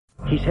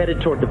He's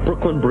headed toward the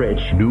Brooklyn Bridge.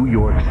 New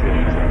York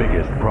City's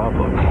biggest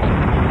problem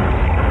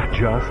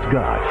just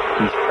got...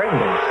 He's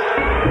trending.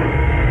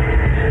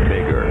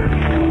 Bigger.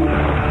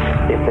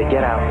 If they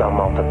get out, they'll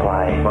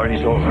multiply.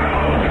 Party's over.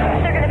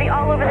 They're going to be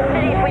all over the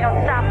city if we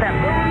don't stop them.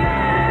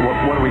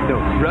 What do we do?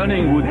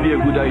 Running would be a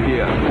good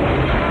idea.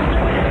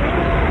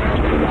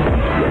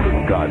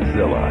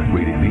 Godzilla,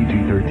 rated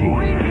PG-13.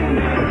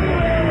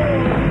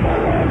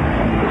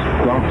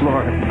 Wrong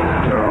floor.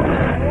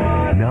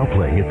 Now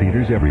playing at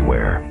theaters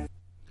everywhere.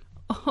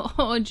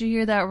 Oh, did you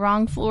hear that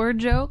wrong floor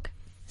joke?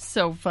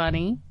 So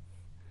funny.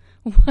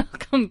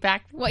 Welcome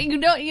back. What,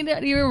 you don't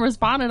even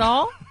respond at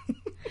all?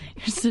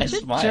 You're such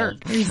a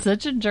jerk. You're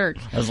such a jerk.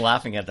 I was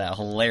laughing at that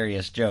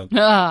hilarious joke.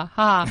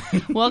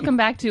 Welcome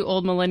back to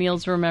Old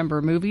Millennials Remember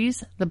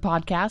Movies, the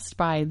podcast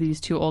by these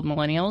two old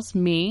millennials,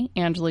 me,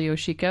 Angela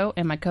Yoshiko,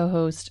 and my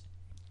co-host...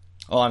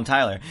 Oh, I'm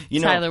Tyler.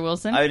 Tyler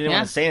Wilson. I didn't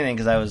want to say anything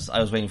because I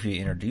was waiting for you to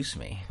introduce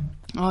me.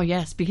 Oh,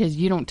 yes, because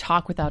you don't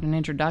talk without an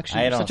introduction.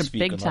 I You're don't such a speak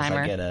big unless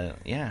timer. I get a...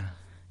 Yeah.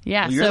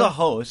 Yeah, well, you're the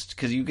host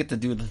because you get to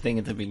do the thing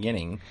at the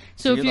beginning.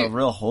 So you're the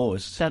real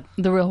host.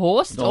 The real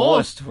host? The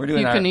host. We're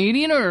doing you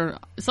Canadian or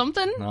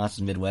something? No, that's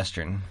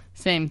Midwestern.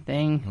 Same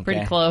thing. Okay.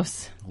 Pretty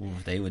close. Ooh,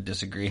 they would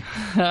disagree.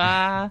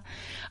 So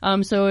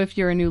if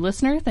you're a new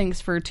listener,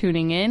 thanks for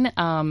tuning in.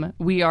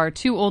 We are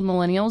two old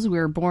millennials. We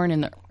were born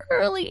in the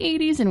early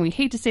 80s, and we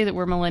hate to say that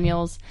we're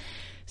millennials.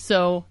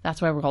 So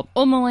that's why we're called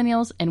old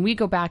millennials, and we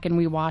go back and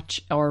we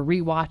watch or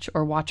rewatch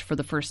or watch for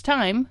the first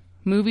time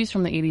movies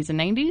from the 80s and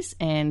 90s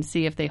and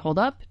see if they hold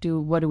up.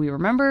 What do we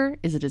remember?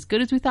 Is it as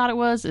good as we thought it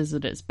was? Is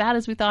it as bad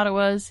as we thought it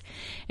was?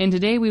 And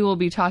today we will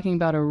be talking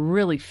about a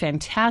really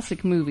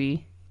fantastic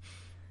movie,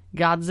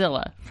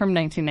 Godzilla, from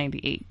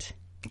 1998.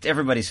 It's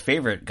everybody's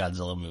favorite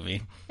Godzilla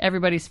movie.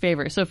 Everybody's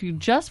favorite. So if you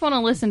just want to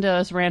listen to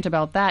us rant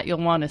about that, you'll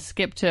want to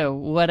skip to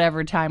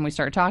whatever time we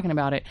start talking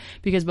about it.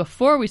 Because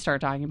before we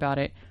start talking about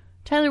it,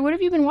 Tyler, what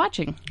have you been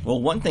watching?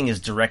 Well, one thing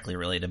is directly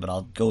related, but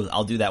I'll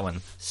do that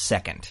one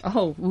second.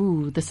 Oh,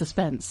 ooh, the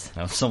suspense.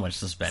 Oh, so much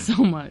suspense.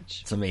 So much.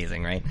 It's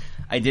amazing, right?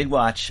 I did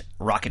watch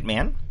Rocket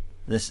Man.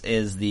 This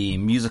is the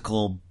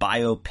musical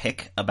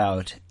biopic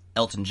about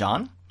Elton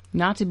John.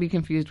 Not to be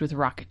confused with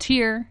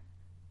Rocketeer.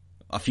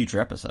 A future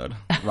episode,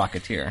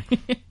 Rocketeer.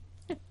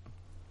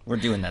 We're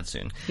doing that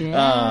soon.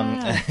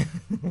 Yeah.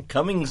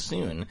 Coming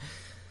soon.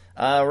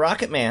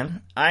 Rocket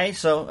Man.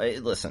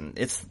 Listen,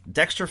 it's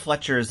Dexter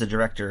Fletcher is the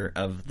director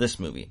of this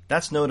movie.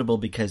 That's notable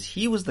because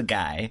he was the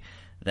guy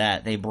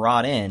that they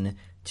brought in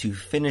to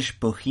finish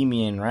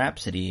Bohemian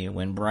Rhapsody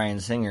when Bryan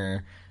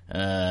Singer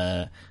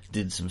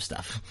did some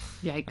stuff.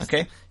 Yikes.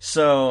 Okay,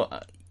 so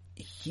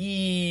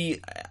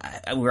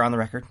we're on the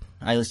record.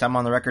 At least I'm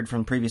on the record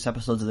from previous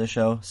episodes of this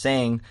show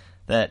saying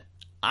that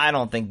I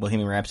don't think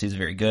Bohemian Rhapsody is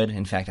very good.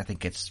 In fact, I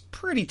think it's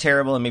pretty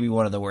terrible and maybe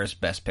one of the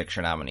worst Best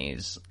Picture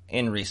nominees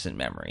in recent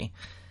memory.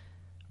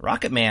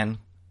 Rocket Man,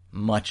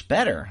 much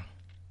better.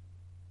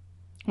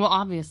 Well,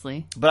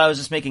 obviously. But I was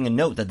just making a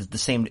note that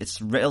it's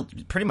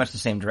pretty much the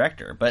same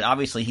director. But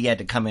obviously he had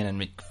to come in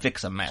and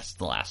fix a mess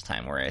the last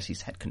time, whereas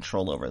he's had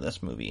control over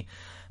this movie.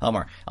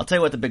 Elmar, I'll tell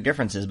you what the big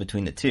difference is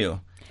between the two.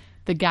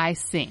 The guy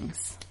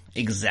sings.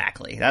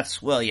 Exactly.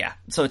 Yeah.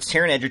 So it's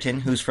Taron Egerton,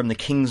 who's from the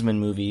Kingsman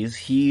movies.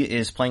 He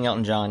is playing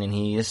Elton John, and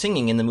he is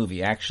singing in the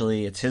movie.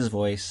 Actually, it's his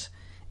voice.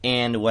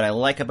 And what I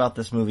like about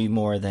this movie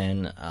more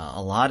than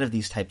a lot of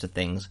these types of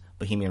things,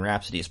 Bohemian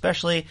Rhapsody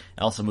especially, and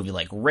also a movie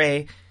like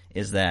Ray,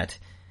 is that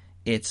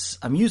it's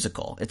a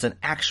musical. It's an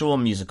actual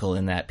musical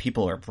in that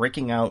people are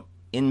breaking out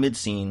in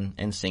mid-scene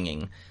and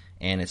singing.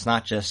 And it's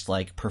not just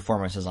like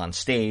performances on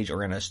stage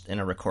or in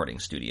a recording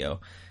studio.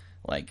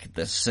 Like,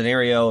 the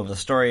scenario of the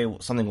story,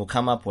 something will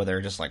come up where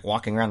they're just, like,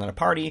 walking around at a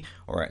party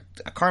or at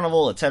a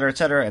carnival, et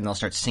cetera, and they'll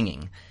start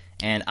singing.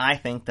 And I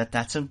think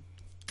that's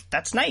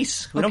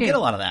nice. We don't get a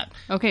lot of that.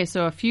 Okay,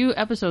 so a few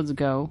episodes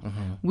ago,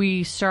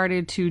 we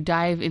started to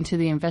dive into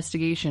the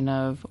investigation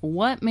of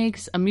what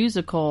makes a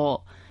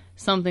musical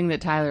something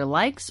that Tyler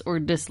likes or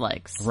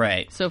dislikes.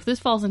 Right. So if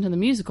this falls into the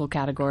musical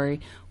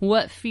category,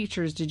 what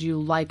features did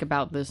you like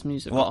about this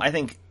musical? Well, I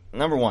think...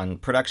 Number one,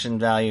 production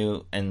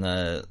value and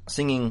the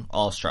singing,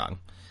 all strong.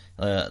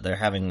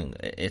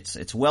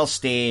 It's well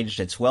staged,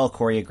 it's well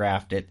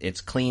choreographed, it's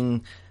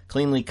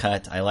cleanly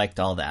cut. I liked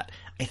all that.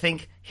 I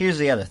think, here's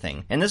the other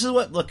thing. And this is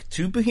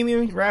to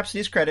Bohemian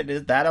Rhapsody's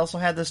credit, that also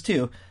had this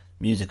too.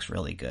 Music's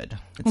really good.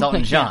 It's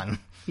Elton John.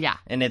 Yeah.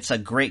 And it's a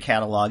great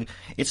catalog.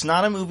 It's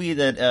not a movie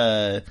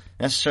that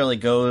necessarily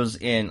goes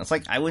in, it's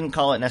like, I wouldn't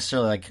call it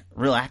necessarily like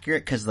real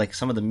accurate, because like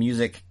some of the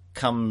music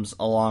comes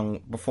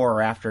along before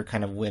or after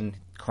kind of when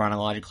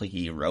chronologically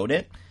he wrote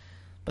it,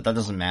 but that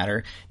doesn't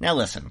matter. Now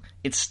listen,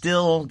 it's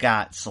still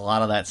got a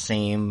lot of that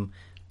same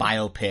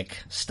biopic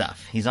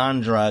stuff. He's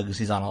on drugs,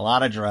 he's on a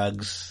lot of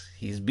drugs,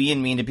 he's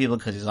being mean to people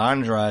because he's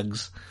on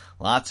drugs,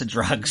 lots of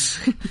drugs.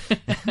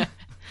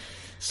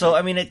 So,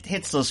 I mean, it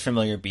hits those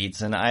familiar beats,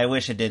 and I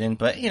wish it didn't,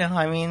 but,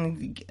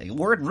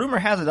 rumor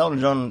has it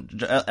Elton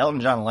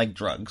John liked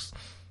drugs.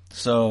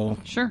 So,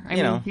 sure,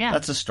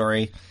 that's a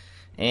story.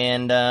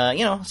 And,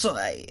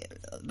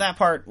 that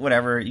part,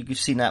 whatever. You've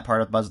seen that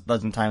part a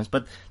dozen times,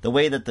 but the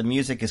way that the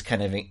music is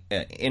kind of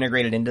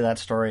integrated into that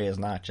story is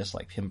not just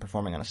like him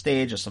performing on a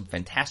stage. There's some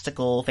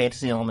fantastical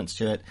fantasy elements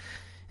to it,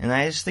 and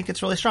I just think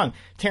it's really strong.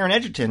 Taron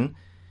Egerton,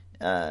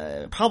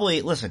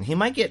 probably, listen, he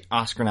might get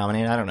Oscar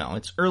nominated. I don't know.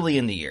 It's early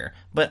in the year,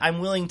 but I'm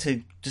willing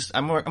to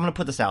I'm going to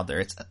put this out there.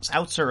 It's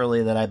out so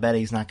early that I bet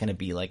he's not going to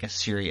be like a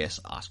serious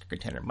Oscar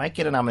contender. Might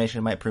get a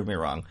nomination, might prove me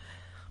wrong,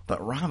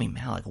 but Rami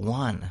Malek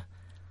won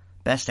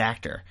Best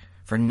Actor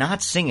for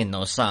not singing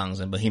those songs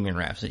in Bohemian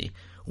Rhapsody.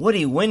 What did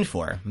he win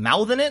for?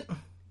 Mouthing it?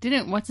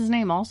 Didn't what's his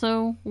name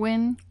also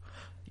win?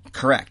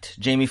 Correct.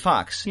 Jamie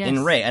Foxx Yes.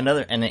 in Ray.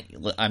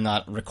 I'm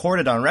not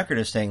recorded on record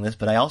as saying this,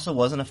 but I also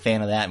wasn't a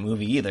fan of that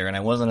movie either, and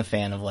I wasn't a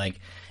fan of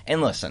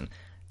and listen,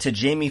 to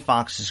Jamie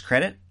Foxx's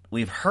credit,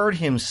 we've heard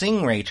him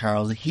sing Ray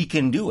Charles. He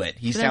can do it.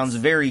 He sounds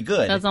very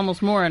good. That's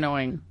almost more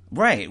annoying.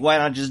 Right. Why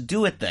not just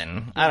do it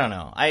then? I don't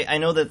know. I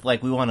know that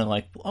we want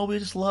to we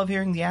just love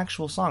hearing the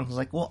actual songs.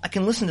 It's well, I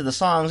can listen to the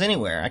songs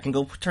anywhere. I can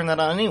go turn that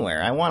on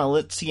anywhere. I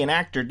want to see an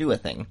actor do a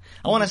thing.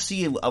 I want to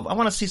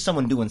see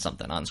someone doing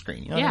something on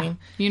screen. You know what I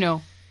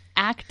mean?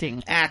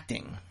 Acting.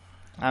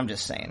 I'm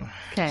just saying.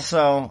 Okay.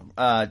 So,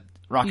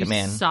 Rocket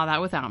Man. You saw that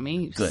without me.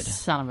 You Good.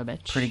 Son of a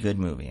bitch. Pretty good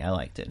movie. I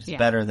liked it. It's Yeah.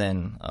 better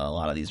than a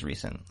lot of these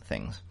recent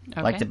things. I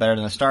Okay. liked it better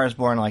than A Star Is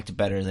Born. I liked it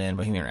better than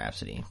Bohemian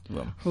Rhapsody.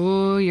 Boom.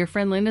 Ooh, your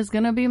friend Linda's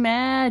gonna be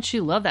mad.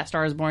 She loved that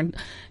Star Is Born.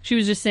 She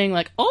was just saying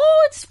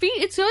oh,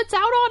 it's out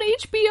on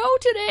HBO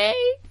today.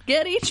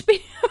 Get HBO.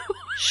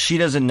 She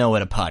doesn't know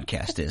what a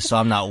podcast is, so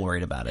I'm not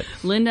worried about it.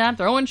 Linda, I'm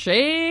throwing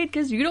shade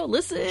because you don't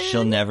listen.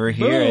 She'll never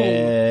hear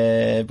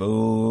it.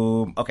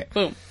 Boom. Okay.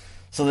 Boom.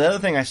 So the other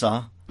thing I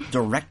saw,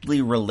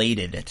 directly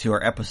related to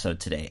our episode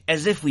today,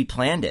 as if we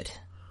planned it.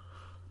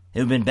 It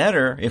would have been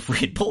better if we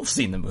had both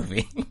seen the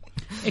movie.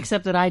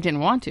 Except that I didn't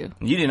want to.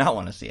 You did not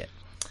want to see it.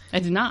 I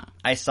did not.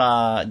 I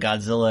saw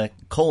Godzilla,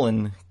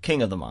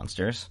 King of the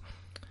Monsters.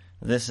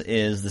 This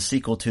is the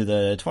sequel to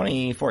the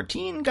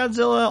 2014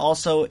 Godzilla.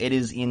 Also, it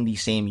is in the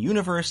same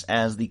universe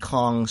as the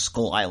Kong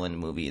Skull Island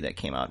movie that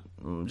came out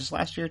just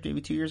last year, maybe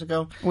 2 years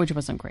ago. Which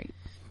wasn't great.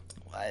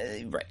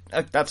 Right.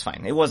 That's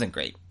fine. It wasn't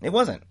great. It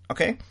wasn't.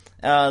 Okay?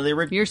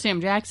 You're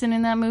Sam Jackson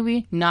in that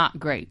movie? Not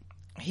great.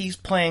 He's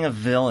playing a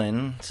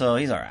villain, so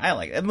he's alright. I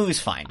like it. That movie's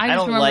fine. I just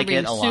don't remember like being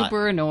it a lot.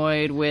 super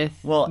annoyed with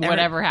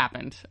whatever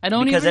happened. I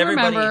don't Because even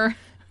everybody- remember.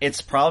 It's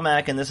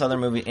problematic in this other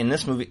movie. In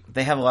this movie,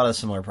 they have a lot of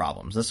similar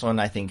problems. This one,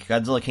 I think,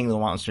 Godzilla King of the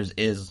Monsters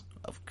is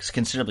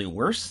considerably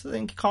worse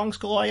than Kong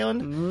Skull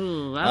Island.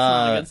 Ooh, that's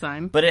not a good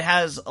sign. But it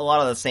has a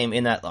lot of the same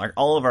in that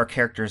all of our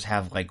characters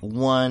have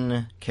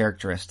one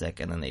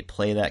characteristic, and then they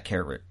play that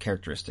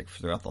characteristic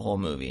throughout the whole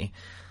movie.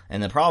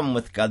 And the problem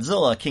with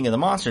Godzilla King of the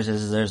Monsters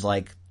is there's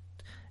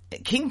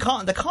King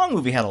Kong. The Kong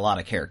movie had a lot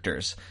of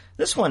characters.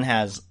 This one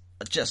has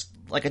just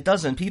a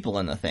dozen people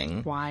in the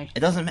thing. Why? It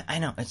doesn't. I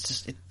know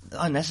it's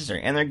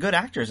unnecessary, and they're good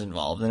actors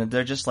involved, and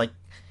they're just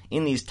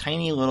in these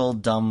tiny little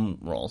dumb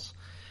roles.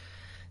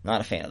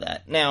 Not a fan of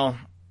that. Now,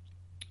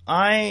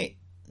 I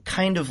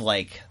kind of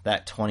like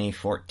that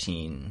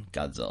 2014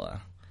 Godzilla.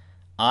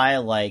 I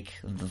like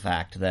the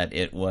fact that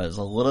it was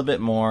a little bit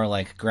more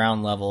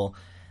ground level.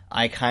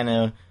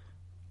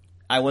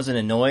 I wasn't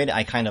annoyed.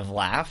 I kind of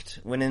laughed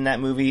when in that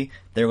movie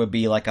there would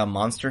be a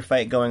monster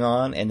fight going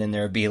on, and then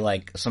there would be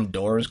some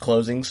doors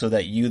closing so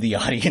that you, the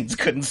audience,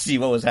 couldn't see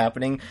what was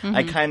happening. Mm-hmm.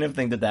 I kind of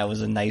think that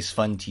was a nice,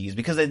 fun tease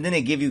because then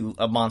they give you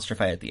a monster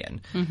fight at the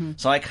end. Mm-hmm.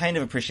 So I kind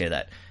of appreciate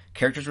that.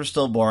 Characters were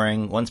still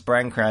boring. Once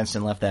Bryan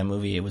Cranston left that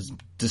movie, it was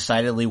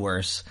decidedly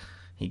worse.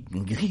 He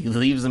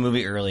leaves the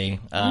movie early.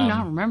 I do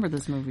not remember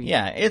this movie.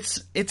 Yeah,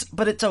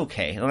 but it's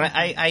okay.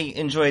 I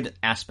enjoyed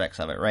aspects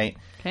of it, right?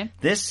 Okay.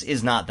 This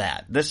is not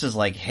that. This is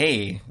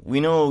hey,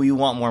 we know you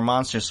want more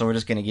monsters, so we're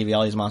just going to give you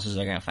all these monsters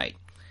that are going to fight.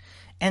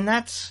 And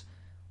that's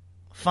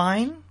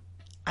fine.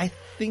 I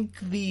think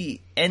the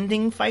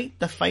ending fight,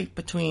 the fight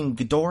between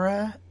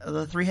Ghidorah,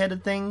 the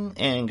three-headed thing,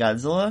 and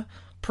Godzilla,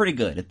 pretty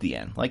good at the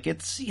end.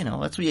 It's,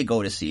 that's what you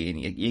go to see, and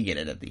you get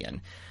it at the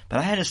end. But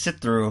I had to sit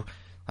through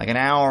an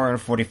hour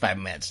and 45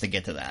 minutes to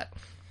get to that.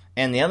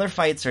 And the other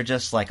fights are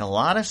just a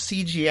lot of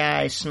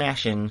CGI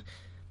smashing,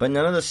 but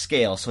none of the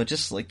scale. So it's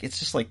just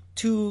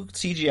two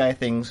CGI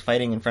things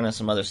fighting in front of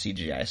some other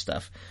CGI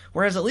stuff.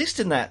 Whereas at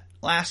least in that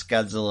last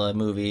Godzilla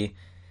movie,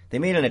 they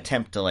made an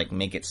attempt to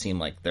make it seem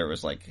like there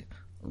was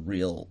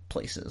real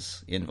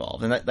places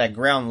involved. And that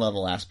ground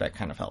level aspect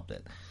kind of helped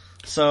it.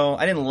 So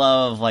I didn't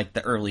love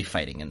the early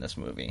fighting in this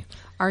movie.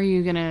 Are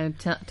you going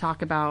to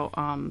talk about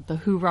the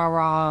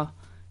hoorah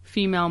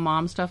female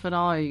mom stuff at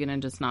all, or are you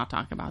going to just not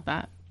talk about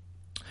that?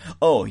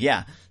 Oh,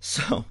 yeah.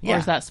 So, yeah. Or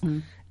is that...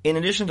 In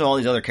addition to all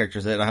these other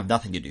characters that have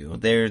nothing to do,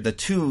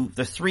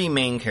 the three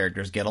main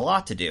characters get a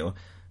lot to do,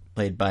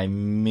 played by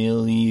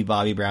Millie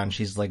Bobby Brown.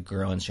 She's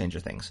girl in Stranger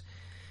Things.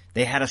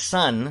 They had a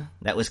son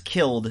that was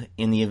killed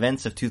in the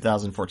events of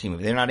 2014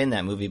 movie. They're not in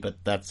that movie, but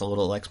that's a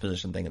little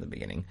exposition thing at the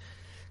beginning.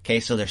 Okay,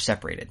 so they're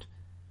separated.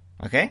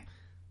 Okay?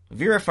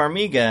 Vera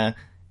Farmiga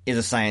is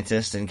a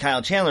scientist, and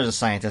Kyle Chandler's a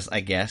scientist,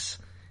 I guess.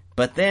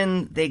 But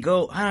then they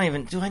go, do I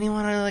want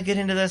to get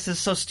into this? It's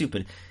so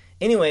stupid.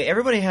 Anyway,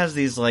 everybody has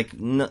these, like,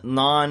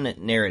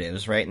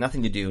 non-narratives, right?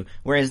 Nothing to do.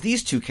 Whereas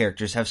these two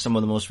characters have some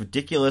of the most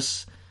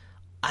ridiculous...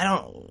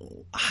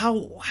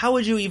 How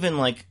would you even,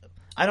 like...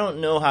 I don't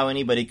know how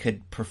anybody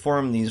could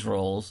perform these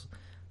roles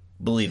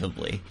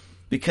believably.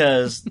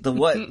 Because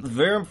what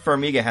Vera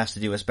Farmiga has to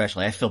do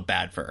especially, I feel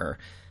bad for her.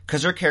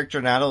 Because her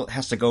character now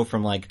has to go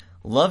from, like,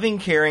 loving,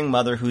 caring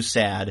mother who's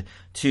sad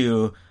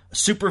to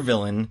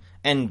supervillain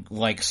and,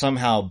 like,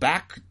 somehow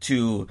back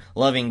to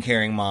loving,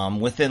 caring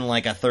mom within,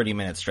 like, a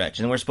 30-minute stretch.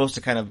 And we're supposed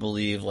to kind of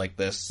believe, like,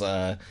 this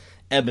ebb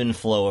and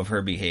flow of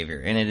her behavior.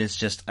 And it is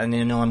just... I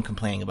mean, I know I'm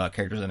complaining about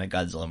characters in a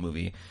Godzilla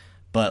movie,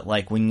 but,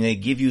 like, when they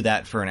give you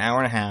that for an hour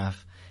and a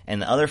half,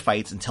 and the other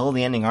fights until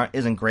the ending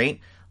isn't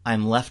great,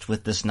 I'm left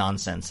with this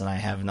nonsense, and I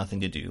have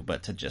nothing to do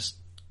but to just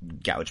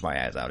gouge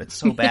my eyes out. It's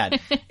so bad.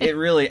 I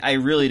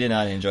really did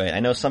not enjoy it. I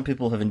know some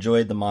people have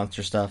enjoyed the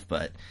monster stuff,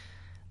 but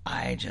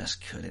I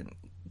just couldn't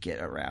get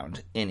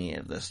around any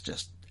of this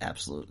just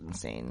absolute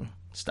insane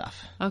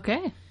stuff.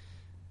 Okay.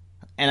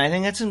 And I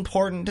think that's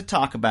important to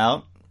talk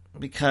about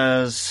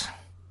because,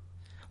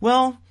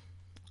 well,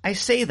 I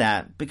say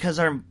that because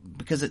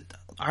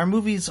our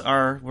movies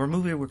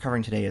we're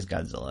covering today is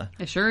Godzilla.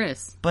 It sure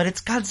is. But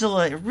it's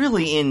Godzilla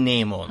really in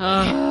name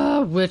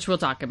only. Which we'll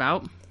talk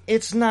about.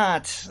 It's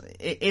not...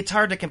 It's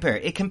hard to compare.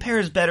 It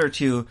compares better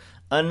to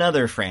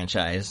another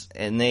franchise,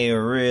 and they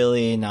are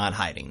really not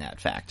hiding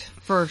that fact.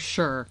 For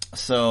sure.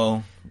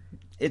 So,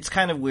 it's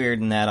kind of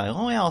weird in that,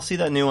 I'll see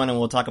that new one and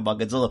we'll talk about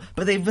Godzilla.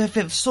 But they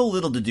have so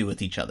little to do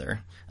with each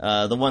other.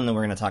 The one that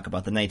we're going to talk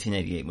about, the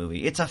 1988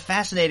 movie. It's a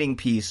fascinating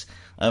piece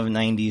of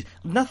 90s.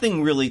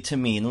 Nothing really, to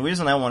me, and the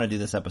reason I want to do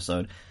this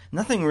episode,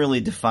 nothing really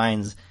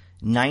defines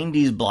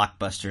 90s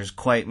blockbusters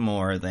quite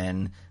more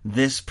than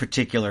this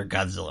particular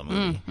Godzilla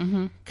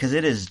movie. Because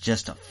it is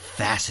just a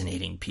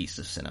fascinating piece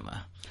of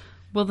cinema.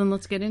 Well, then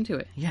let's get into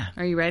it. Yeah.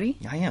 Are you ready?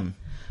 I am.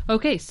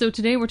 Okay, so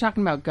today we're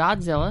talking about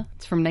Godzilla.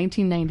 It's from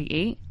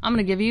 1998. I'm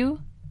going to give you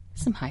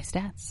some high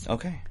stats.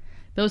 Okay.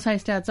 Those high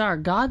stats are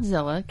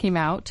Godzilla came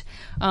out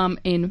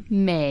in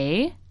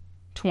May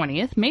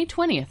 20th,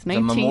 1998.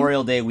 The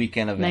Memorial Day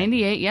weekend event.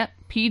 98, yep.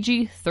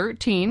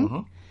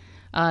 PG-13.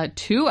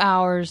 2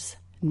 hours,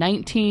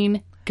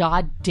 19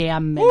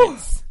 goddamn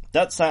minutes.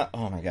 That's oh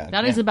my god.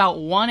 That is about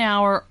 1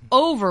 hour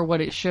over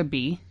what it should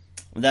be.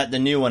 The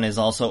new one is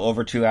also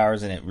over 2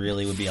 hours, and it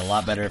really would be a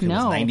lot better if it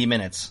was 90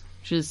 minutes.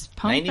 Just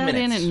pump that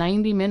in at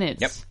 90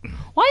 minutes. Yep.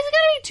 Why is it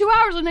gotta be 2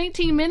 hours and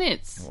 19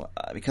 minutes?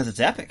 Because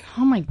it's epic.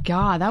 Oh my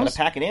god, that was...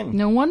 pack it in.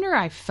 No wonder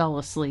I fell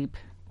asleep.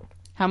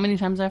 How many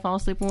times did I fall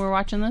asleep when we were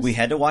watching this? We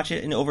had to watch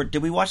it in over...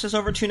 Did we watch this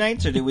over 2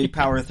 nights, or did we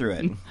power through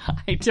it?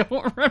 I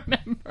don't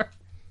remember.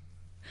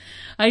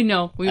 I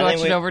know. We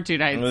watched it over 2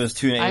 nights. It was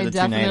 2 nights.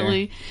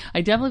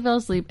 I definitely fell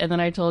asleep, and then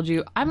I told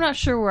you, I'm not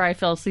sure where I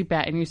fell asleep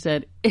at, and you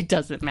said, it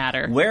doesn't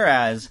matter.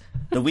 Whereas,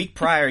 the week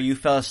prior, you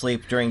fell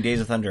asleep during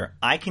Days of Thunder.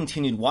 I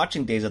continued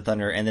watching Days of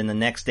Thunder, and then the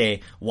next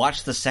day,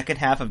 watched the second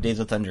half of Days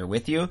of Thunder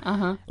with you.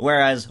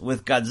 Whereas,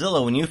 with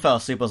Godzilla, when you fell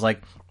asleep, I was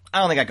like, I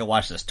don't think I could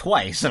watch this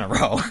twice in a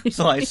row.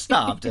 So I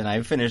stopped, and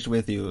I finished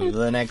with you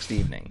the next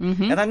evening.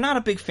 And I'm not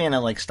a big fan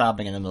of, like,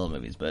 stopping in the middle of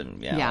movies, but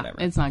yeah, whatever.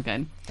 It's not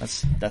good.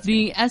 That's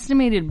the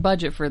estimated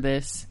budget for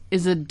this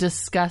is a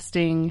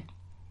disgusting,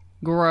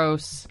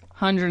 gross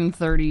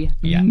 $130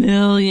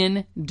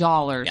 million.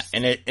 Yeah,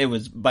 and it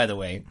was, by the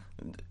way,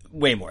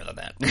 way more than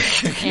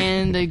that.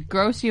 And the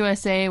gross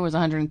USA was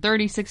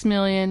 $136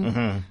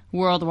 million.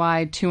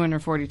 Worldwide,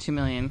 $242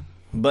 million.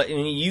 But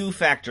you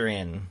factor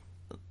in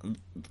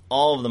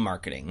all of the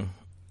marketing,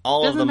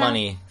 all of the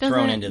money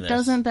thrown into this.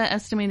 Doesn't that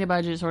estimated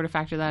budget sort of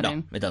factor that in?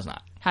 No, it does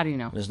not. How do you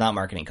know? There's not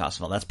marketing costs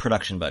involved. That's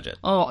production budget.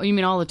 Oh, you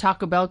mean all the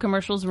Taco Bell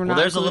commercials were not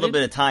there's included? a little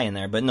bit of tie in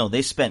there, but no,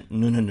 they spent...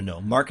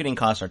 No. Marketing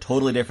costs are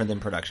totally different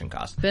than production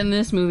costs. Then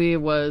this movie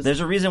was...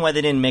 There's a reason why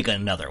they didn't make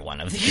another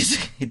one of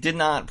these. It did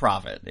not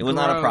profit. It was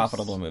not a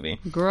profitable movie.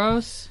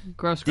 Gross.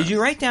 Did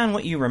you write down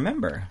what you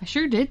remember? I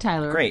sure did,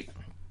 Tyler. Great.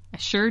 I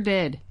sure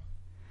did.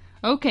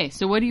 Okay,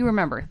 so what do you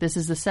remember? This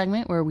is the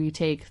segment where we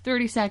take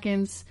 30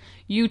 seconds.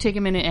 You take a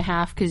minute and a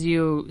half because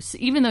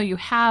even though you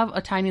have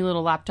a tiny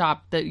little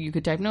laptop that you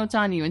could type notes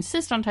on, you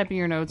insist on typing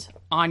your notes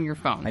on your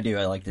phone. I do.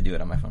 I like to do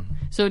it on my phone.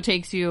 So it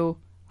takes you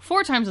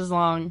 4 times as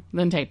long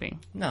than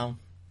typing. No.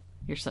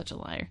 You're such a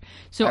liar.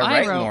 So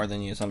I write more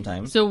than you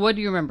sometimes. So what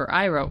do you remember?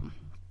 I wrote,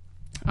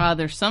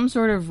 there's some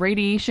sort of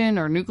radiation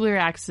or nuclear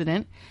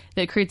accident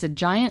that creates a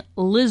giant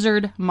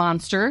lizard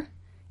monster,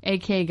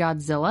 a.k.a.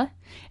 Godzilla.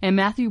 And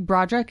Matthew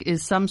Broderick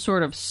is some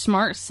sort of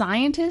smart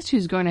scientist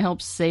who's going to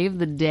help save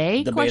the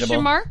day?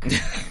 Debatable.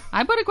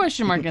 I put a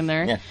question mark in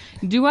there. Yeah.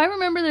 Do I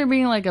remember there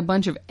being like a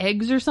bunch of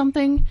eggs or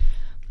something?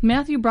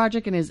 Matthew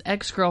Broderick and his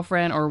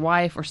ex-girlfriend or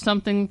wife or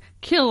something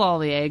kill all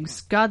the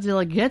eggs.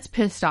 Godzilla gets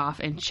pissed off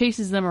and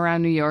chases them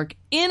around New York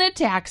in a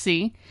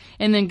taxi.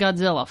 And then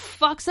Godzilla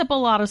fucks up a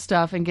lot of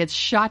stuff and gets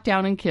shot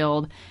down and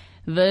killed.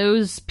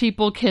 Those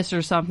people kiss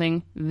or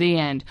something. The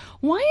end.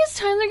 Why is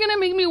Tyler gonna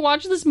make me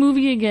watch this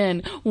movie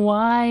again?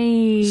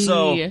 Why?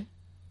 So,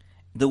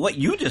 what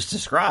you just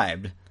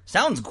described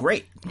sounds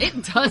great.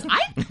 It does.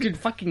 I could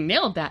fucking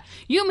nailed that.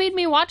 You made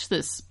me watch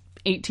this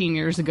 18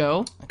 years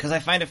ago, Because I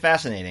find it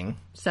fascinating.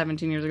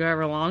 17 years ago,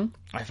 however long.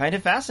 I find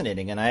it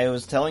fascinating, and I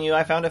was telling you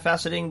I found it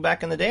fascinating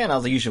back in the day, and I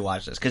was like, you should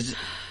watch this because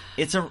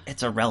it's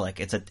a relic.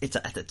 It's a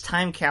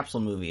time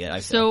capsule movie.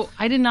 I feel. So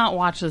I did not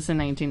watch this in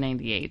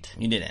 1998.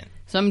 You didn't.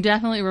 So I'm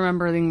definitely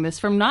remembering this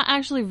from not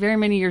actually very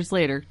many years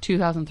later,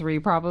 2003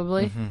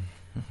 probably.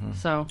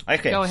 So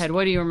Okay. go ahead.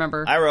 What do you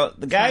remember? I wrote,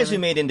 the guys who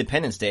made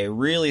Independence Day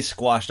really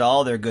squashed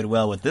all their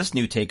goodwill with this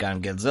new take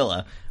on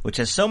Godzilla, which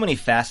has so many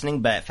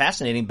fascinating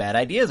bad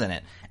ideas in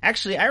it.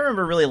 Actually, I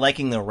remember really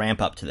liking the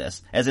ramp up to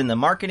this, as in the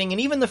marketing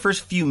and even the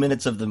first few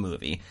minutes of the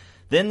movie.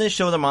 Then they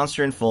show the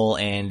monster in full,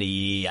 and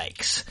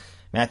yikes.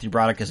 Matthew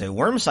Broderick is a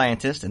worm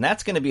scientist, and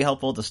that's going to be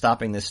helpful to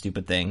stopping this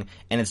stupid thing,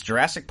 and it's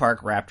Jurassic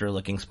Park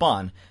raptor-looking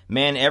Spawn.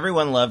 Man,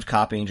 everyone loved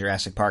copying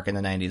Jurassic Park in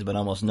the 90s, but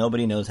almost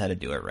nobody knows how to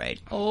do it right.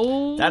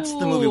 Oh. That's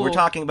the movie we're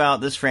talking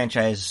about, this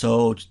franchise,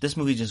 this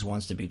movie just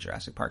wants to be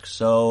Jurassic Park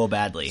so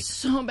badly.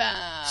 So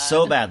bad.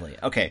 So badly.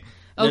 Okay.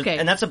 Okay.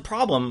 And that's a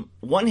problem.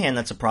 One hand,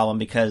 that's a problem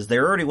because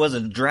there already was a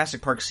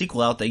Jurassic Park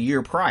sequel out the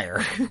year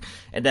prior.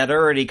 And that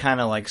already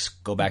kind of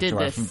go back to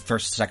our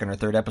first, second, or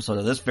third episode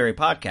of this very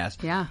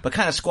podcast. Yeah. But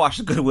kind of squashed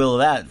the goodwill of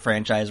that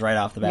franchise right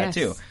off the bat,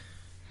 too.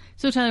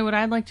 So Tyler, what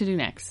I'd like to do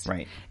next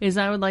is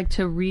I would like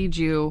to read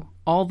you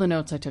all the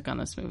notes I took on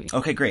this movie.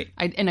 Okay, great.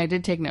 I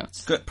did take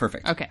notes. Good,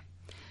 perfect. Okay.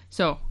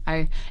 So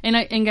and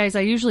guys, I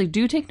usually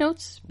do take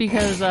notes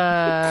because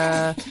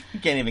You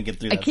can't even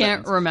get through that I can't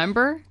sentence.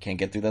 remember. Can't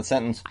get through that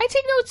sentence. I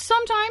take notes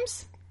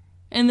sometimes,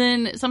 and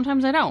then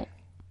sometimes I don't.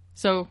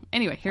 So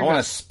anyway, here I goes.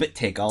 want to spit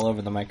take all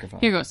over the microphone.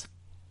 Here goes.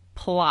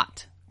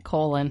 Plot,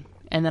 and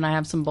then I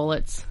have some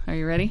bullets. Are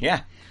you ready?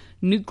 Yeah.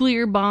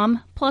 Nuclear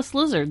bomb plus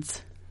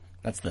lizards.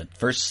 That's the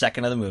first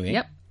second of the movie.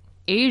 Yep.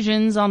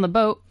 Asians on the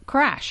boat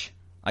crash.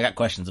 I got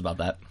questions about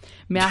that.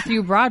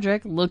 Matthew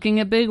Broderick looking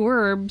at big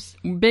worms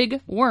in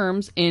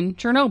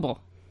Chernobyl.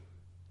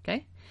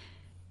 Okay.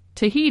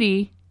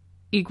 Tahiti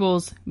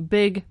equals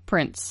Big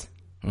Prince.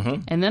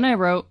 Mm-hmm. And then I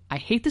wrote, I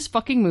hate this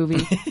fucking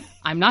movie.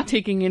 I'm not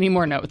taking any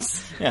more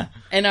notes. Yeah.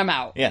 And I'm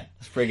out. Yeah,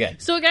 it's pretty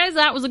good. So guys,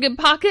 that was a good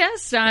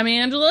podcast. I'm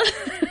Angela.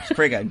 It's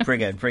pretty good,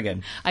 pretty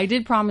good. I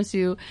did promise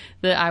you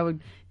that I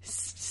would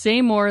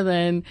say more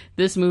than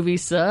this movie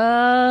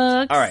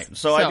sucks. All right,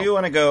 so I do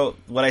want to go.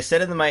 What I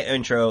said in my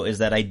intro is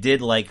that I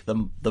did like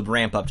the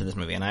ramp up to this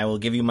movie, and I will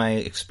give you my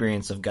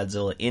experience of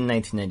Godzilla in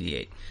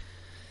 1998.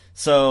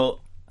 So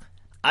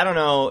I don't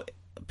know.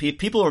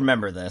 People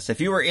remember this.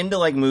 If you were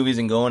into movies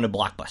and going to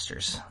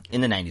blockbusters in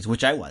the 90s,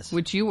 which I was,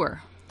 which you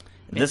were,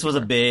 this was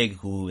a big.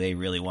 They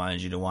really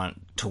wanted you to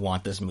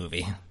want this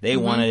movie. They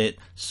wanted it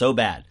so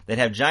bad. They'd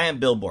have giant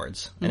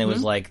billboards, and it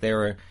was they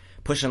were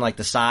pushing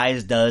the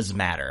size does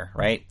matter,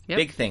 right? Yep.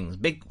 Big things,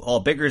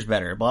 bigger is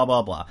better, blah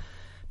blah blah.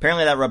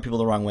 Apparently that rubbed people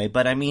the wrong way,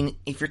 but I mean,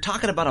 if you're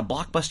talking about a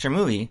blockbuster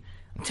movie,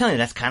 I'm telling you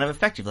that's kind of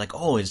effective.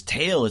 His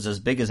tail is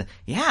as big as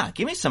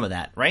give me some of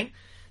that, right?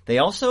 They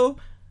also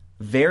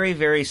very,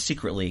 very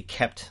secretly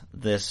kept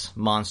this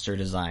monster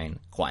design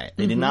quiet.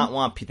 They did not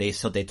want they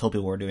told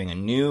people we're doing a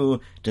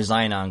new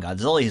design on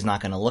Godzilla. He's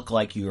not going to look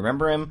like you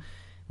remember him.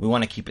 We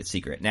want to keep it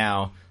secret.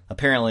 Now,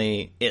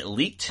 apparently it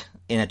leaked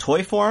in a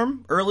toy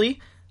form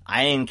early.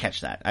 I didn't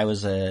catch that. I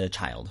was a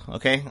child,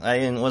 okay?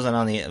 Wasn't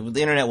on the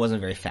internet wasn't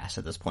very fast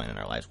at this point in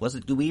our lives. Was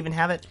it? Do we even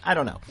have it? I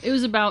don't know. It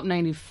was about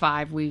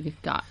 95 we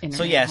got internet.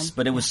 So yes,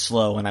 but it was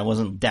slow and I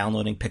wasn't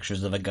downloading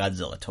pictures of a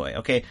Godzilla toy,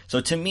 okay?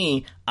 So to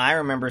me, I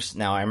remember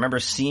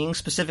seeing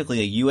specifically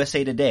a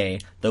USA Today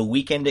the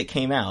weekend it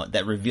came out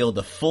that revealed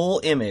the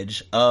full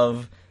image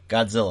of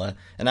Godzilla,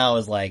 and I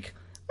was like,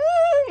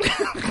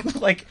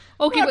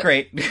 okay, not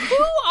great.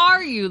 Who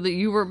are you that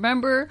you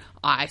remember?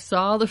 I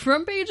saw the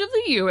front page of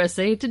the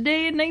USA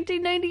Today in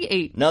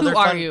 1998. Who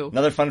are you?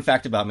 Another fun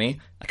fact about me: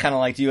 I kind of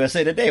liked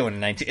USA Today in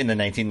the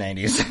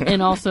 1990s,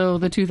 and also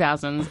the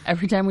 2000s.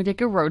 Every time we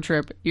take a road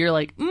trip, you're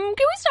like, "Can we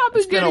stop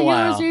and get a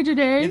USA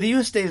Today?" The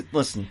USA,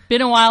 listen,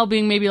 been a while.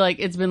 Being maybe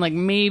it's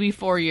been maybe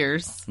 4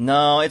 years.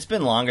 No, it's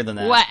been longer than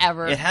that.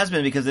 Whatever. It has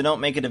been because they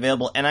don't make it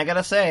available. And I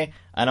gotta say,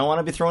 I don't want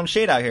to be throwing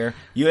shade out here.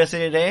 USA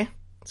Today.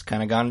 It's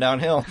kind of gone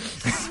downhill.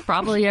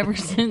 Probably ever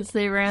since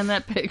they ran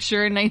that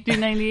picture in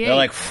 1998. They're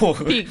like, whoa.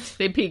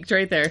 They peaked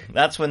right there.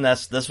 This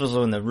was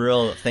when the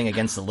real thing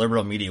against the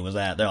liberal media was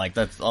at. They're like,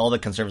 that's all the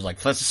conservatives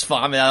let's just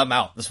farm them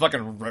out. This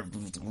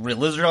fucking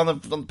lizard on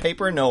the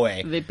paper? No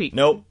way. They peaked.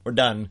 Nope, we're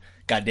done.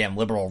 Goddamn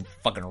liberal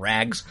fucking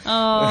rags.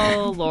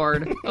 Oh,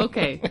 Lord.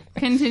 Okay,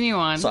 continue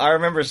on. So I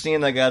remember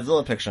seeing the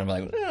Godzilla picture and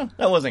I'm like,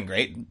 that wasn't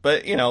great.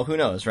 But, who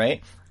knows,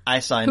 right? I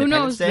saw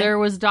Independence Day. Who knows? There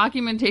was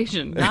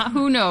documentation. Not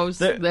who knows.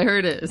 There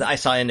it is. I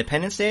saw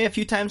Independence Day a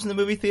few times in the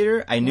movie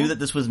theater. I knew that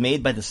this was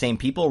made by the same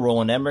people,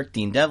 Roland Emmerich,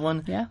 Dean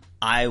Devlin. Yeah.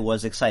 I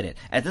was excited.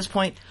 At this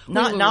point,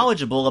 not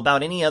knowledgeable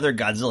about any other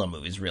Godzilla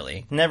movies,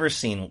 really. Never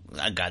seen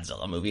a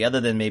Godzilla movie, other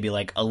than maybe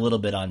a little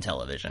bit on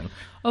television.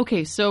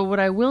 Okay, so what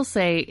I will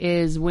say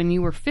is when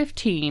you were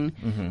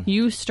 15,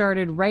 you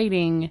started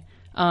writing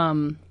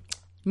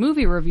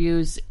movie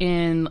reviews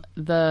in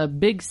the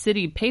big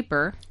city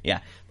paper. Yeah.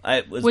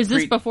 It Was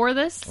this before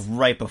this?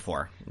 Right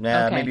before.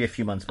 Yeah, Okay. maybe a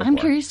few months before. I'm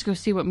curious to go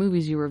see what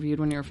movies you reviewed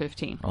when you were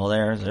 15. Well,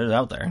 there's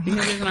out there. You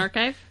think there's an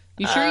archive?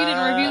 You sure you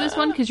didn't review this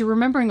one? Because you're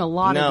remembering a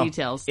lot of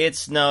details.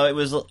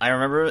 I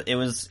remember it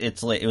was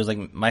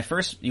like my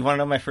first, you want to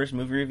know my first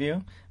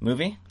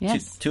movie?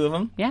 Yes. Two of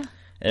them? Yeah.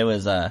 It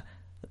was,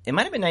 it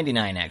might have been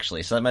 99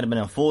 actually, so that might have been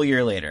a full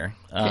year later.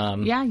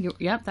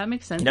 Yep, that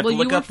makes sense. You have to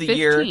look up the 15.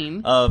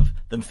 year of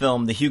the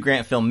film, the Hugh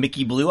Grant film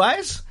Mickey Blue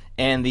Eyes,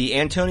 and the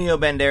Antonio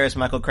Banderas,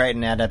 Michael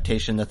Crichton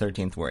adaptation, The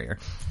 13th Warrior.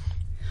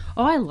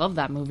 Oh, I love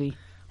that movie.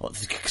 Well,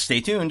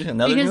 stay tuned.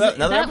 Another Because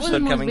episode that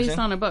one coming was based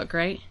soon. on a book,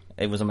 right?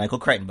 It was a Michael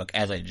Crichton book,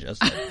 as I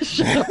just said.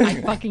 Shut up, I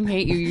fucking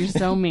hate you. You're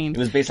so mean. It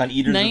was based on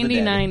Eaters of the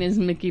Dead. 99 is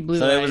Mickey Blue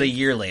So Eyes. it was a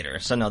year later.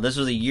 So no, this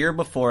was a year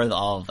before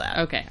all of that.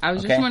 Okay, I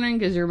was just wondering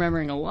because you're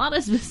remembering a lot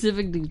of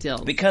specific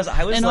details. Because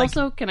I was and like...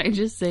 also, can I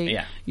just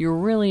say, you're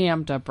really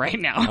amped up right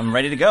now. I'm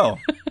ready to go.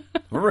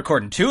 We're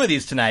recording 2 of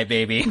these tonight,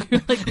 baby.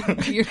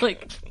 You're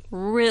like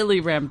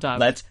really ramped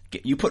up.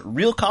 You put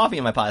real coffee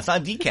in my pot. It's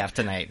not decaf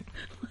tonight.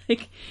 You're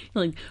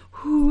like,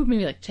 whew,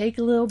 maybe like take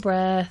a little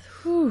breath.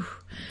 Whew.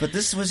 But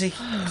this was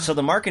so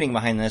the marketing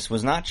behind this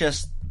was not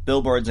just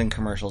billboards and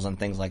commercials and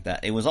things like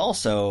that. It was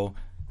also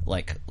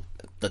like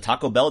the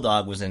Taco Bell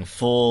dog was in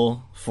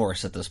full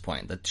force at this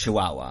point. The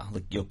Chihuahua,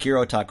 like Yo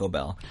Quiero Taco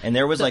Bell, and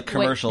there was like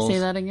commercials. Wait, say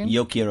that again.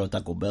 Yo Quiero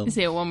Taco Bell.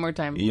 Say it one more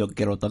time. Yo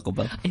Quiero Taco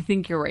Bell. I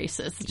think you're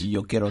racist.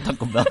 Yo Quiero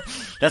Taco Bell.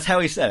 That's how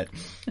he said it.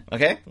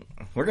 Okay,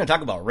 we're going to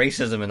talk about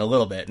racism in a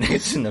little bit.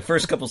 It's in the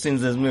first couple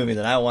scenes of this movie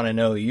that I want to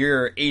know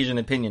your Asian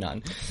opinion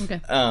on.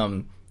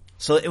 Okay.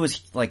 So it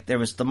was like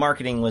the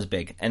marketing was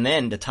big, and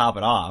then to top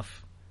it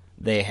off,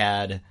 they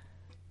had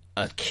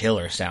a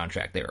killer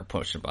soundtrack they were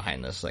pushing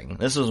behind this thing.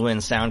 This was when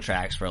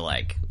soundtracks were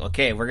like,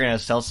 okay, we're gonna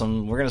sell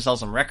some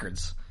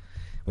records.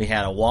 We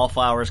had a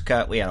Wallflowers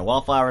cut, we had a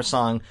Wallflowers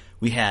song,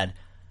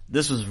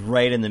 this was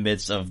right in the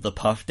midst of the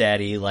Puff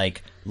Daddy,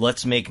 like,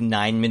 let's make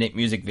 9-minute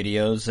music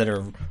videos that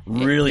are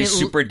really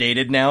super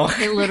dated now.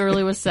 It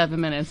literally was 7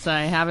 minutes.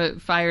 I have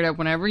it fired up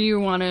whenever you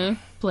want to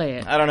play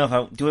it. I don't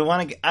know if do we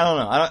want to, I don't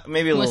know,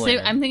 maybe a little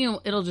later. I'm thinking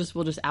we'll just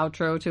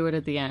outro to it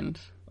at the end.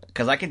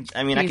 Because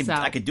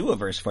I could do a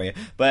verse for you,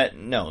 but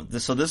no.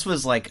 So this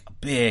was like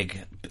big.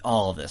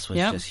 All of this was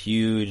just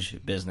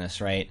huge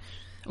business, right?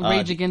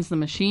 Rage Against the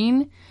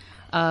Machine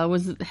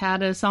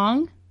had a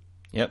song.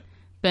 Yep.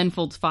 Ben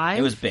Folds 5.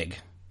 It was big.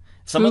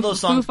 Some of those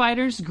songs. Foo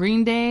Fighters,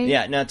 Green Day.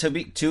 Yeah. Now,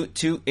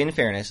 in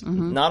fairness,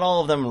 not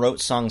all of them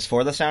wrote songs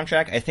for the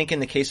soundtrack. I think in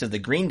the case of the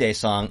Green Day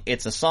song,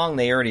 it's a song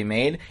they already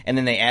made, and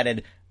then they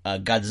added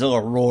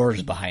Godzilla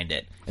Roars behind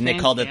it. And they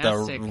called it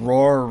the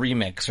Roar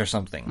Remix or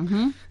something.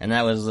 Mm-hmm. And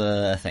that was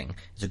a thing.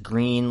 It's a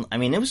green... I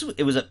mean, it was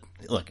a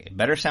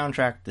better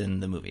soundtrack than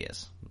the movie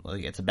is.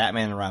 Like, it's a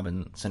Batman and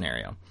Robin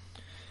scenario.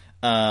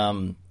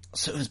 So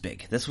it was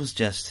big. This was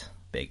just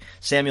big.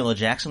 Samuel L.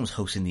 Jackson was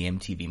hosting the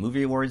MTV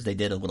Movie Awards. They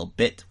did a little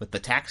bit with The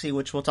Taxi,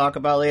 which we'll talk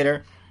about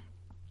later.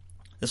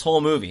 This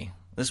whole movie.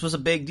 This was a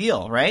big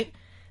deal, right?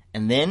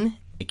 And then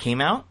it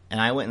came out, and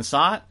I went and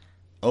saw it.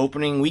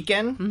 Opening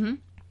weekend. Mm-hmm.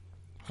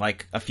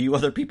 Like a few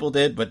other people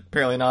did, but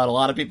apparently not a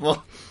lot of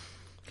people.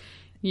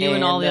 You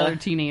and all the other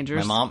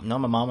teenagers. My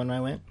mom and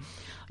I went.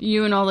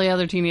 You and all the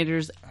other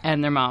teenagers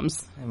and their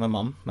moms. And my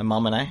mom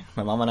and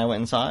I went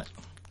and saw it.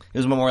 It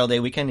was Memorial Day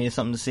weekend. Needed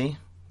something to see.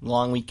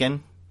 Long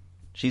weekend.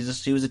 She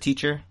was a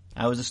teacher.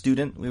 I was a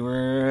student. We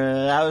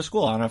were out of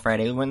school on a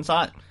Friday. We went and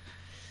saw it.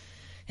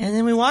 And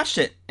then we watched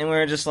it, and we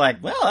were just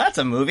like, well, that's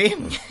a movie.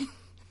 You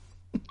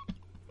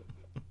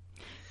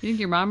think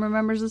your mom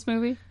remembers this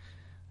movie?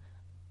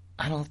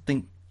 I don't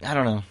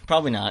know.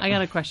 Probably not. I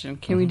got a question.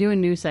 Can we do a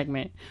new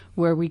segment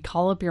where we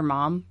call up your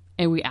mom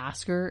and we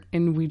ask her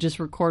and we just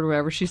record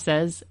whatever she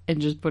says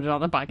and just put it on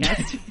the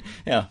podcast?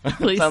 Yeah.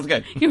 Please. Sounds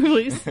good.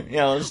 Please.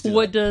 Yeah, let's do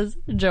What does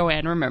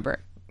Joanne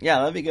remember? Yeah,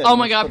 that'd be good. Oh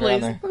my God,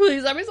 please.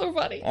 Please, that'd be so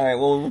funny. All right,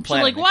 well, we'll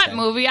plan it. She's like, what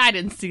movie? I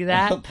didn't see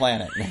that. We'll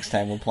plan it. Next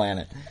time we'll plan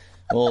it.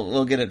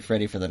 We'll get it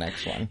ready for the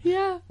next one.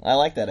 Yeah. I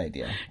like that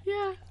idea.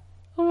 Yeah.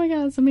 Oh my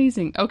God, it's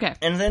amazing. Okay.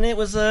 And then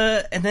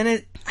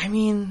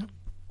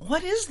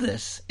what is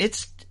this?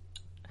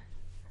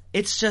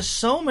 It's just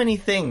so many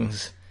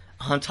things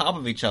on top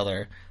of each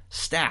other,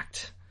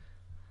 stacked.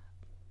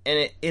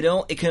 And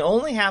it can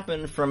only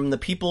happen from the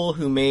people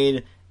who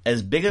made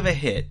as big of a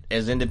hit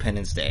as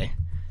Independence Day.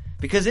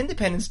 Because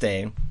Independence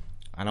Day,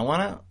 I don't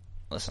want to...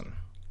 Listen,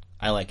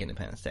 I like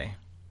Independence Day.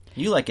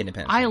 You like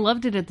Independence Day. I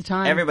loved it at the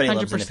time. Everybody 100%.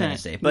 loves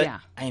Independence Day. But, yeah.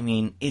 I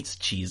mean, it's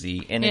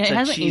cheesy. And it it's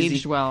hasn't cheesy...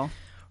 aged well.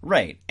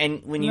 Right.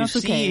 And when you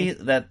see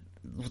that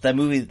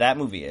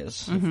movie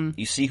is,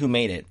 you see who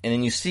made it, and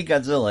then you see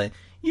Godzilla,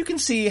 you can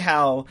see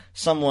how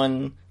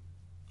someone,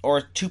 or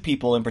two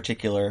people in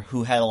particular,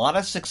 who had a lot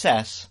of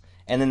success,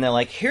 and then they're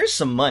like, here's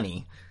some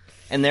money.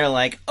 And they're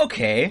like,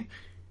 okay,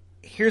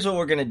 here's what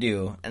we're gonna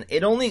do. And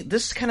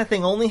this kind of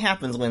thing only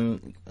happens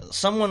when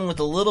someone with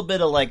a little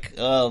bit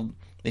of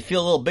they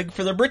feel a little big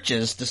for their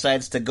britches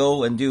decides to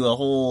go and do a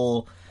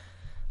whole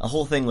a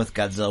whole thing with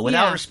Godzilla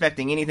without Yeah.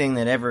 respecting anything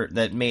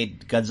that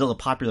made Godzilla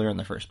popular in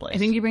the first place. I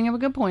think you bring up a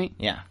good point.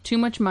 Yeah. Too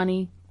much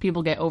money.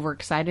 People get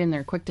overexcited and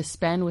they're quick to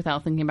spend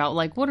without thinking about,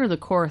 like, what are the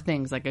core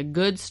things? Like a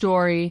good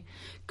story,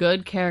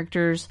 good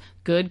characters,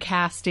 good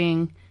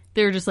casting.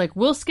 They're just like,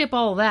 we'll skip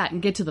all that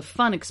and get to the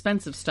fun,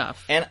 expensive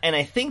stuff. And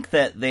I think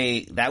that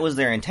that was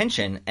their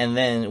intention, and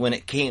then when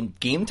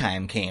game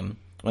time came,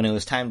 when it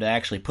was time to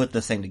actually put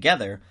this thing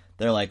together,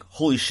 they're like,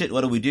 holy shit,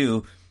 what do we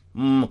do?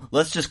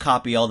 Let's just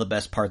copy all the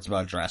best parts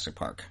about Jurassic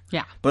Park.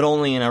 Yeah. But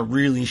only in a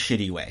really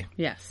shitty way.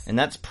 Yes. And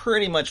that's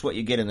pretty much what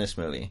you get in this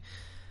movie.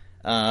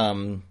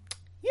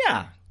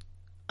 Yeah.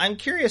 I'm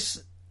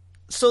curious.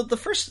 So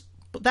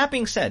that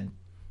being said,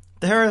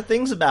 there are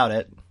things about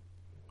it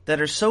that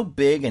are so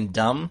big and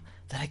dumb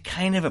that I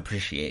kind of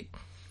appreciate.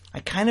 I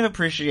kind of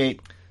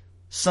appreciate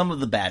some of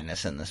the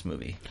badness in this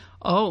movie.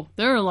 Oh,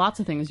 there are lots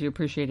of things you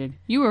appreciated.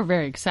 You were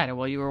very excited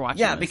while you were watching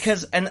Yeah, this.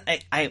 because, and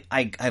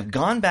I've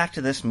gone back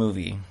to this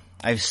movie.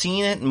 I've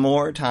seen it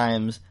more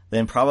times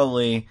than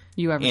probably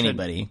You ever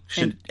anybody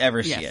should And-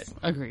 ever see yes, it.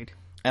 agreed.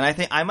 And I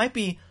think I might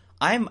be.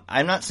 I'm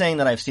not saying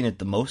that I've seen it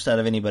the most out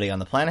of anybody on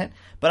the planet,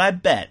 but I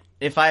bet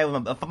if I'm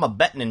a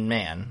betting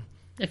man,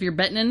 If you're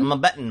betting I'm a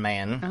betting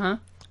man. Uh-huh.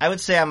 I would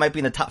say I might be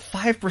in the top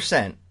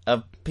 5%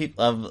 of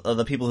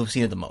the people who've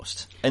seen it the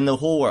most in the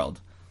whole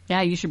world.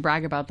 Yeah, you should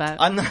brag about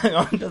that. I'm not.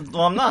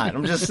 Well, I'm not.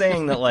 I'm just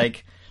saying that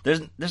like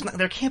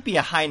there can't be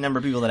a high number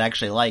of people that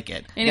actually like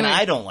it, and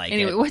I don't like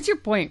Anyway, it. what's your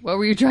point? What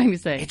were you trying to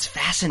say? It's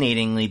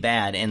fascinatingly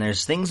bad, and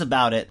there's things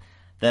about it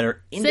that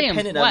are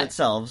independent Sam, of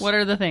themselves. What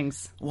are the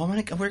things? Well, we're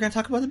going to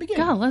talk about the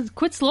beginning. God, let's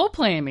quit slow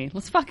playing me.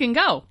 Let's fucking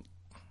go.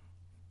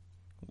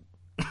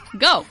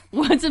 Go.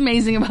 What's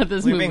amazing about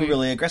this We're movie? being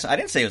really aggressive. I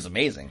didn't say it was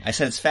amazing. I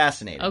said it's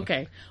fascinating.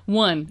 Okay.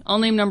 One. I'll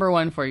name number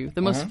one for you.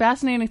 The most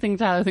fascinating thing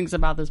Tyler thinks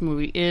about this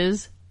movie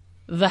is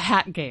the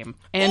hat game.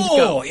 And Oh,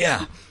 go.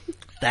 yeah.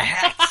 The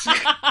hats.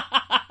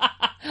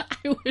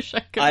 I wish I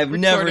could. I've have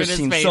never recorded his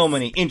seen face. so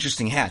many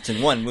interesting hats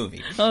in one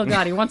movie. Oh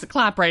god, he wants to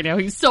clap right now.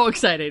 He's so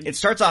excited. It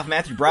starts off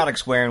Matthew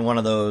Broderick's wearing one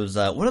of those,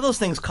 what are those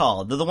things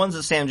called? They're the ones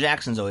that Sam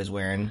Jackson's always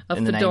wearing A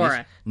in the fedora.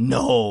 90s.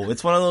 No,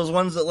 it's one of those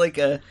ones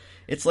that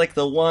it's like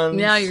the ones...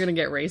 Now you're gonna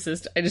get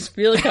racist. I just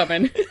feel it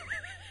coming.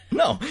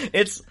 No,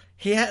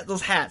 he had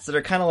those hats that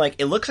are kind of like,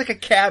 it looks like a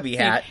cabbie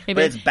hat, Hey, but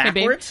babe, it's hey, babe,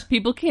 backwards.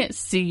 people can't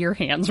see your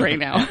hands right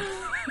now.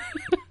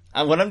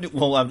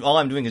 All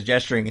I'm doing is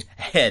gesturing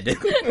head.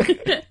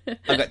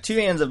 I've got two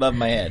hands above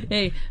my head.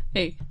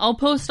 Hey, I'll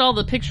post all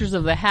the pictures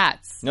of the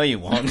hats. No, you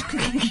won't.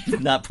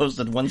 You've not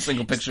posted one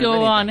single picture Go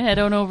of on, anything. head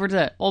on over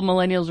to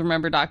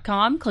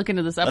oldmillennialsremember.com, click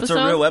into this That's episode,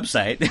 a real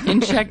website.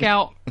 and check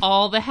out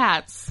all the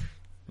hats.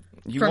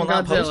 You from will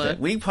not post Godzilla. it.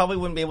 We probably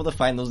wouldn't be able to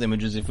find those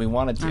images if we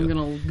wanted to. I'm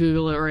gonna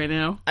Google it right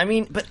now. I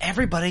mean, but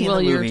everybody While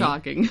in the you're movie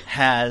talking.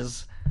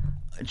 has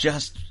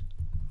just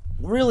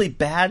really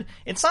bad.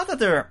 It's not that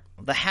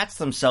the hats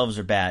themselves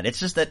are bad. It's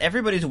just that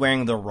everybody's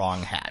wearing the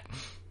wrong hat.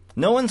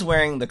 No one's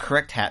wearing the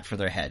correct hat for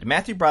their head.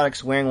 Matthew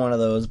Broderick's wearing one of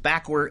those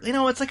backward. You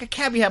know, it's like a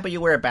cabbie hat, but you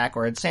wear it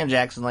backwards. Sam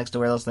Jackson likes to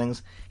wear those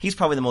things. He's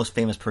probably the most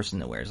famous person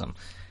that wears them.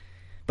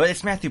 But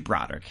it's Matthew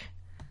Broderick.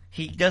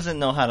 He doesn't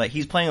know how to...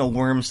 He's playing a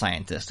worm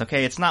scientist,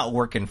 okay? It's not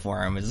working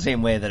for him. It's the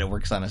same way that it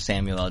works on a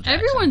Samuel L. Jackson.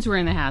 Everyone's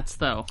wearing the hats,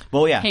 though.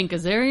 Well, yeah. Hank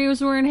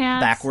Azaria's wearing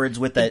hats. Backwards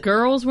with the that...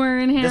 girls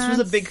wearing hats. This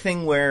was a big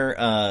thing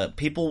where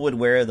people would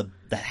wear the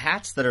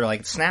hats that are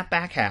like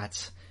snapback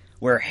hats,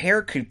 where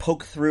hair could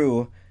poke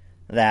through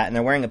that, and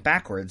they're wearing it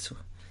backwards.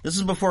 This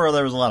is before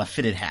there was a lot of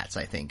fitted hats,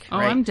 I think. Oh,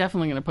 right? I'm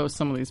definitely going to post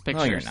some of these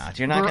pictures. No, you're not.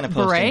 You're not going to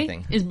post beret?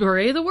 anything. Is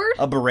beret the word?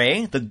 A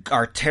beret,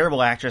 our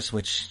terrible actress,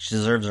 which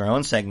deserves her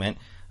own segment,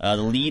 the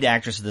lead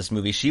actress of this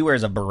movie, she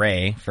wears a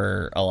beret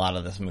for a lot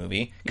of this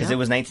movie because Yeah. it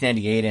was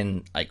 1998,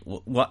 and like,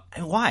 what?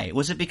 Why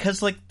was it?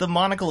 Because like the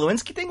Monica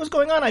Lewinsky thing was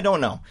going on? I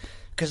don't know,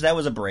 because that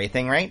was a beret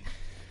thing, right?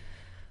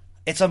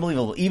 It's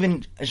unbelievable.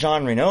 Even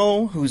Jean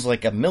Reno, who's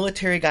like a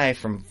military guy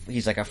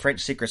he's like a French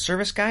Secret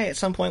Service guy. At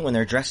some point, when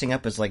they're dressing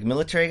up as like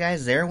military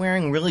guys, they're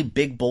wearing really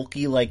big,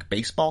 bulky like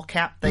baseball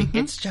cap thing.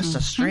 It's just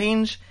a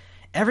strange.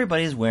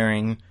 Everybody's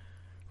wearing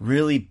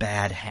really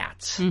bad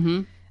hats,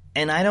 and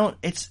I don't.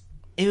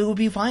 It would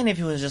be fine if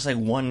it was just like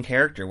one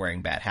character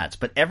wearing bad hats,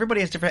 but everybody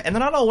has different, and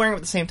they're not all wearing them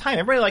at the same time.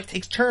 Everybody like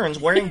takes turns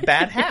wearing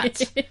bad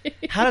hats.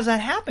 How does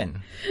that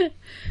happen?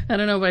 I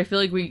don't know, but I feel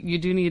like you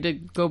do need to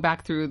go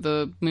back through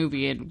the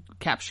movie and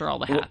capture all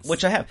the hats.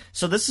 Which I have.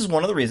 So this is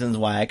one of the reasons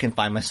why I can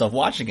find myself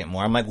watching it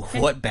more. I'm like,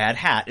 what bad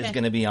hat is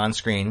going to be on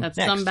screen That's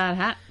next? some bad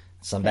hat.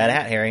 Some bad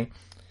hat, Harry.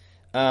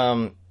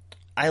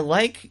 I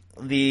like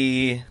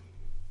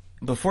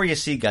before you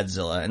see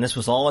Godzilla, and this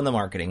was all in the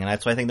marketing, and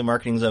that's why I think the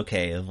marketing's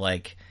okay, of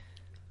like,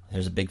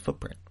 there's a big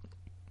footprint.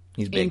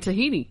 He's big. In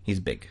Tahiti. He's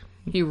big.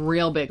 He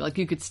real big. Like,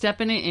 you could step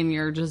in it and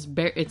you're just...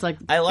 it's like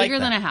I like bigger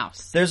that. than a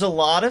house. There's a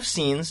lot of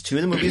scenes, to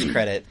the movie's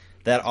credit,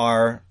 that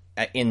are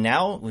in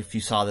now. If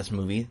you saw this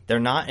movie, they're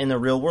not in the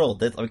real world.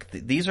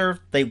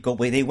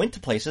 They went to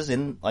places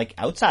in like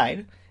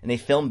outside, and they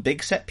filmed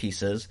big set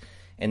pieces,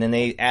 And then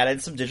they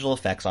added some digital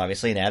effects,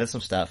 obviously, and added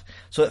some stuff.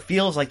 So it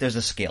feels like there's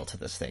a scale to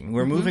this thing.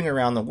 We're moving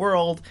around the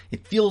world.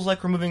 It feels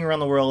like we're moving around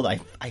the world.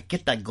 I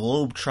get that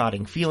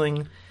globe-trotting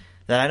feeling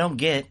that I don't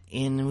get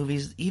in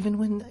movies, even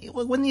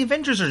when the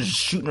Avengers are just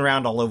shooting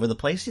around all over the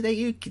place.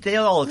 They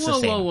all look the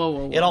same.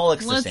 Whoa. It all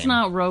looks the same. Let's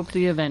not rope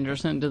the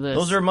Avengers into this.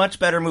 Those are much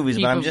better movies,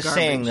 heap but I'm of just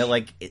saying that,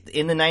 like,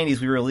 in the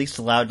 90s, we were at least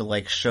allowed to,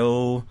 like,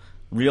 show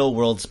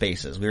real-world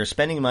spaces. We were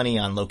spending money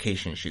on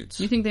location shoots.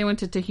 You think they went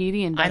to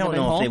Tahiti and I don't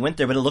know if they went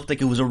there, but it looked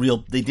like it was a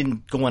real... They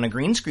didn't go on a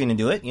green screen and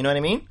do it, you know what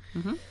I mean?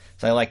 Mm-hmm.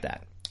 So I like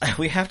that.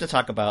 We have to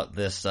talk about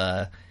this...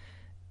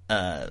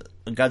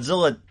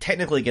 Godzilla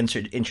technically gets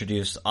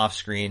introduced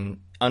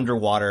off-screen,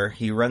 underwater.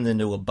 He runs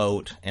into a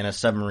boat and a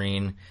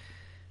submarine.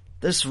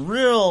 This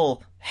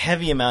real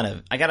heavy amount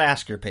of... I gotta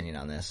ask your opinion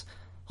on this.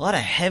 A lot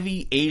of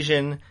heavy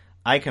Asian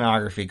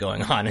iconography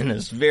going on in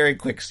this very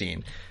quick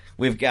scene.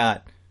 We've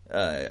got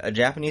a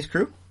Japanese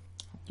crew.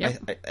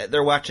 Yep.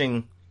 They're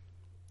watching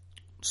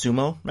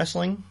sumo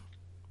wrestling.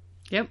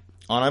 Yep.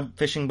 On a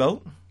fishing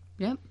boat.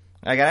 Yep.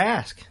 I gotta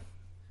ask.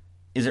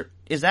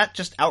 Is that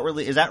just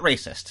outwardly... Is that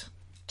racist?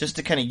 Just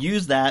to kind of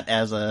use that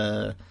as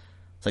a...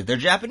 It's like, they're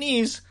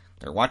Japanese,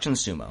 they're watching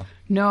sumo.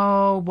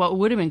 No, what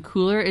would have been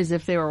cooler is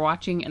if they were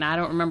watching, and I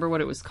don't remember what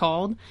it was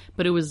called,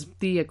 but it was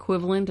the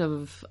equivalent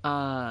of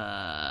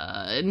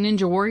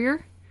Ninja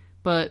Warrior,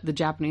 but the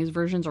Japanese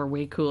versions are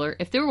way cooler.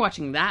 If they were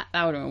watching that,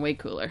 that would have been way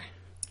cooler.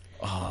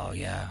 Oh,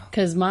 yeah.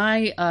 Because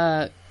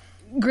my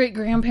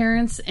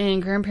great-grandparents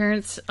and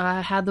grandparents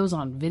had those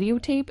on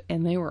videotape,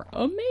 and they were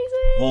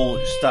amazing. Well,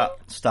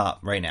 stop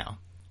right now.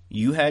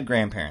 You had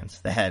grandparents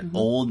that had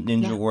old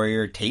Ninja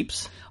Warrior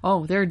tapes?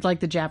 Oh, they're like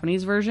the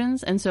Japanese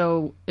versions. And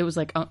so it was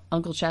like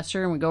Uncle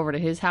Chester, and we'd go over to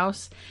his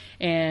house,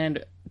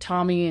 and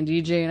Tommy and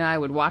DJ and I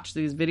would watch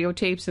these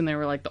videotapes, and they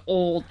were like the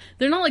old...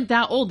 They're not like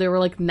that old. They were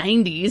like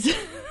 90s.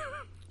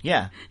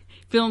 Yeah.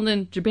 Filmed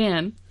in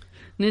Japan.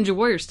 Ninja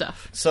Warrior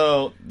stuff.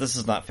 So, this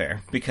is not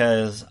fair,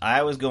 because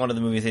I was going to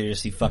the movie theater to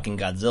see fucking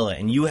Godzilla,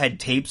 and you had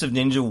tapes of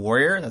Ninja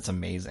Warrior? That's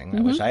amazing.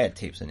 I wish I had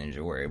tapes of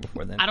Ninja Warrior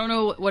before then. I don't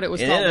know what it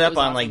was it called. Ended up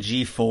on, awesome. like,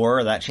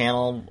 G4, that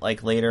channel,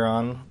 like, later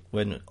on,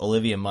 when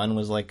Olivia Munn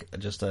was, like,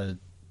 just a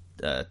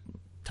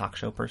talk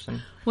show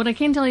person. What I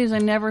can tell you is I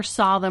never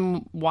saw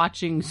them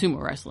watching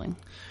sumo wrestling.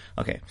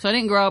 Okay. So I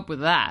didn't grow up with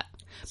that.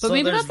 But So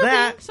maybe there's that's the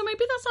that. thing. So maybe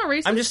that's not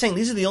racist. I'm just saying,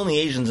 these are the only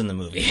Asians in the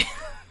movie.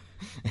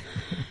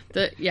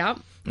 Yeah.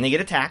 And they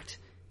get attacked.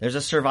 There's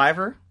a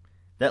survivor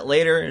that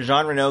later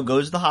Jean Reno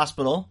goes to the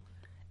hospital,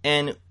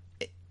 and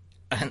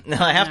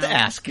now I have to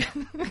ask.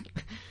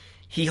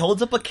 He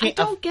holds up I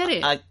don't get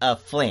it. a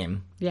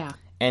flame. Yeah.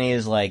 And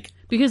he's like,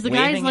 Because the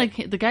guy's waving like,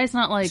 it. the guy's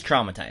not like... He's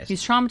traumatized.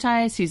 He's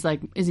traumatized. He's like,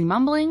 is he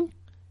mumbling?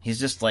 He's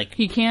just like...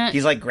 He can't...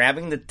 He's like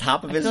grabbing the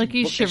top of I his feel like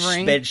he's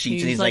shivering. bed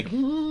sheets, and he's like...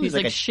 He's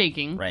like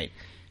shaking. Right.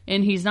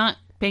 And he's not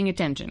paying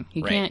attention.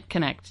 He Right. can't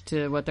connect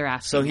to what they're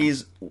asking. So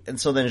him.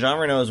 so then Jean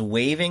Reno is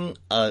waving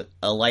a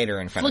lighter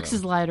in front Flicks of him.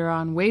 his lighter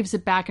on, waves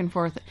it back and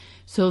forth,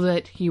 so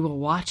that he will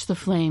watch the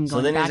flame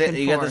So going then back and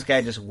you forth. got this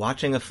guy just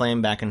watching a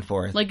flame back and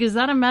forth. Like, is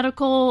that a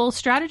medical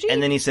strategy?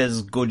 And then he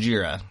says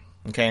Gojira,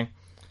 okay?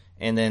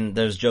 And then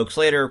there's jokes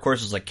later, of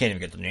course, it's like, can't even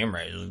get the name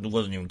right. It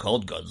wasn't even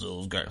called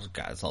Godzilla.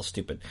 God, it's all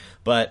stupid.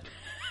 But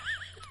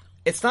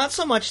it's not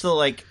so much the,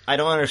 like, I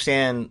don't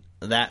understand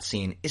that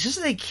scene. It's just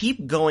that they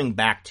keep going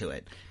back to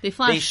it. They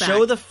flash They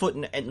show back.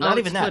 the not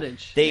even that.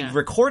 Footage. They Yeah.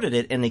 recorded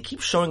it, and they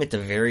keep showing it to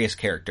various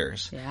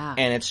characters. Yeah.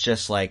 And it's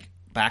just like,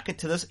 back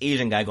into this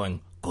Asian guy going,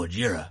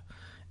 Gojira.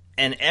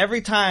 And every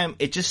time,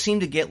 it just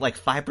seemed to get like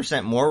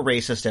 5% more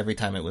racist every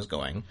time it was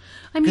going.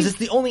 Because it's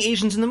the only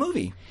Asians in the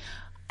movie.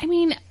 I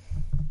mean,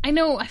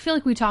 I feel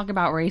like we talk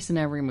about race in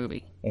every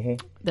movie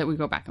that we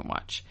go back and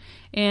watch.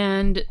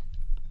 And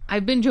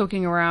I've been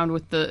joking around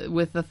with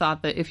the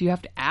thought that if you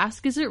have to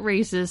ask, is it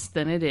racist,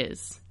 then it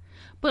is.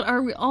 But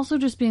are we also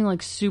just being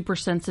like super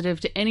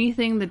sensitive to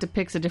anything that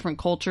depicts a different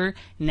culture?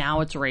 Now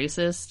it's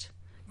racist?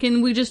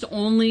 Can we just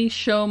only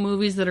show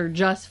movies that are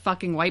just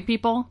fucking white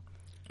people?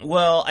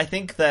 Well, I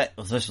think that,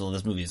 first of all,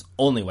 this movie is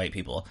only white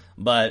people,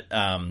 but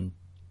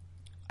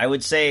I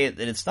would say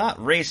that it's not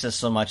racist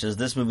so much as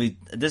this movie,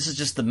 this is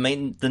just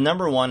the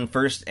number one,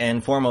 first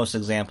and foremost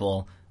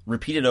example,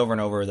 repeated over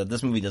and over, that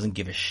this movie doesn't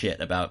give a shit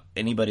about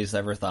anybody's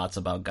ever thoughts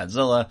about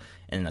Godzilla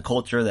and the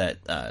culture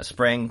that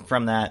sprang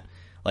from that.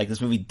 Like,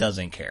 this movie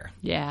doesn't care.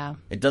 Yeah.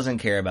 It doesn't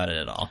care about it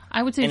at all.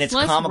 I would say And it's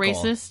less comical.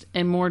 racist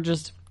and more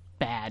just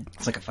bad.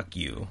 It's like a fuck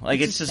you.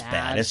 Like, it's just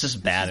bad. It's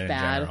just bad in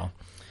bad.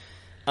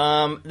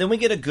 general. Then we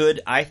get a good,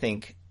 I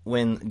think,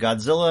 when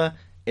Godzilla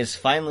is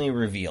finally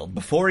revealed.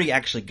 Before he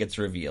actually gets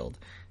revealed,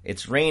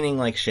 it's raining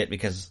like shit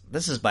because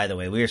this is, by the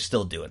way, we are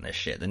still doing this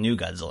shit. The new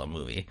Godzilla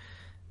movie.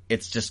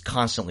 It's just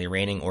constantly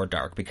raining or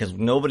dark because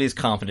nobody's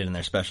confident in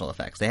their special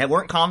effects. They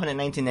weren't confident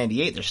in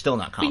 1998. They're still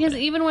not confident.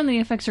 Because even when the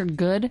effects are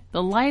good,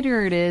 the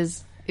lighter it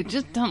is, it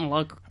just doesn't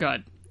look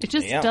good. It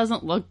just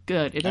doesn't look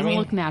good. It doesn't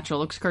look natural.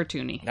 It looks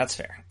cartoony. That's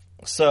fair.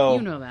 So,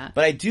 you know that.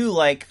 But I do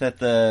like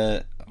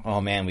that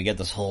oh man, we get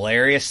this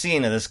hilarious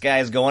scene of this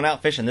guy's going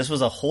out fishing. This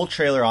was a whole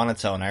trailer on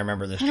its own. I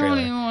remember this I trailer.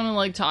 don't even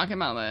want to talk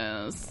about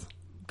this.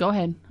 Go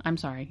ahead. I'm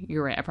sorry.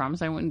 You're right. I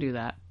promise I wouldn't do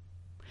that.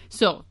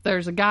 So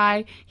there's a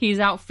guy. He's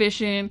out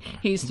fishing.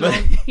 He's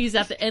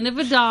at the end of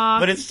a dock.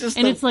 But it's just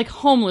it's like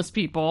homeless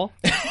people.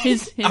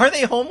 Are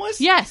they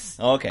homeless? Yes.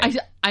 Oh, okay.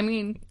 I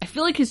mean, I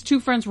feel like his two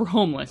friends were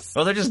homeless.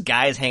 Well, they're just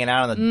guys hanging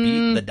out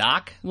on the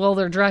dock. Well,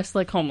 they're dressed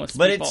like homeless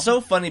But people. it's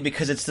so funny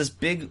because it's this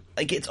big,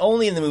 like, it's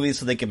only in the movie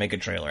so they can make a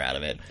trailer out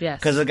of it. Yes.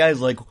 Because the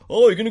guy's like,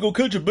 oh, you're gonna go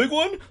catch a big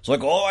one? It's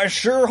like, oh, I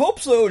sure hope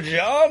so,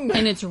 John.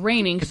 And it's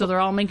raining, so they're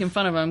all making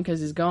fun of him because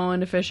he's going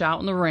to fish out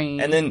in the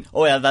rain. And then,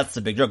 oh yeah, that's the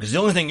big joke. Because the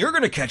only thing you're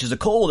gonna catch is a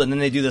cold. And then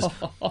they do this.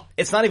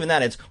 It's not even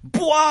that. It's,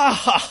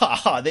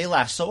 bwah! They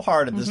laugh so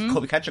hard at this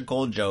catch a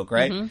cold joke,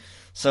 right? Mm-hmm.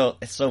 So,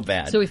 it's so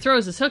bad. So he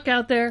throws his hook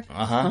out there.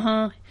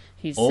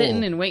 He's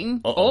sitting and waiting.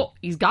 Oh,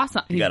 he's got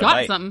something. He's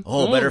got something.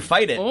 Oh, better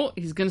fight it. Oh,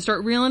 he's going to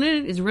start reeling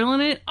it. He's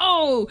reeling it.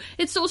 Oh,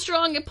 it's so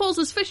strong it pulls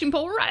his fishing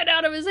pole right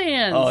out of his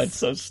hands. Oh, it's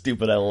so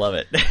stupid. I love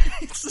it.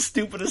 It's the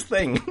stupidest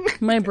thing.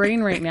 My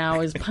brain right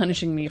now is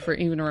punishing me for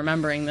even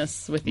remembering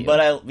this with you.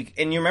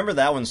 And you remember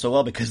that one so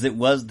well because that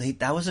was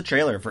a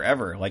trailer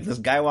forever. Like this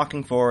guy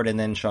walking forward and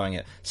then showing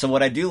it. So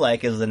what I do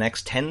like is the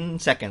next 10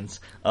 seconds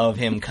of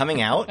him coming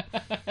out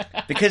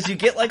because you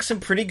get like some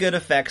pretty good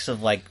effects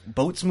of like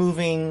boats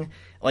moving.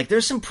 Like,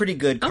 there's some pretty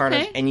good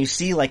carnage, and you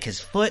see, like, his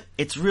foot.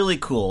 It's really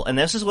cool. And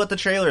this is what the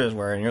trailers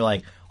were, and you're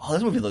like, oh,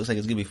 this movie looks like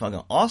it's gonna be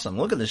fucking awesome.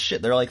 Look at this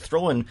shit. They're, like,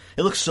 throwing...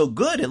 It looks so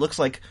good. It looks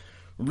like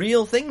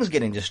real things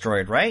getting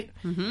destroyed, right?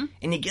 Mm-hmm.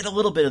 And you get a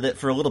little bit of it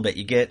for a little bit.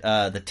 You get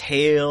the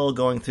tail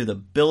going through the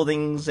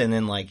buildings, and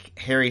then, like,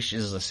 this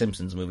is a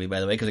Simpsons movie, by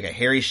the way, because they got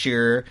Harry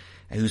Shearer,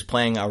 who's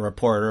playing a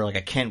reporter, like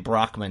a Kent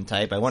Brockman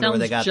type. I wonder where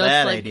they got that idea.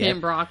 Sounds just like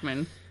Kent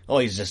Brockman. Oh,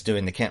 he's just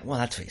doing the Kent. Well,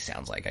 that's what he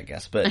sounds like, I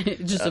guess. But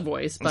just a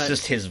voice. But it's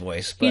just his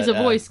voice. But, he's a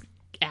voice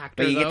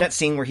actor. But you get that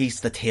scene where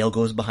the tail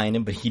goes behind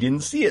him, but he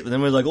didn't see it. And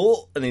then we're like,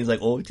 oh, and he's like,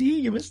 oh, tee,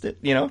 you missed it.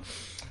 You know,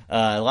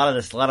 a lot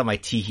of my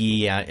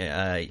tee. I'm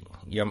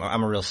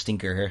a real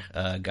stinker here.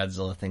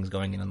 Godzilla things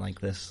going in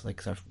like this,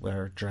 like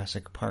our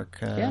Jurassic Park,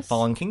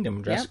 Fallen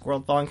Kingdom, Jurassic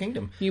World, Fallen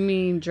Kingdom. You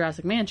mean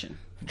Jurassic Mansion?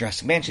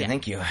 Jurassic Mansion,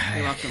 thank you.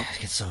 You're welcome.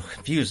 I get so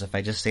confused if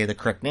I just say the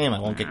correct name. I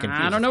won't get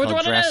confused. I don't know which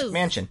one Jurassic it is.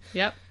 Mansion.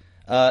 Yep.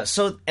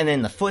 So, and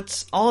then the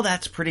foots, all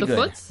that's pretty good.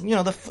 Foots? You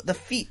know, the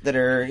feet that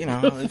are, you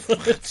know, the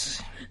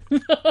foots.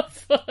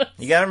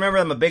 You gotta remember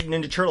I'm a big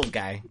Ninja Turtles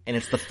guy, and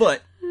it's the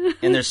foot,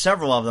 and there's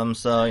several of them,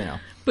 so, you know.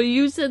 But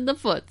you said the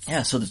foots.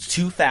 Yeah, so there's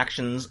two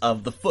factions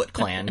of the Foot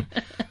Clan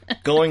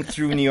going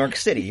through New York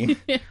City.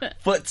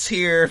 Foot's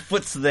here,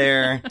 Foot's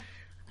there.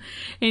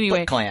 Anyway,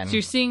 Foot Clan. So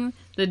you're seeing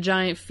the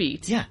giant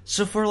feet. Yeah,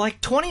 so for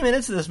like 20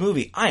 minutes of this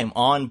movie, I am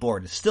on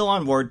board. Still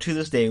on board to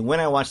this day. When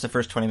I watch the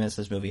first 20 minutes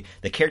of this movie,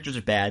 the characters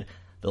are bad.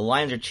 The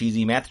lines are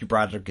cheesy. Matthew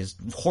Broderick is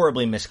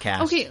horribly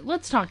miscast. Okay,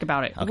 let's talk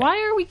about it. Okay.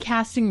 Why are we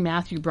casting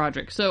Matthew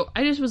Broderick? So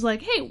I just was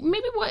like, hey,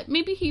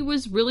 maybe he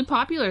was really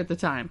popular at the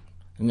time.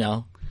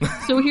 No.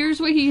 So here's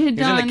what he had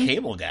done. He's in The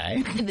Cable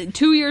Guy.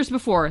 2 years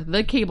before,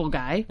 The Cable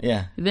Guy.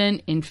 Yeah.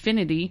 Then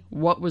Infinity.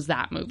 What was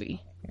that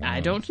movie?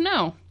 I don't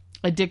know.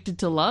 Addicted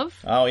to Love?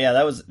 Oh, yeah,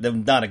 that was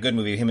not a good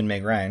movie, him and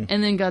Meg Ryan.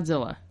 And then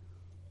Godzilla.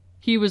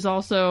 He was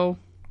also...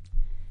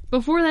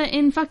 Before that,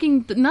 in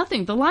fucking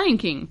nothing, The Lion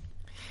King.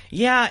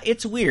 Yeah,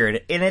 it's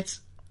weird, and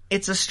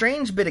it's a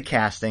strange bit of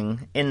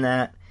casting in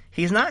that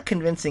he's not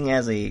convincing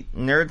as a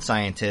nerd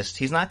scientist.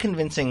 He's not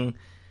convincing.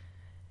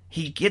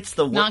 He gets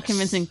the not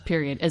convincing.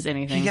 Period, as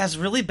anything. He has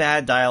really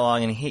bad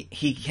dialogue, and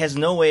he has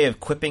no way of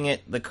quipping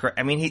it.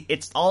 I mean,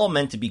 it's all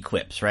meant to be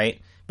quips,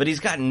 right? But he's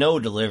got no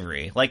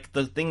delivery. Like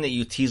the thing that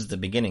you teased at the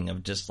beginning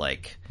of just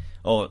like,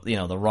 oh, you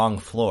know, the wrong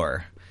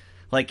floor.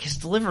 Like, his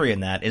delivery in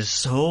that is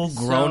so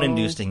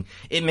groan-inducing.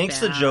 It makes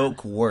the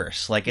joke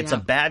worse. Like, it's a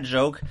bad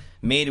joke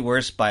made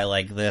worse by,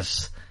 like,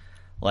 this...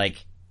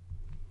 Like,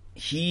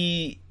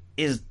 he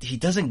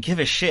doesn't give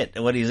a shit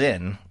what he's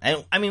in.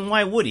 And, I mean,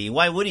 why would he?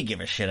 Why would he give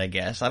a shit, I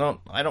guess?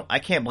 I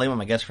can't blame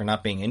him, I guess, for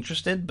not being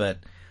interested, but...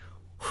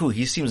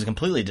 he seems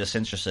completely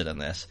disinterested in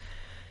this.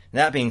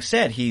 That being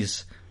said,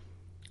 he's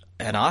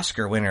an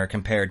Oscar winner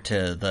compared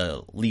to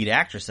the lead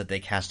actress that they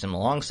cast him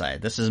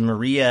alongside. This is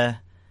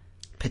Maria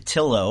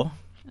Pitillo.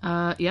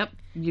 Yep,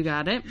 you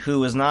got it. Who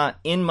was not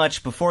in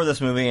much before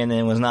this movie and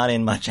then was not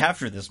in much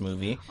after this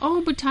movie.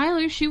 Oh, but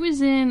Tyler, she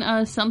was in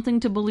Something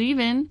to Believe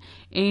In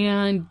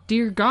and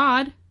Dear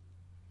God.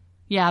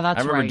 Yeah, that's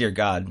right. I remember Dear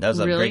God. That was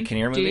a Greg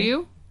Kinnear movie. Do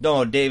you?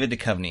 No, David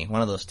Duchovny.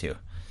 One of those two.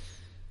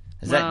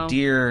 Is that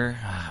Dear...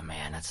 Oh,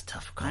 man, that's a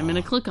tough call. I'm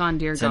going to click on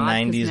Dear it's God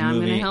because now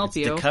movie. I'm going to help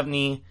you.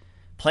 Duchovny.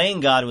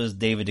 Playing God was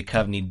David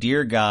Duchovny.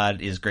 Dear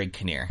God is Greg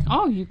Kinnear.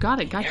 Oh, you got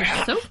it. God,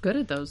 you're so good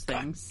at those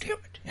things. God damn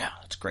it. Yeah,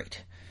 that's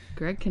great.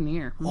 Greg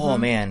Kinnear. Mm-hmm. Oh,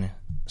 man.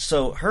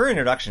 So, her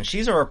introduction,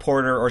 she's a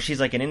reporter, or she's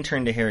like an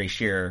intern to Harry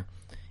Shearer,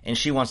 and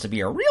she wants to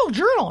be a real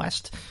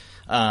journalist.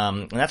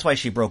 And that's why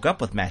she broke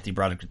up with Matthew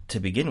Broderick to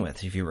begin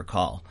with, if you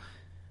recall.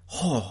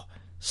 Oh,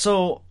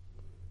 so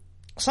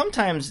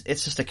sometimes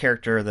it's just a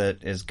character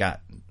that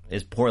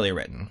is poorly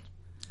written.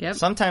 Yep.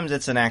 Sometimes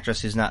it's an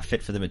actress who's not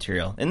fit for the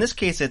material. In this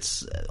case,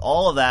 it's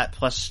all of that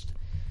plus...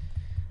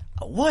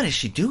 What is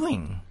she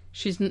doing?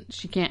 She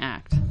can't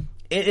act.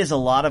 It is a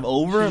lot of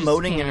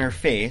over-emoting in can't. her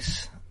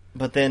face,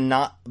 but then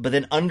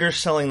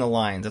underselling the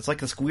lines. It's like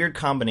this weird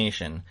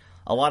combination.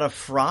 A lot of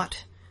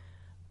fraught,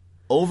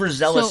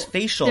 overzealous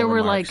facial there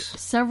were like remarks.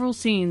 several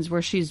scenes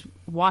where she's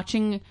like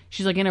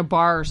in a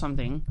bar or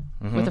something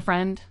with a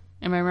friend.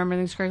 Am I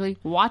remembering this correctly?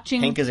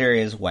 Watching Hank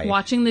Azaria's wife.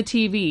 watching the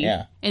TV,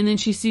 Yeah. and then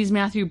she sees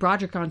Matthew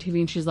Broderick on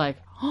TV, and she's like,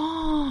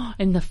 "Oh!"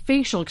 And the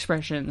facial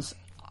expressions.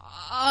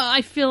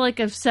 I feel like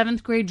a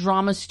 7th grade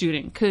drama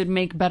student could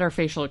make better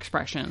facial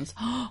expressions.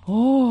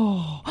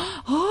 Ooh.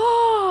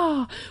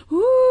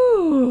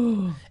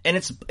 And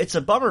it's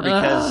a bummer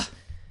because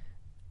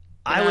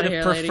I would outta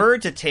have here, lady.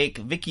 preferred to take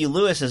Vicki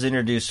Lewis as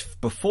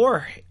introduced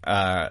before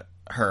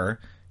her.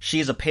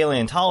 She's a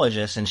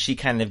paleontologist, and she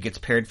kind of gets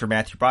paired for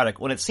Matthew Broderick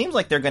when it seems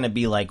like they're going to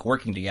be like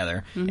working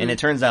together, and it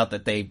turns out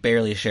that they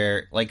barely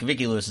share. Like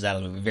Vicki Lewis is out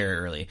of the movie very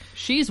early.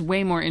 She's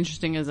way more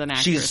interesting as an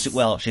actress.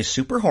 She's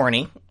super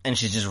horny, and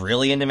she's just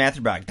really into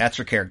Matthew Broderick. That's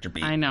her character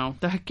beat. I know.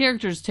 The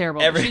character's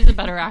terrible, but she's a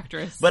better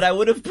actress. But I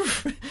would have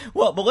preferred...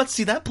 Well, but let's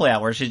see that play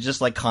out, where she's just,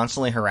 like,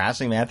 constantly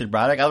harassing Matthew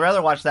Broderick. I'd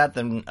rather watch that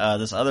than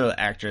this other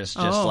actress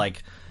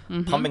just,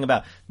 pumping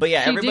about. But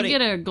yeah, she everybody... did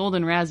get a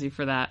Golden Razzie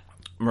for that.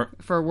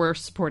 For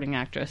worst supporting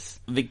actress.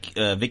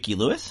 Vicki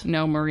Lewis?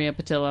 No, Maria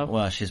Patillo.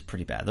 Well, she's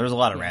pretty bad. There's a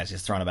lot of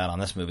Razzies thrown about on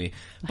this movie.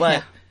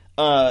 But,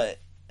 but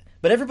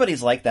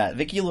everybody's like that.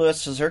 Vicki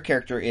Lewis, her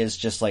character is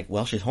just like,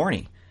 well, she's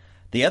horny.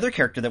 The other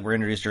character that we're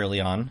introduced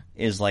early on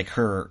is, like,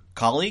 her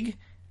colleague.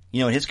 You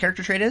know what his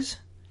character trait is?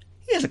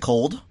 He has a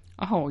cold.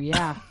 Oh,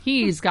 yeah.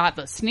 He's got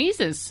the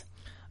sneezes.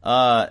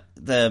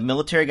 The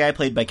military guy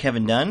played by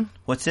Kevin Dunn,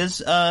 what's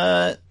his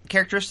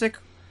characteristic?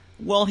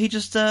 Well, he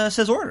just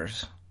says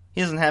orders. He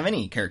doesn't have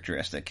any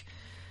characteristic.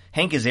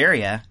 Hank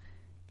Azaria,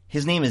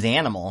 his name is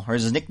Animal, or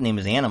his nickname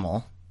is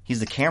Animal. He's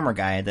the camera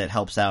guy that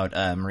helps out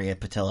Maria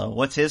Patillo.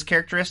 What's his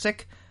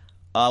characteristic?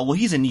 Well,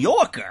 he's a New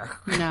Yorker.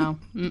 No.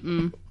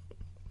 Mm-mm.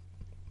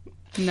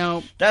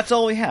 Nope. That's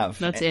all we have.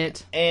 That's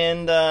it.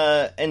 And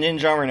in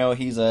Jean Reno,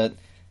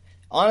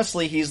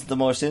 honestly, he's the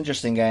most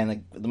interesting guy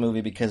in the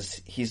movie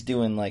because he's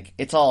doing, like,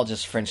 it's all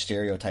just French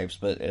stereotypes,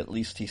 but at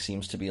least he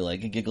seems to be,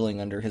 like, giggling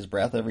under his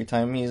breath every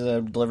time he's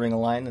delivering a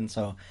line, and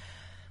so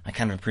I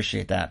kind of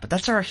appreciate that. But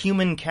that's our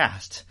human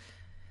cast.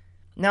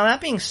 Now, that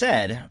being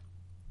said,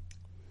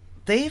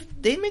 they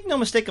make no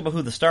mistake about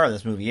who the star of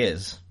this movie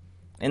is.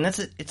 And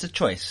it's a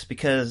choice,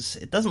 because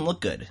it doesn't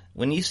look good.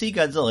 When you see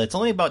Godzilla, it's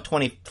only about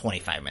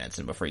 20-25 minutes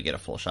in before you get a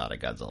full shot of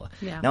Godzilla.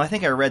 Yeah. Now, I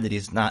think I read that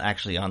he's not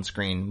actually on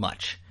screen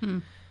much,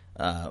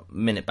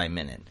 minute by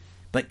minute.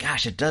 But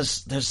gosh, there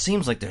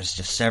seems like there's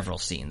just several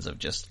scenes of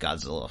just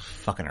Godzilla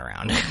fucking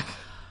around.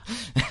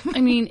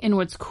 I mean, and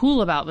what's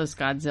cool about this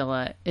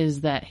Godzilla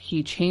is that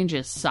he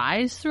changes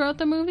size throughout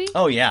the movie.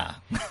 Oh, yeah.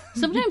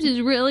 Sometimes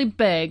he's really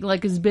big,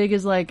 like as big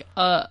as like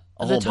the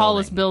whole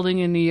tallest building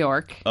in New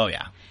York. Oh,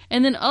 yeah.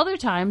 And then other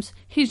times,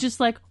 he's just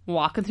like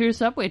walking through a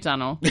subway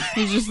tunnel.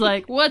 He's just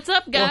like, what's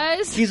up,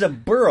 guys? Well, he's a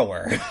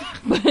burrower.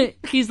 But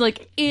he's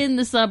like in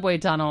the subway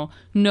tunnel,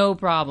 no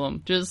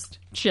problem, just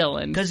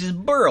chilling. Because he's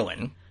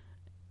burrowing.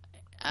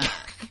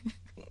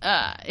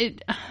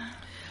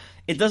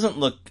 It doesn't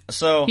look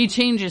so. He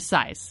changes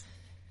size.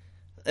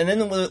 And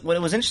then what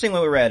was interesting,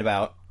 what we read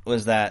about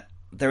was that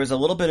there was a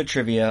little bit of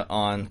trivia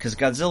on, because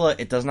Godzilla,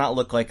 it does not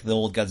look like the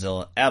old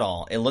Godzilla at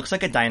all. It looks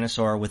like a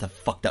dinosaur with a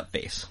fucked up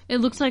face. It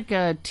looks like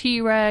a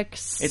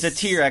T-Rex. It's a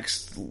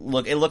T-Rex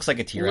look. It looks like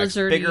a T-Rex.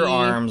 Lizardy. Bigger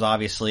arms,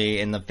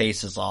 obviously, and the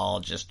face is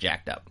all just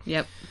jacked up.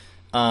 Yep.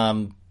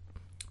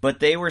 But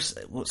they were,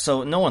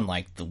 so no one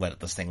liked what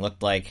this thing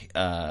looked like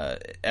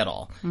at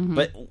all. Mm-hmm.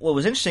 But what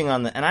was interesting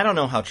and I don't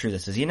know how true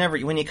this is,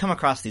 when you come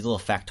across these little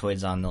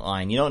factoids on the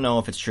line, you don't know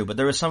if it's true, but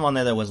there was some on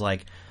there that was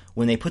like,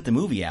 when they put the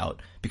movie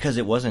out, because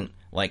it wasn't,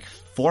 like,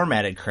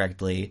 formatted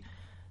correctly,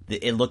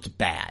 it looked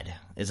bad.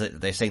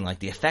 They're saying, like,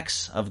 the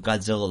effects of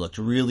Godzilla looked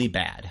really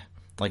bad.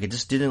 Like, it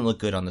just didn't look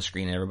good on the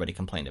screen, and everybody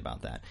complained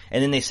about that.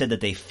 And then they said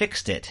that they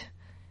fixed it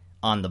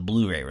on the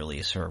Blu-ray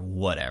release or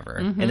whatever,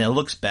 and it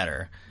looks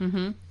better.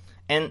 Mm-hmm.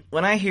 And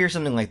when I hear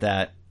something like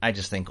that, I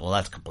just think, well,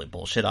 that's complete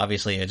bullshit.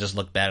 Obviously, it just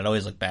looked bad. It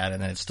always looked bad,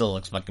 and then it still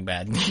looks fucking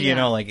bad. You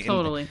know, like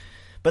totally.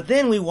 But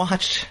then we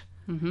watched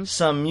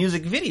some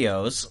music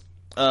videos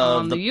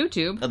on the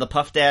YouTube of the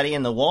Puff Daddy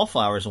and the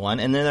Wallflowers one,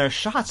 and then there are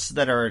shots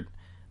that are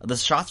the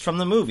shots from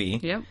the movie.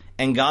 Yep.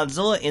 And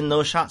Godzilla in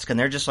those shots, and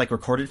they're just like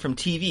recorded from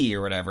TV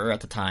or whatever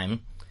at the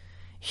time.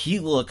 He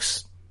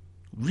looks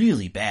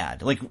really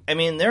bad. Like, I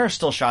mean, there are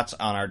still shots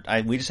on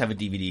we just have a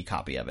DVD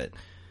copy of it.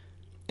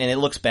 And it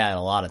looks bad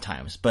a lot of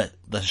times, but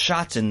the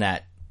shots in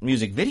that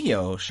music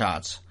video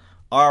shots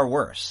are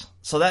worse.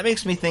 So that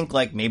makes me think,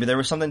 like, maybe there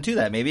was something to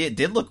that. Maybe it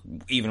did look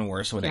even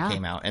worse when it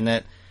came out, and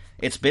that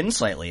it's been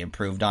slightly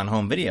improved on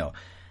home video.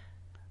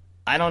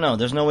 I don't know.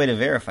 There's no way to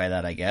verify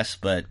that, I guess,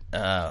 but,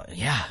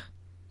 yeah.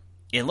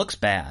 It looks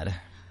bad.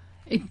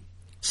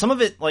 Some of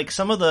it, like,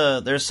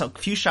 there's a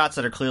few shots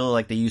that are clearly,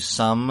 like, they use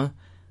some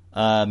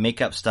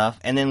makeup stuff,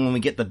 and then when we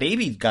get the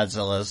baby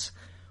Godzillas,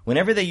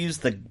 whenever they use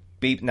the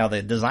now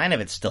the design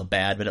of it's still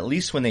bad, but at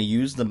least when they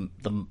use the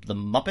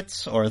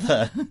Muppets or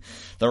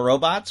the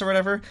robots or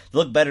whatever, they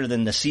look better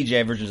than the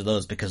CGI versions of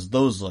those, because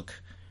those look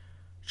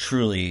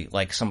truly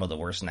like some of the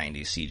worst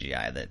 90s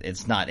CGI. That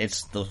it's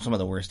some of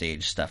the worst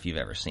age stuff you've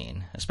ever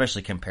seen,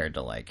 especially compared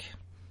to like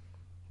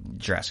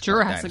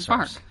Jurassic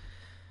Park.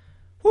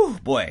 Whew,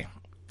 boy.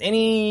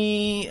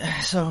 You're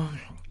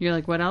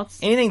like, what else?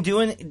 Is there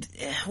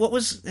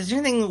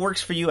anything that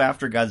works for you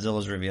after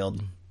Godzilla's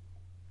revealed?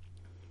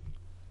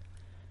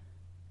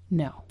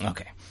 No.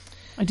 Okay.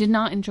 I did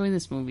not enjoy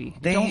this movie.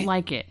 Don't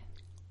like it.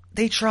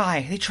 They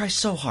try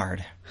so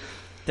hard.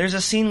 There's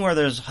a scene where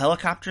there's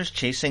helicopters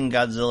chasing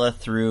Godzilla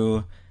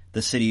through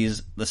the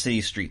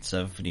city streets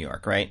of New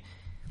York, right?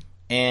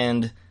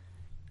 And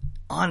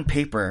on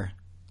paper,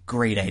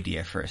 great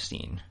idea for a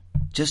scene.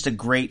 Just a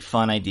great,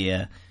 fun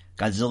idea.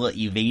 Godzilla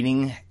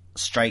evading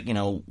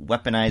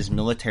weaponized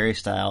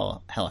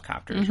military-style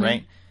helicopters,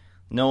 right?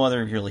 No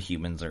other really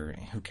humans, or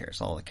who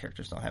cares? All the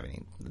characters don't have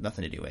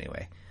nothing to do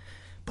anyway.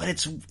 But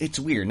it's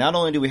weird. Not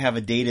only do we have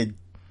a dated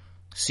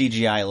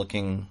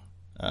CGI-looking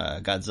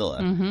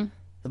Godzilla,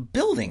 the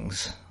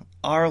buildings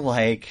are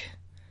like...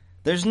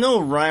 There's no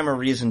rhyme or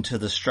reason to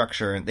the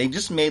structure. They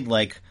just made,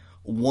 like,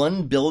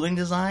 one building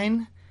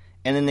design,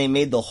 and then they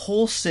made the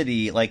whole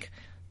city, like,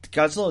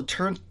 Godzilla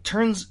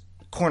turns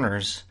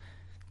corners,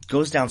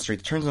 goes down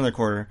street, turns another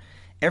corner.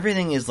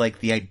 Everything is,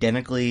 like,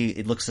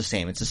 it looks the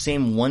same. It's the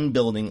same one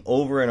building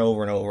over and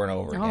over and over and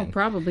over again. Oh,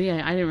 probably.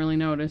 I didn't really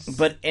notice.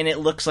 And it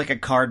looks like a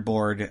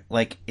cardboard.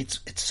 Like, it's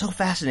so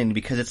fascinating,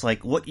 because it's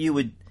like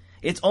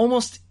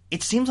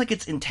it seems like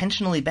it's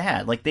intentionally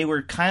bad. Like, they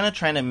were kind of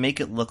trying to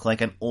make it look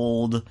like an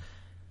old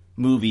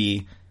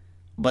movie,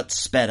 but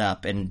sped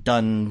up and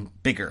done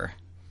bigger.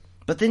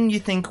 But then you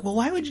think, well,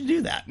 why would you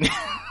do that?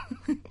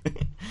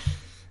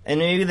 And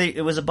maybe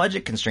it was a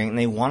budget constraint and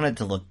they wanted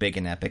to look big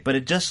and epic, but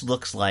it just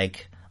looks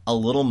like a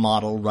little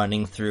model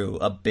running through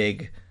a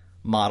big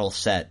model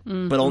set,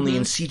 but only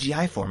in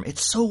CGI form.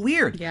 It's so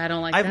weird. Yeah, I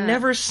don't like that. I've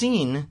never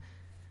seen...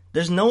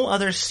 There's no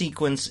other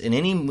sequence in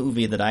any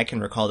movie that I can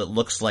recall that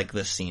looks like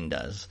this scene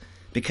does.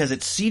 Because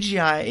it's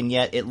CGI, and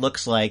yet it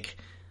looks like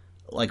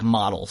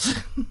models.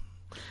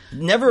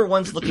 Never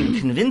once looking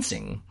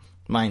convincing,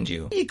 mind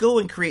you. You go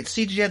and create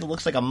CGI that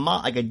looks like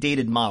a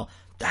dated model.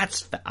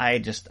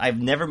 I've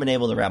never been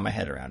able to wrap my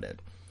head around it.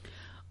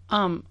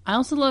 I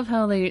also love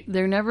how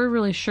they're never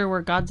really sure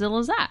where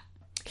Godzilla's at.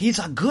 He's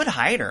a good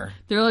hider.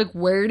 They're like,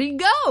 where'd he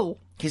go?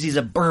 Because he's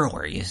a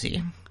burrower, you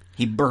see.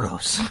 He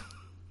burrows.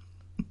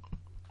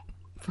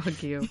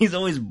 Fuck you. He's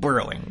always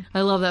burrowing.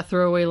 I love that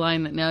throwaway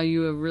line that now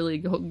you have really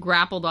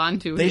grappled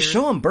onto. They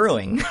show him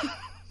burrowing.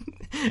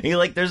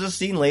 There's a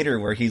scene later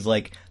where he's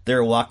like,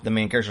 the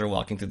main character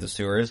walking through the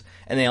sewers,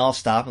 and they all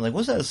stop and like,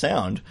 what's that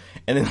sound?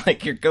 And then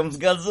like, here comes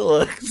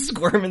Godzilla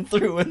squirming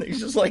through, and he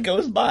just like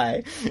goes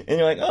by, and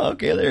you're like, oh,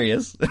 okay, there he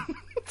is.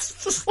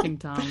 It's just like,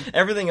 dumb.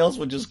 Everything else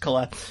would just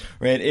collapse,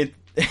 right?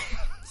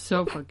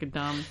 So fucking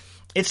dumb.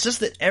 It's just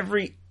that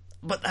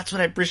but that's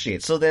what I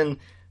appreciate. So then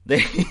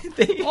they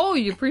oh,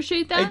 you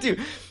appreciate that? I do,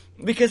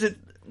 because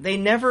they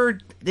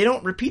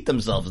don't repeat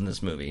themselves in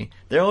this movie.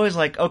 They're always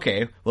like,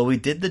 okay, well, we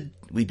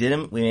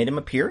made him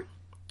appear,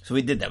 so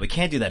we did that. We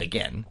can't do that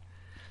again.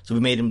 So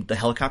we made the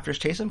helicopters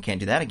chase him, can't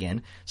do that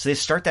again. So they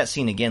start that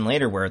scene again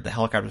later where the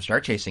helicopters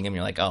start chasing him,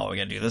 you're like, oh, we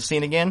gotta do this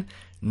scene again?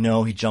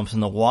 No, he jumps in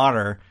the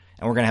water,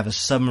 and we're gonna have a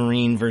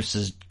submarine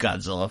versus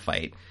Godzilla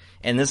fight.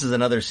 And this is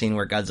another scene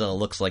where Godzilla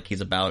looks like he's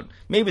about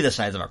maybe the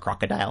size of a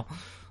crocodile.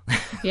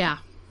 Yeah.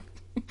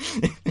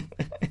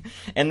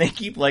 And they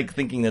keep like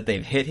thinking that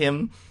they've hit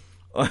him,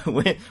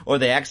 or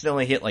they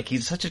accidentally hit. Like,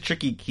 he's such a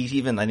tricky. He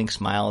even, I think,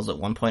 smiles at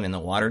one point in the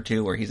water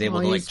too, where he's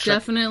able to like. He's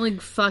definitely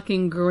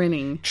fucking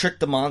grinning. Trick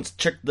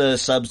the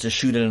subs to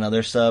shoot at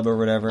another sub or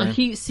whatever. A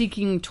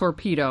heat-seeking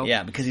torpedo.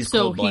 Yeah, because he's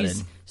cold-blooded.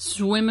 So he's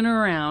swimming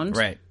around,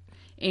 right?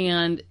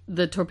 And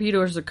the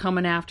torpedoes are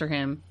coming after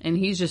him, and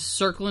he's just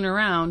circling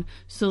around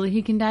so that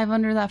he can dive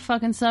under that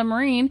fucking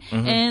submarine,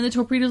 and the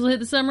torpedoes will hit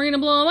the submarine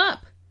and blow him up.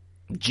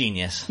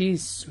 Genius.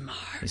 He's smart.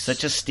 He's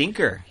such a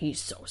stinker. He's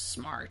so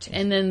smart.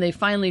 And then they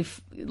finally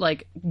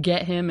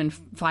get him and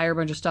fire a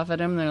bunch of stuff at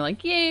him. And they're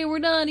like, "Yay, we're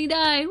done. He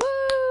died.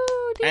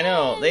 Woo!" I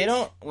know they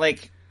don't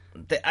like.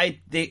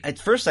 At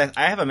first I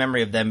have a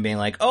memory of them being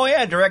like, "Oh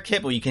yeah, direct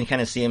hit." Well, you can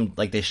kind of see him,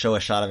 like they show a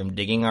shot of him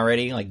digging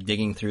already, like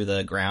digging through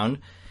the ground.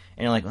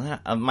 And you're like,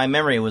 well, my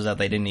memory was that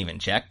they didn't even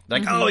check.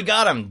 Like, oh, we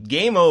got him.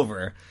 Game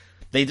over.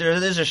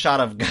 There's a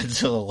shot of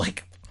Godzilla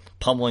like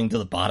pummeling to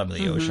the bottom of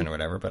the ocean or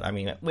whatever, but I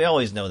mean, we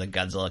always know that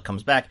Godzilla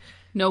comes back.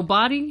 No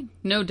body,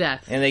 no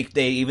death. And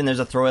they even there's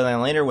a throwaway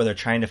line later where they're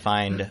trying to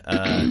find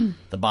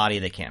the body,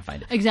 they can't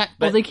find it. Exactly.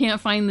 Well, they can't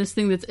find this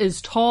thing that's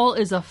as tall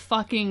as a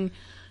fucking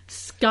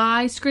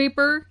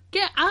skyscraper.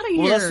 Get out of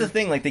here. Well, that's the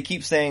thing. Like, they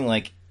keep saying,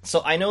 like,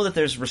 so I know that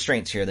there's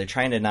restraints here. They're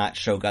trying to not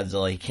show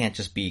Godzilla. He can't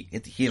just be...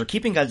 They're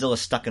keeping Godzilla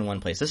stuck in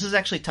one place. This is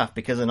actually tough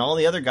because in all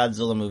the other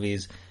Godzilla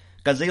movies,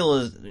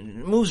 Godzilla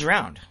moves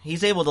around.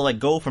 He's able to, like,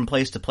 go from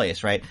place to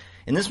place, right?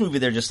 In this movie,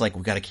 they're just like,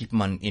 we gotta keep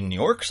him in New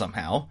York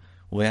somehow.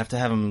 We have to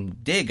have him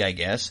dig, I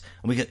guess.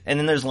 And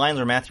then there's lines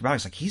where Matthew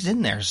Broderick's like, he's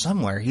in there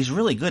somewhere. He's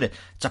really good at,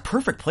 it's a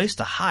perfect place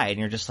to hide. And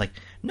you're just like,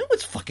 no,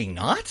 it's fucking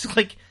not.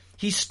 Like,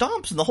 he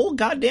stomps and the whole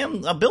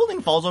goddamn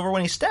building falls over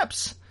when he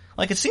steps.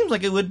 Like, it seems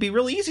like it would be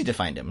really easy to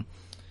find him.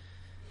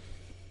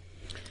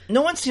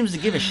 No one seems to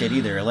give a shit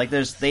either. Like,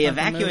 they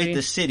evacuate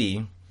the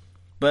city,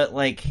 but,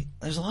 like,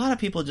 there's a lot of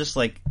people just,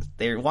 like,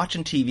 they're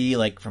watching TV,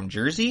 like, from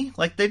Jersey.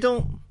 Like, they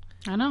don't...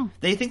 I know.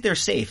 They think they're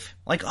safe.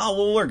 Like, oh,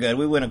 well, we're good.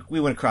 We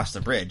went across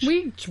the bridge.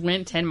 We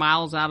went 10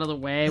 miles out of the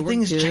way. The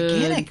thing's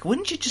gigantic.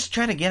 Wouldn't you just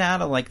try to get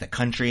out of, like, the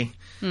country?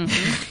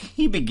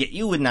 Mm-hmm.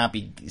 You would not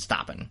be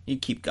stopping.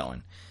 You'd keep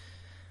going.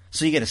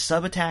 So you get a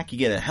sub-attack, you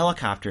get a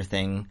helicopter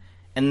thing,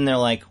 and then they're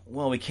like,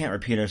 well, we can't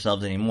repeat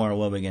ourselves anymore.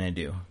 What are we going to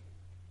do?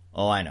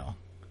 Oh, I know.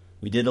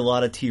 We did a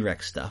lot of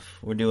T-Rex stuff.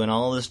 We're doing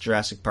all this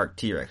Jurassic Park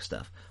T-Rex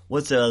stuff.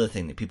 What's the other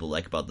thing that people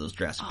like about those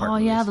Jurassic Park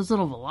movies? Yeah, those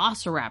little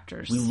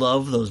velociraptors. We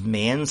love those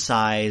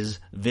man-size,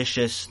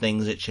 vicious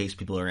things that chase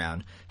people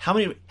around.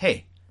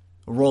 Hey,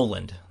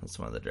 Roland, that's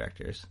one of the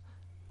directors.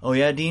 Oh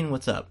yeah, Dean,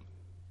 what's up?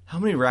 How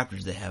many raptors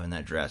do they have in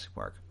that Jurassic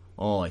Park?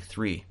 Oh, like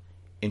 3.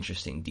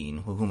 Interesting,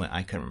 Dean.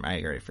 I couldn't remember.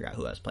 I already forgot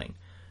who I was playing.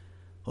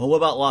 Oh, what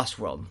about Lost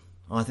World?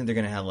 Oh, I think they're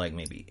gonna have like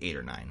maybe 8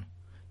 or 9.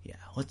 Yeah,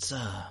 let's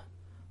have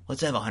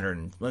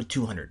 200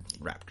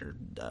 raptor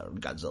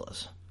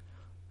Godzillas.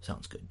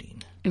 Sounds good,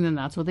 Dean. And then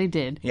that's what they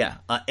did. Yeah.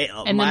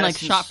 And then, like,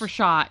 shot for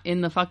shot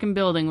in the fucking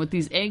building with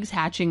these eggs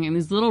hatching and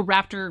these little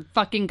raptor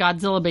fucking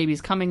Godzilla babies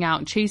coming out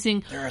and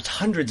chasing. There are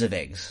hundreds of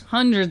eggs.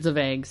 Hundreds of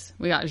eggs.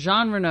 We got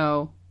Jean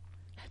Reno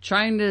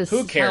trying to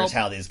Who cares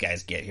how these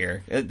guys get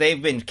here? They've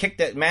been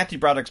kicked out. Matthew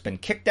Broderick's been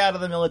kicked out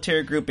of the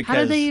military group because...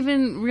 How did they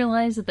even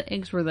realize that the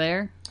eggs were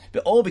there?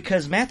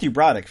 Because Matthew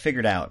Broderick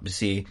figured out,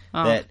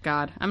 that...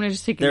 God. I'm going to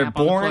just take a nap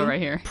on the floor right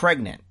here.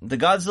 Pregnant. The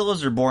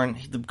Godzillas are born...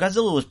 The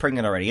Godzilla was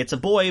pregnant already. It's a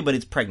boy, but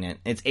it's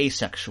pregnant. It's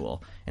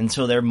asexual. And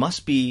so there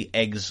must be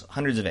eggs,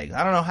 hundreds of eggs.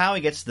 I don't know how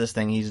he gets to this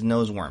thing. He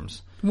knows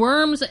worms.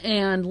 Worms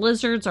and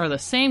lizards are the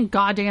same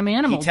goddamn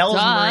animal. He tells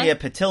Maria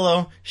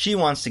Patillo she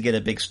wants to get a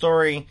big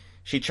story.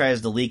 She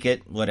tries to leak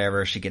it.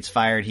 Whatever. She gets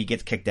fired. He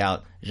gets kicked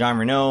out. Jean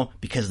Reno,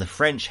 because the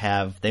French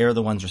they're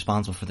the ones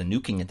responsible for the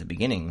nuking at the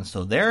beginning.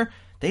 So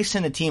they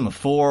send a team of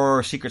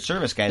 4 Secret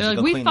Service guys to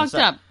go clean this up. We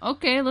fucked up.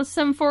 Okay, let's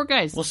send 4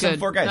 guys. We'll send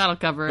 4 guys. That'll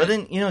cover it. But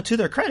then, to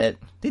their credit,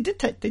 they did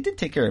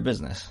take care of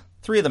business.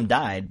 3 of them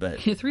died, but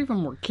 3 of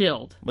them were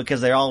killed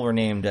because they all were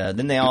named.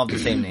 Then they all have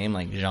the same name,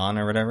 like Jean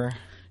or whatever.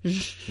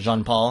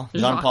 Jean-Paul,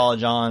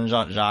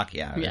 Jacques.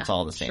 Yeah, it's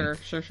all the same.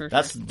 Sure.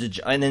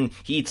 And then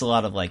he eats a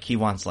lot of he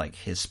wants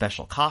his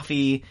special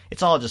coffee.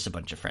 It's all just a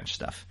bunch of French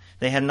stuff.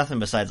 They had nothing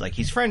besides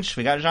he's French.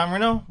 We got Jean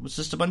Reno. It's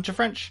just a bunch of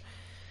French.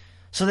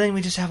 So then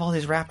we just have all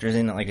these raptors,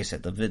 and like I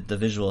said, the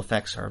visual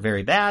effects are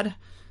very bad,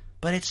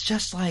 but it's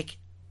just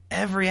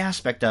every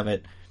aspect of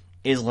it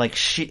is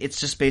it's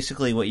just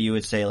basically what you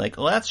would say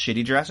oh, that's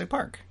shitty Jurassic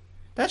Park.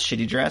 That's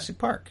shitty Jurassic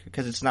Park,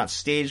 because it's not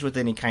staged with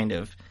any kind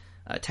of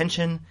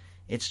tension.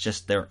 It's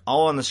just they're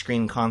all on the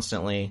screen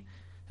constantly.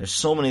 There's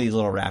so many of these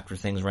little raptor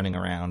things running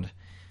around.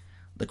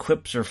 The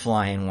quips are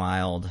flying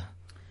wild.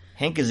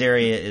 Hank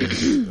Azaria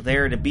is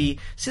there to be...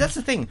 See, that's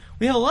the thing.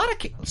 We have a lot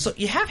of... So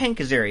you have Hank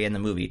Azaria in the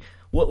movie.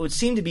 What would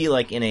seem to be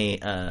in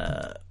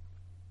a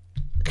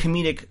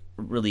comic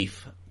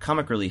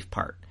relief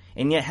part.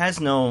 And yet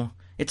has no...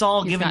 It's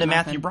all given to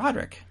Matthew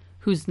Broderick.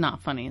 Who's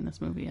not funny in this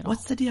movie at all.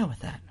 What's the deal with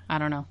that? I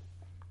don't know.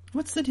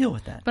 What's the deal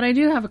with that? But I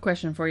do have a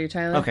question for you,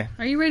 Tyler. Okay.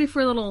 Are you ready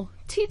for a little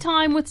tea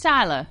time with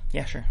Tyler?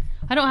 Yeah, sure.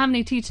 I don't have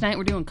any tea tonight.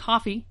 We're doing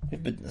coffee.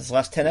 This the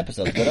last 10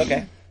 episodes, but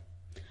okay.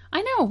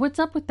 I know. What's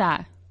up with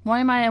that? Why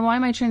am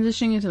I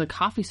transitioning into the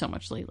coffee so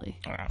much lately?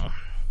 I don't know.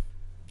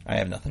 I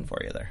have nothing for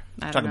you there.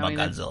 Talk about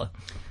Godzilla.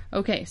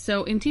 Okay,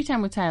 so in Tea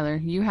Time with Tyler,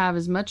 you have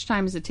as much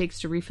time as it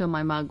takes to refill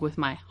my mug with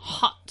my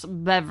hot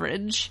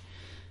beverage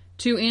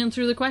to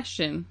answer the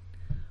question.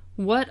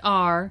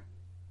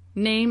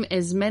 Name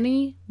as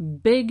many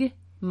big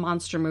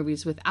monster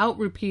movies without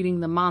repeating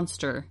the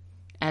monster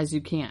as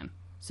you can.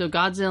 So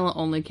Godzilla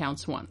only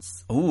counts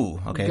once. Ooh,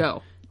 okay.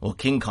 Go. Well,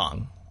 King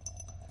Kong.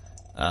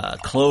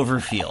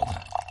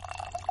 Cloverfield.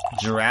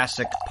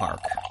 Jurassic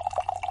Park.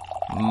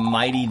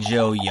 Mighty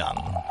Joe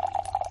Young.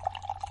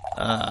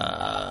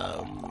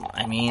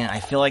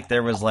 I feel like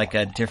there was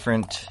a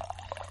different...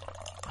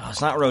 Oh,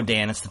 it's not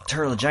Rodan, it's the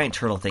turtle. The giant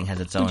turtle thing has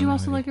its own... Would you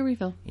also like a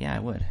refill? Yeah, I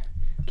would.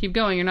 Keep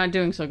going, you're not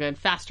doing so good.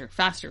 Faster.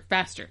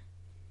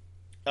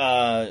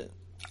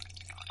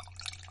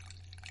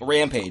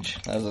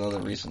 Rampage. That was another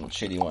recent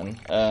shitty one.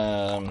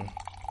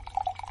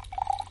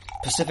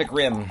 Pacific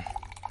Rim.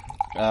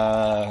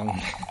 Power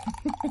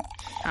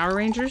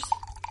Rangers?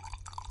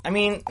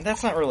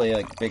 That's not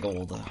really big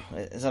old...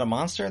 is that a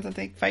monster that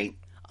they fight?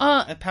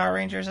 Power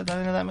Rangers at the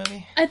end of that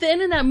movie? At the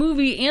end of that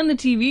movie and the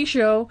TV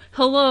show,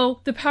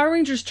 the Power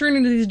Rangers turn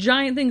into these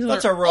giant things.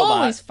 That's They're a robot.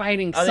 always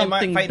fighting Are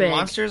something they fighting big.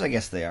 monsters? I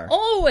guess they are.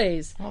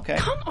 Always. Okay.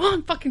 Come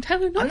on, fucking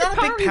Tyler. I'm not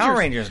a big Power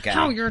Rangers guy.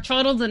 How? You're a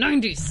child of the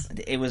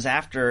 90s. It was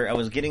after I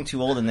was getting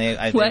too old, and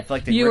I What? felt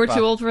like they You were rip too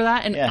off- old for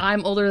that, and Yeah.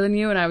 I'm older than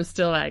you, and I was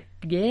still like,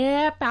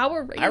 yeah,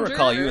 Power Rangers. I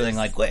recall you being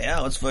like, "Wait, yeah,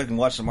 let's fucking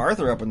watch some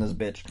Arthur up in this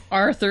bitch."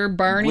 Arthur,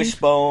 Barney.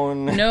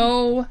 Wishbone.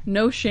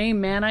 No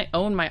shame, man. I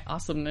own my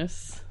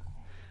awesomeness.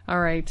 All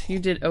right, you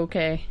did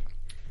okay.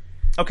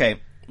 Okay,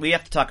 we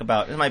have to talk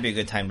about. It might be a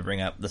good time to bring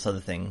up this other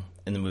thing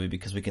in the movie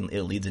because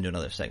it leads into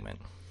another segment.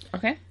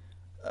 Okay.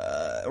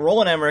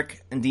 Roland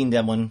Emmerich and Dean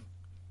Devlin.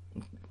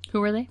 Who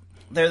were they?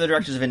 They're the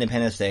directors of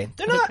Independence Day.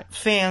 They're not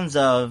fans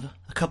of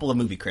a couple of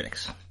movie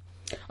critics.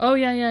 Oh,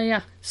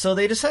 yeah. So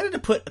they decided to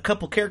put a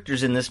couple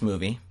characters in this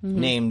movie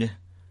named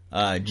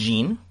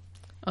Gene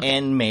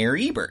and Mayor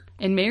Ebert.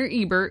 And Mayor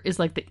Ebert is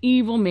like the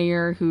evil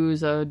mayor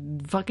who's a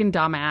fucking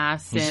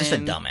dumbass. He's just a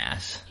and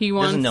dumbass. He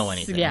wants, doesn't know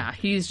anything. Yeah,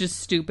 he's just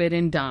stupid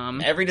and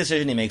dumb. Every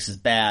decision he makes is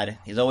bad.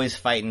 He's always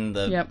fighting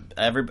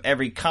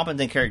every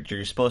competent character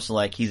you're supposed to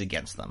like. He's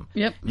against them.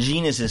 Yep.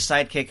 Gene is his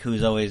sidekick,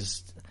 who's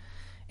always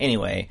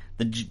anyway.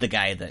 The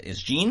guy that is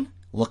Gene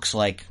looks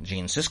like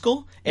Gene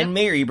Siskel, and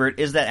Mayor Ebert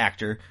is that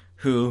actor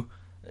who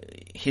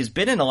he's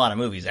been in a lot of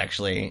movies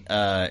actually.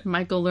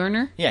 Michael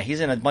Lerner. Yeah,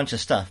 he's in a bunch of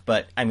stuff,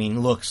 but I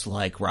mean, looks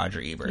like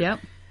Roger Ebert. Yep.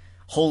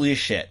 Holy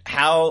shit!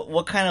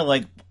 What kind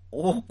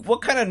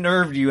of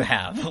nerve do you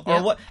have,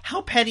 or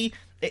how petty?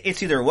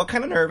 It's either what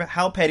kind of nerve,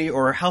 how petty,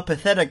 or how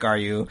pathetic are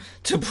you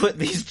to put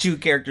these two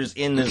characters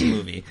in this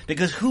movie?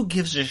 Because who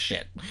gives a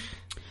shit?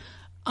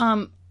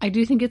 I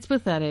do think it's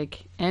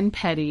pathetic and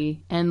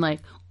petty and like,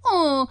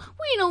 oh,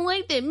 we don't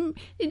like that.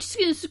 It's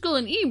Siskel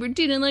and Ebert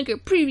didn't like our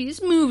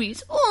previous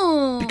movies.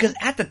 Oh, Because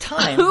at the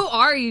time, who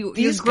are you?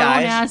 these You grown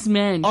guys ass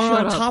men. are Shut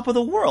on up. top of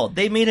the world.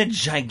 They made a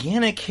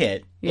gigantic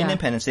hit. Yeah.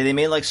 Independence Day. They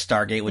made like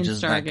Stargate, which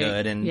is not Stargate,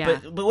 good, and yeah.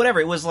 but whatever.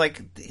 It was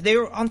like they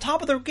were on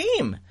top of their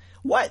game.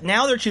 What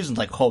now? They're choosing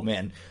like, oh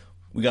man,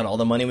 we got all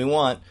the money we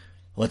want.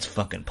 Let's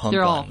fucking punk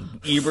They're all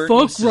on Ebert. fuck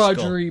and Siskel.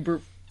 Roger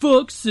Ebert.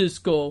 Fuck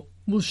Siskel.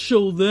 We'll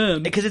show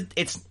them. Because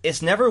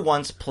it's never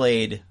once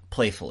played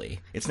playfully.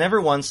 It's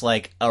never once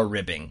like a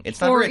ribbing.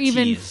 It's never Or a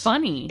even tease.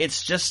 funny.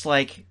 It's just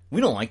like we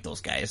don't like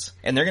those guys,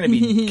 and they're going to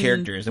be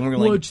characters, and we're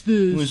like, Watch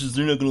this.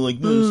 They're not going to like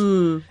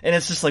this, and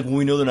it's just like well,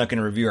 we know they're not going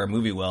to review our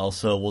movie well,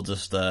 so we'll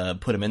just put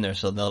them in there,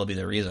 so that'll be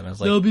the reason. It's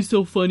like That'll be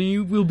so funny.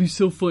 We'll be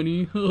so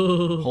funny.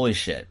 holy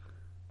shit.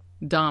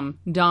 Dumb.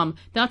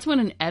 That's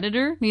when an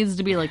editor needs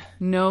to be like,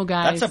 no,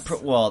 guys. That's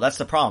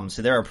the problem.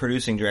 So they're a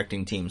producing,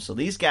 directing team. So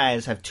these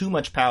guys have too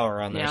much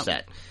power on their Yep.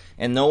 set,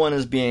 and no one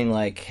is being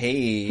like,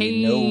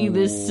 "Hey, no,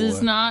 this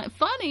is not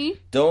funny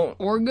don't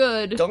or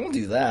good." don't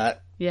do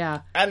that."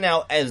 Yeah. And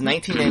now, as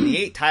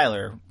 1998,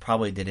 Tyler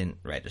probably didn't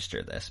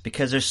register this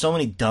because there's so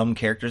many dumb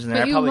characters in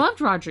there. But you probably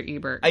loved Roger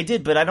Ebert. I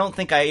did, but I don't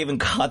think I even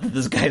caught that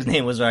this guy's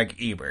name was like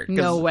Ebert. 'Cause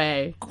No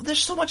way. There's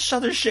so much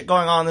other shit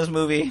going on in this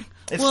movie.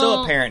 It's Well,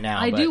 so apparent now.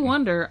 I but- do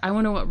wonder. I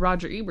wonder what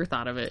Roger Ebert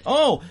thought of it.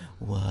 Oh,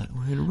 what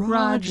would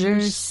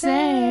Roger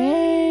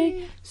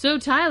say? So,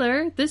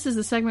 Tyler, this is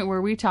the segment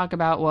where we talk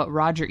about what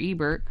Roger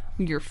Ebert,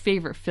 your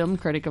favorite film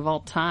critic of all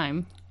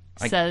time,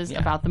 says yeah.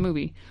 about the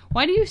movie.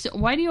 Why do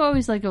you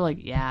always like go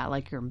like, yeah,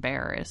 like you're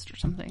embarrassed or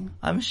something?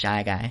 I'm a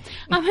shy guy.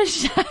 I'm a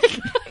shy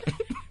guy.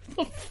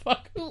 The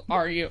fuck? Who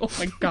are you? Oh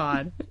my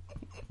god.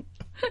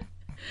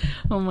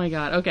 Oh my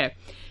god. Okay.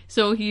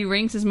 So he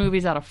ranks his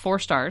movies out of 4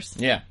 stars.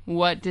 Yeah.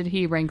 What did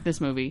he rank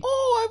this movie?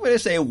 Oh, I'm going to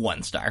say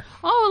 1 star.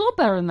 Oh, a little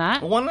better than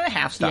that.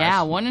 1.5 stars. Yeah,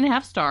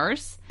 1.5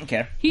 stars.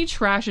 Okay. He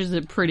trashes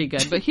it pretty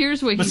good, but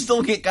here's what But he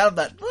still got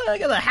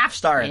a half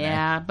star in there.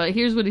 yeah, but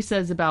here's what he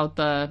says about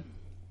the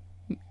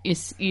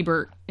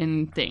Ebert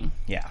and thing.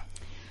 Yeah.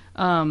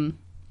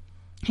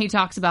 He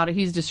talks about it.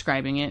 He's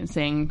describing it and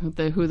saying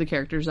who the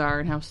characters are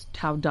and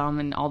how dumb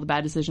and all the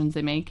bad decisions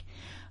they make.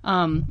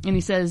 And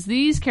he says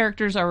these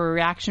characters are a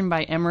reaction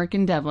by Emmerich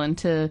and Devlin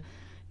to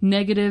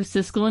negative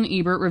Siskel and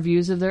Ebert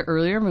reviews of their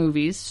earlier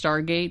movies,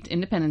 Stargate,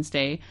 Independence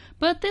Day,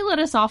 but they let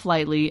us off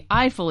lightly.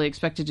 I fully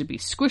expected to be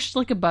squished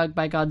like a bug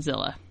by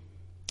Godzilla.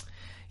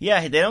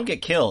 Yeah, they don't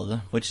get killed,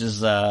 which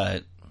is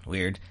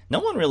weird. No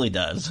one really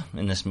does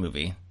in this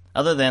movie,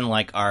 other than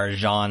like our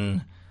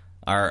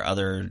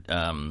other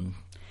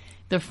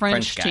The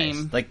French guys.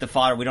 team. Like the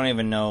fodder, we don't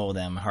even know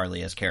them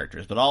hardly as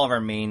characters, but all of our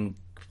main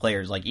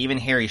players, like even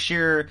Harry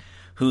Shearer,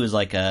 who is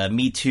like a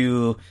Me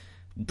Too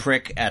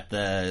prick at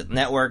the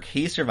network,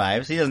 he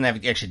survives. He doesn't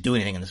have to actually do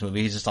anything in this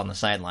movie. He's just on the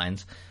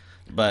sidelines.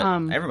 But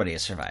everybody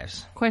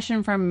survives.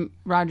 Question from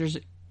Roger's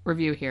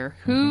review here.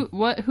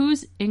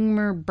 Who's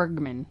Ingmar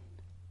Bergman?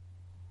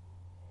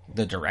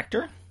 The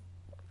director?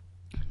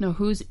 No,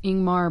 who's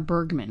Ingmar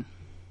Bergman?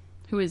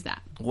 Who is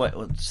that? Say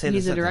He's the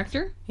a sentence.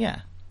 director?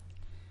 Yeah.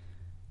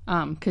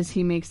 Because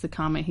he makes the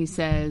comment, he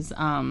says,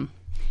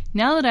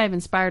 Now that I've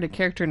inspired a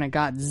character in a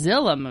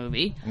Godzilla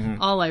movie,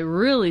 all I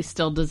really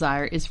still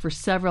desire is for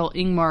several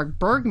Ingmar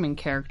Bergman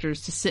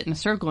characters to sit in a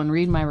circle and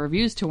read my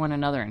reviews to one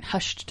another in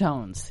hushed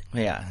tones.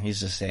 Yeah, he's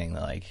just saying,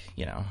 like,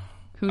 you know...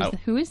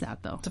 Who is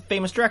that, though? It's a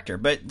famous director.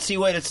 But see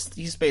what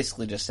he's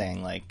basically just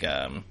saying, like,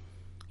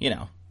 you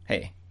know,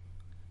 hey,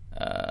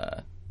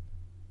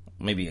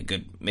 maybe a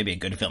good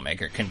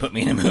filmmaker can put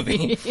me in a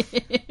movie.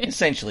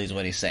 Essentially is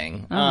what he's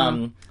saying.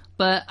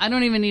 But I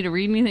don't even need to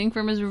read anything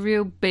from his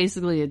review.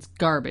 Basically, it's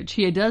garbage.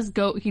 He does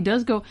go.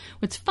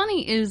 What's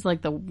funny is,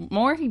 like, the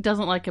more he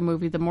doesn't like a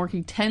movie, the more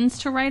he tends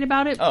to write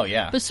about it. Oh,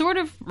 yeah. But sort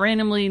of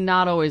randomly,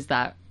 not always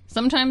that.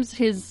 Sometimes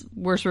his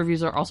worst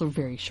reviews are also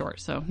very short,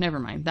 so never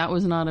mind. That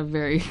was not a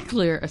very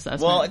clear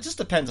assessment. Well, it just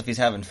depends if he's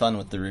having fun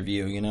with the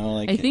review, you know?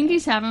 Like, I think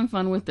he's having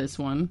fun with this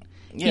one.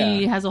 Yeah.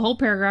 He has a whole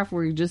paragraph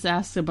where he just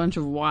asks a bunch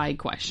of why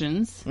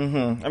questions.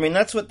 Mm-hmm. I mean,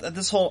 that's what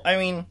this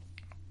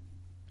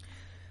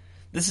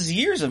is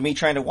years of me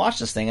trying to watch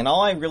this thing, and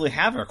all I really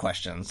have are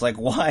questions. Like,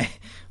 why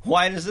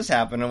does this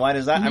happen, and why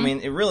does that? Mm-hmm. I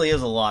mean, it really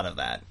is a lot of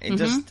that. It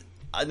just,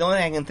 the only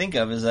thing I can think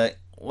of is that,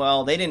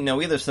 well, they didn't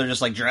know either, so they're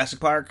just like Jurassic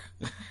Park,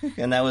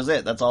 and that was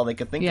it. That's all they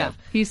could think of.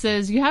 He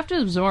says, you have to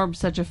absorb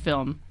such a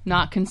film,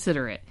 not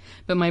consider it.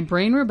 But my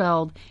brain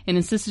rebelled and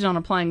insisted on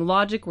applying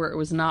logic where it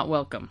was not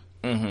welcome.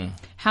 Mm-hmm.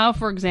 How,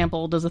 for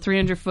example, does a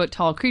 300-foot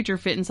tall creature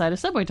fit inside a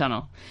subway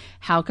tunnel?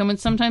 How come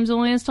it's sometimes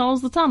only as tall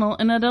as the tunnel,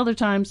 and at other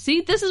times,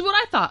 see, this is what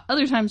I thought,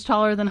 other times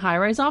taller than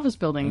high-rise office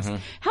buildings?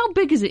 How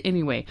big is it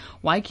anyway?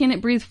 Why can't it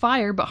breathe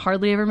fire but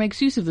hardly ever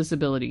makes use of this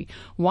ability?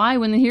 Why,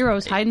 when the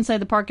heroes hide inside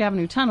the Park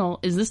Avenue tunnel,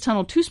 is this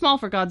tunnel too small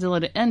for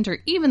Godzilla to enter,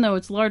 even though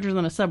it's larger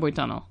than a subway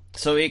tunnel?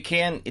 So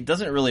it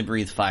doesn't really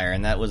breathe fire,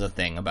 and that was a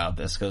thing about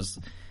this, because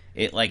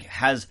it, like,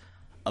 has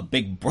a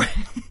big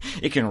breath.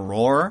 It can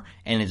roar,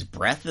 and its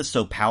breath is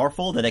so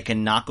powerful that it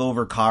can knock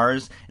over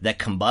cars that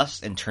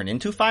combust and turn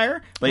into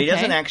fire, but he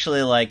doesn't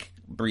actually, like,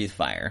 breathe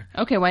fire.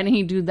 Okay, why didn't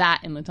he do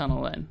that in the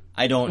tunnel then?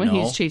 I don't know. When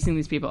he's chasing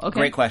these people. Okay.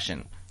 Great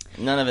question.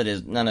 None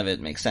of it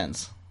makes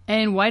sense.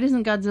 And why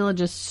doesn't Godzilla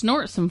just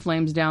snort some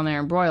flames down there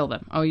and broil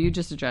them? Oh, you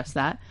just addressed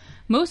that.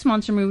 Most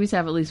monster movies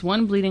have at least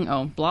one bleeding.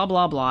 Oh, blah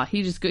blah blah.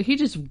 He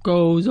just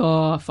goes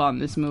off on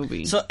this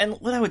movie. So, and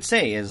what I would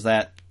say is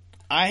that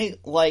I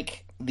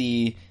like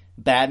the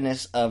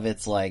badness of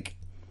its, like,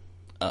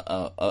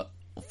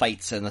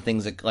 fights and the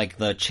things that, like,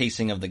 the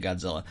chasing of the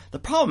Godzilla. The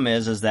problem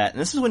is that, and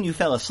this is when you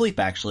fell asleep,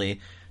 actually,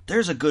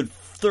 there's a good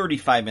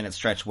 35-minute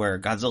stretch where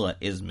Godzilla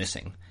is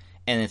missing.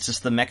 And it's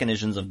just the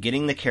mechanisms of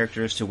getting the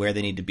characters to where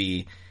they need to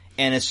be.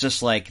 And it's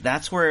just, like,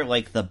 that's where,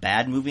 like, the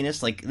bad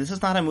moviness, like, this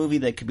is not a movie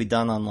that could be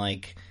done on,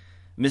 like,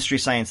 Mystery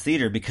Science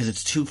Theater because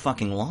it's too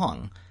fucking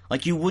long.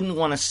 Like, you wouldn't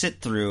want to sit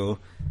through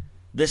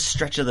this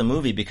stretch of the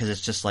movie because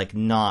it's just, like,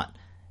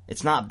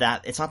 it's not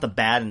the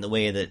bad in the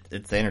way that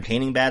it's the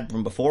entertaining bad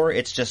from before.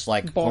 It's just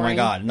like, boring. Oh my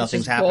god,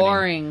 nothing's happening.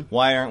 Boring.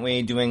 Why aren't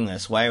we doing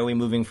this? Why are we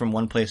moving from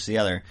one place to the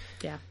other?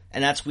 Yeah.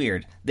 And that's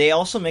weird. They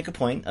also make a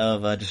point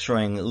of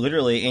destroying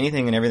literally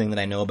anything and everything that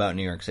I know about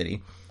New York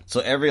City.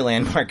 So every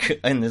landmark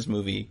in this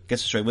movie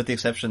gets destroyed, with the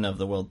exception of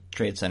the World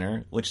Trade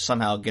Center, which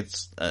somehow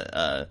gets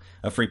a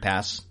free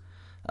pass.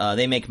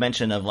 They make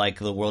mention of, like,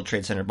 the World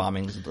Trade Center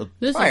bombings.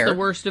 This is the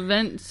worst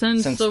event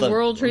since the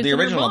World Trade Center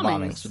original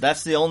bombings. But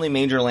that's the only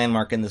major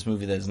landmark in this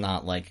movie that is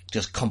not, like,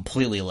 just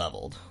completely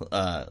leveled.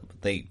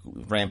 They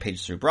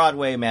rampage through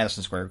Broadway,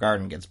 Madison Square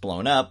Garden gets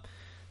blown up,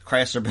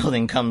 Chrysler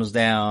Building comes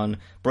down,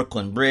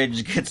 Brooklyn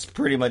Bridge gets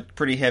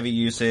pretty heavy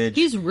usage.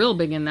 He's real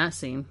big in that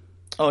scene.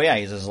 Oh yeah,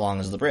 he's as long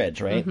as the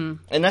bridge, right?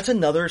 Mm-hmm. And that's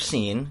another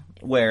scene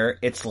where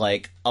it's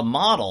like a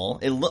model.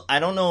 I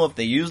don't know if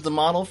they used the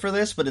model for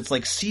this, but it's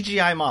like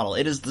CGI model.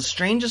 It is the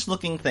strangest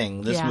looking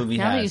thing this movie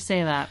has. Now that you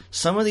say that.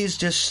 Some of these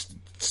just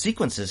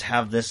sequences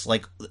have this,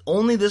 like,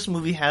 only this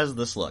movie has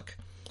this look.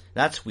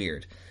 That's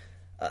weird.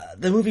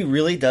 The movie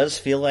really does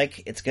feel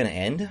like it's going to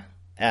end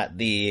at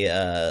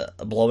the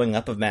blowing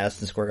up of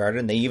Madison Square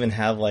Garden. They even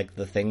have, like,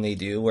 the thing they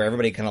do where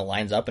everybody kind of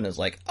lines up and is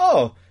like,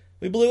 oh,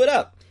 we blew it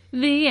up.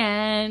 The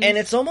end. And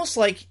it's almost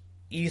like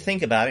you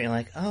think about it and you're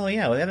like, oh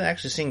yeah, we haven't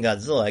actually seen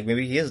Godzilla, like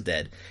maybe he is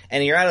dead.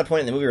 And you're at a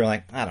point in the movie where you're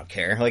like, I don't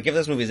care. Like, if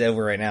this movie's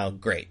over right now,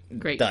 great.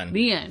 Done.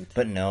 The end.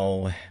 But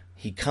no,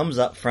 he comes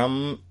up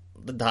from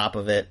the top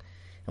of it,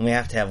 and we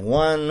have to have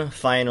one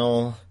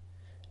final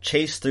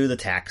chase through the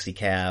taxi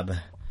cab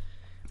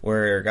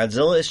where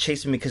Godzilla is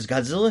chasing, because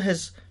Godzilla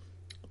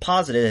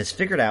has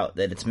figured out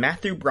that it's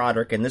Matthew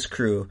Broderick and this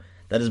crew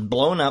that has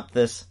blown up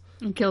this...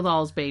 And killed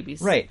all his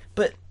babies. Right,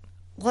 but,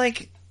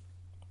 like...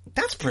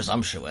 That's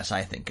presumptuous,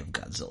 I think, of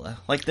Godzilla.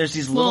 Like, there's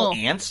these little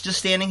ants just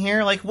standing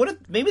here. Like,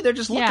 maybe they're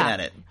just looking at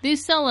it. They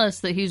sell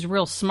us that he's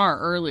real smart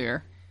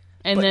earlier.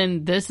 And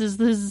then this is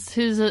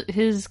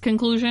his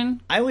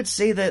conclusion? I would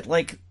say that,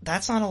 like,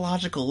 that's not a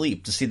logical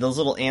leap to see those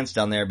little ants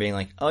down there being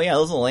like, oh yeah,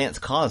 those little ants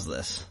caused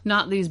this.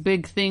 Not these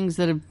big things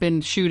that have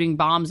been shooting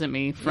bombs at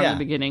me from the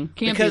beginning.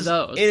 Can't be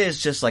those. It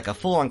is just like a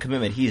full-on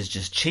commitment. He is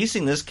just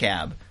chasing this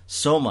cab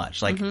so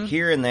much. Like,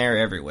 here and there,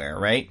 everywhere,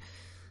 right?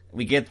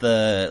 we get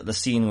the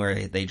scene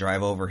where they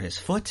drive over his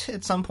foot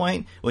at some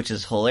point, which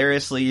is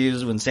hilariously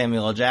used when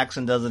Samuel L.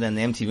 Jackson does it in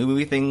the MTV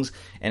movie things,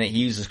 and it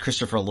uses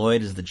Christopher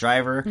Lloyd as the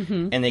driver,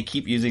 and they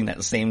keep using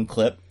that same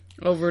clip.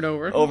 Over and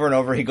over. Over and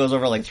over. He goes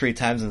over like 3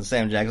 times, and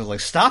Sam Jackson's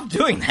like, stop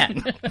doing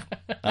that!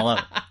 I love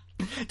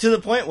it. To the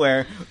point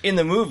where, in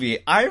the movie,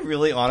 I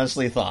really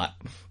honestly thought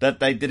that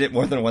they did it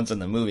more than once in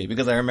the movie,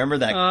 because I remember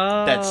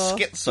that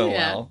skit so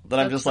well, that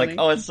I'm just funny. like,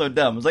 oh, it's so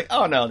dumb. It's like,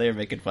 oh no, they were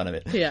making fun of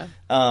it. Yeah.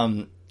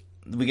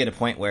 We get a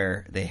point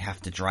where they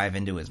have to drive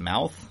into his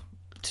mouth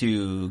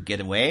to get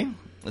away.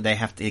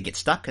 They get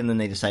stuck, and then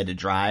they decide to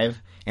drive.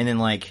 And then,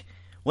 like,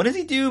 what does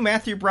he do,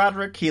 Matthew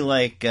Broderick? He,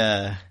 like,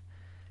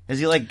 is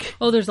he, like...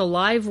 Oh, there's a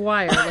live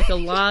wire, like a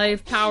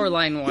live power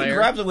line wire. He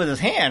grabs it with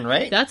his hand,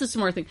 right? That's a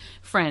smart thing.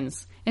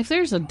 Friends, if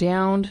there's a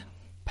downed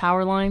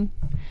power line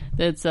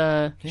that's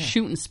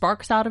shooting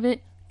sparks out of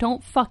it,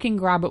 don't fucking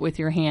grab it with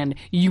your hand.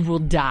 You will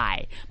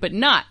die. But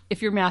not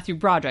if you're Matthew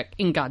Broderick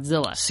in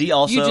Godzilla. See,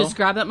 also... You just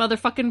grab that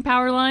motherfucking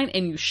power line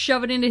and you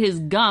shove it into his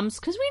gums,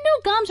 because we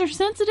know gums are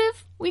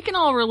sensitive. We can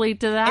all relate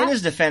to that. In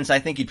his defense, I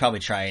think he'd probably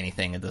try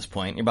anything at this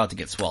point. You're about to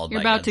get swallowed by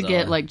You're about to Godzilla.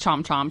 get, like,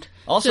 chomped.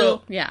 Also,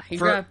 so, yeah, he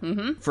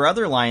grabbed... For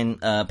other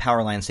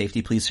power line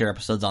safety, please hear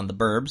episodes on The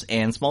Burbs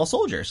and Small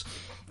Soldiers.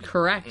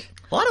 Correct.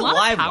 A lot of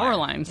live power wire.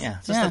 lines. Yeah,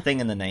 it's just a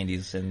thing in the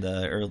 90s and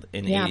the early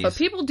in the 80s. Yeah, but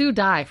people do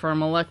die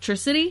from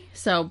electricity,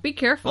 so be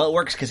careful. Well, it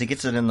works because he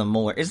gets it in the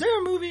molar. Is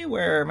there a movie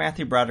where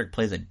Matthew Broderick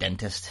plays a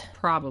dentist?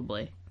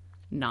 Probably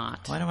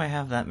not. Why do I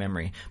have that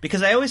memory?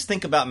 Because I always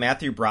think about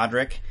Matthew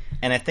Broderick,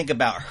 and I think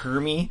about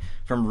Hermie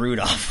from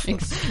Rudolph.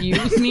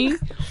 Excuse me?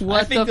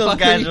 What I think the those fuck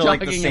guys are you are like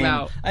the talking same.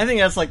 about? I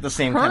think that's like the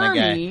same kind of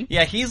Hermie? guy.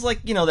 Yeah, he's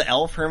like, you know, the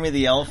elf, Hermie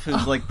the elf,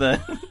 who's like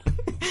the...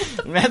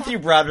 Matthew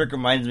Broderick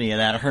reminds me of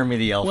that Hermie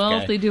the elf Well,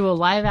 guy. if they do a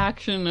live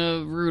action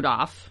of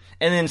Rudolph.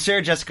 And then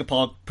Sarah Jessica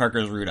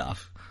Parker's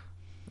Rudolph.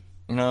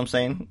 You know what I'm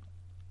saying?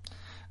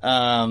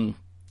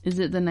 Is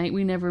it The Night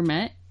We Never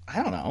Met?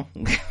 I don't know.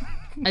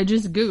 I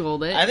just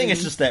Googled it. I think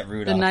it's just that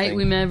Rudolph The Night thing.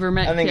 We Never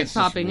Met I think kept it's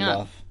just popping up.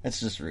 Rudolph.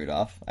 It's just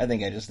Rudolph. I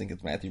just think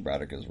it's Matthew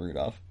Broderick as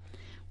Rudolph.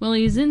 Well,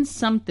 he's in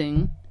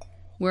something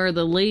where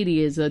the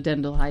lady is a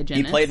dental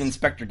hygienist. He played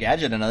Inspector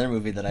Gadget, another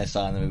movie that I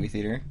saw in the movie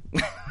theater.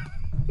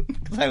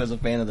 Because I was a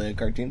fan of the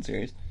cartoon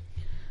series.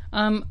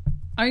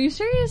 Are you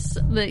serious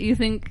that you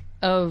think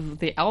of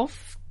the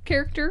elf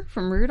character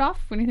from Rudolph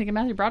when you think of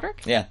Matthew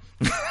Broderick? Yeah.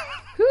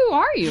 Who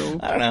are you?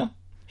 I don't know.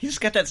 He just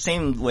got that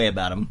same way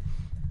about him.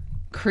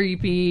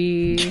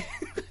 Creepy,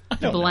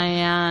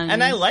 bland.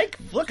 And I like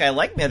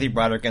Matthew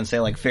Broderick and say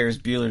like Ferris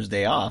Bueller's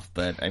Day Off,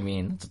 but I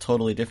mean, it's a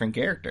totally different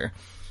character.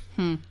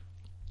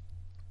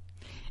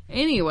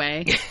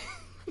 Anyway.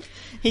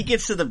 He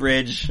gets to the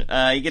bridge,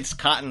 he gets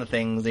caught in the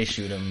things, they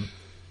shoot him.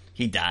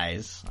 He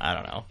dies. I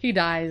don't know. He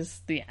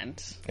dies. The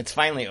end. It's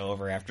finally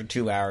over after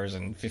 2 hours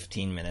and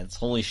 15 minutes.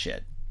 Holy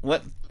shit.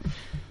 What?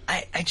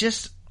 I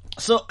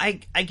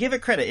give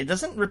it credit. It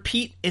doesn't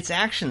repeat its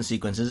action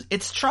sequences.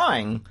 It's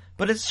trying,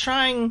 but it's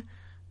trying...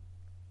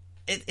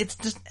 It's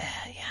just...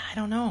 yeah, I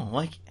don't know.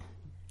 Like...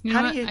 You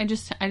know what? I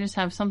just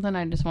have something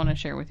I just want to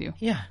share with you.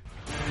 Yeah.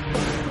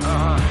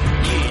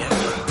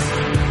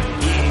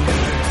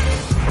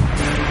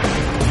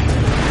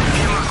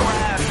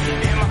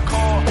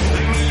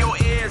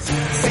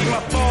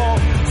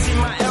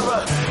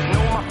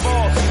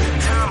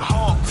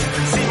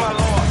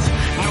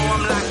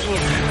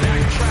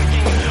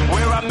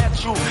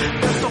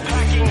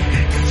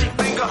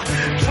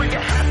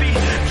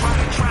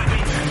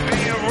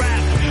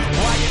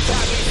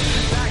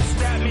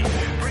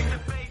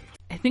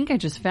 I think I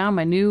just found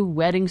my new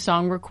wedding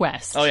song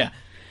request. Oh, yeah.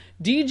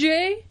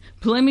 DJ,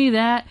 play me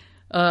that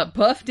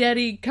Puff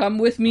Daddy, Come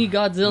With Me,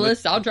 Godzilla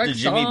soundtrack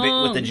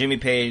song. With the Jimmy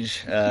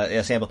Page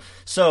sample.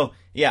 So,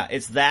 yeah,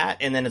 it's that,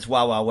 and then it's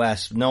Wild Wild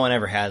West. No one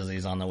ever has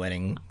these on the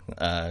wedding.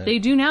 They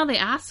do now. They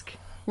ask.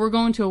 We're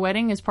going to a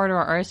wedding as part of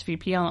our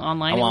RSVP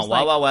online. I want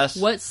Wild Wild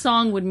West. What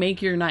song would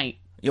make your night?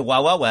 Yeah,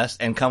 Wild Wild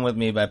West and Come With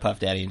Me by Puff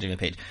Daddy and Jimmy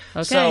Page.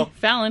 Okay, so,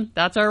 Fallon,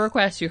 that's our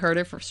request. You heard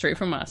it straight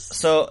from us.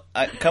 So,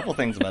 a couple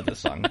things about this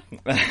song.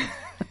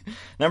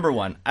 Number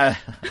one, I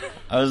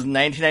was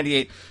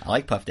 1998. I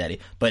like Puff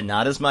Daddy, but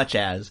not as much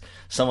as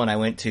someone I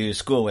went to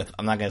school with.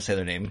 I'm not going to say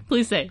their name.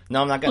 Please say.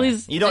 No, I'm not going to.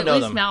 Please, You don't know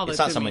them. Mouth It's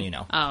it not to someone me. you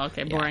know. Oh,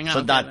 okay, boring. Yeah. So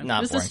Okay, then.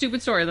 not This boring. is a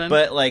stupid story then.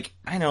 But, like,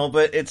 I know,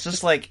 but it's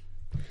just like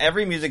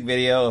every music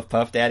video of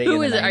Puff Daddy Who in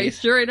the is it? 90s, Are you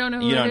sure I don't know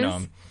who you it don't is? know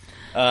him.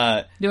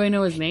 Do I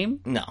know his name?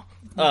 No.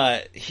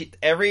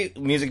 Every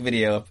music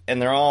video,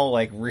 and they're all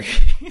like,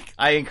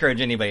 I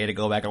encourage anybody to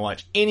go back and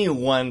watch any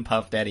one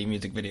Puff Daddy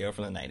music video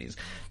from the 90s.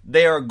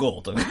 They are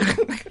gold.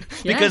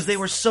 Because they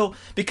were so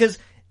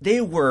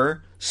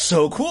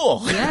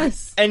cool.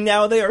 Yes. And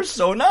now they are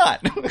so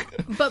not.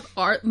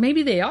 But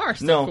maybe they are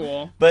still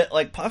cool. But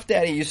like Puff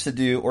Daddy used to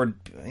do, or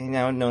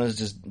now known as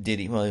just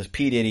Diddy. Well, it was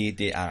P.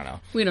 Diddy. I don't know.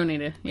 We don't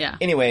need it. Yeah.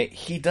 Anyway,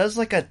 he does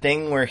like a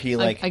thing where he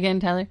like... Again,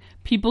 Tyler,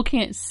 people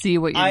can't see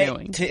what you're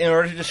doing. In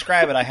order to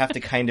describe it, I have to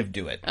kind of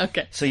do it.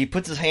 Okay. So he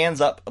puts his hands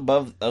up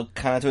above,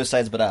 kind of to his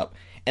sides, but up.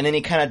 And then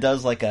he kind of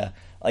does like a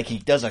like he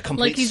does a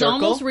complete Like he's circle.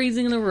 almost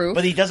raising the roof.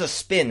 But he does a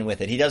spin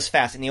with it. He does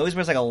fast. And he always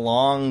wears like a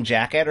long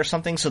jacket or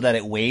something so that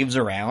it waves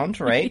around,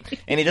 right?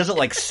 And he does it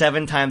like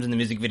 7 times in the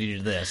music video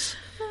to this.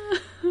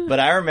 But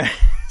I remember,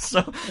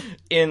 so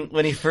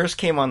when he first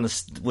came on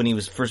when he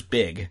was first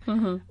big,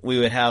 we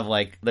would have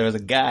like, there was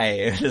this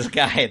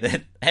guy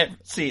that,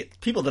 see,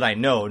 people that I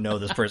know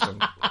this person.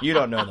 You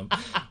don't know them.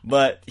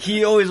 But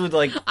he always would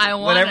like,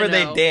 whenever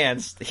they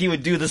danced, he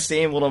would do the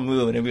same little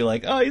move and it'd be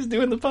like, oh, he's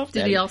doing the Puff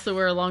Daddy. Did he also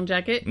wear a long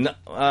jacket?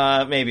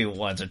 No, maybe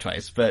once or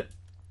twice. But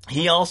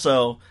he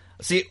also,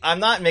 see, I'm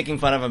not making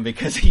fun of him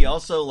because he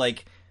also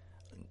like,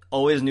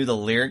 always knew the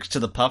lyrics to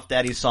the Puff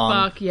Daddy song.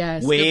 Fuck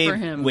yes, good for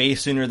him. Way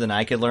sooner than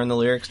I could learn the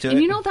lyrics to it.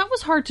 And you know, that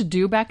was hard to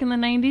do back in the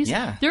 90s.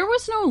 Yeah. There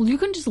was you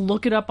couldn't just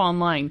look it up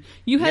online.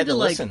 You had to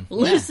like,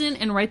 listen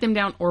and write them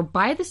down or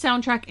buy the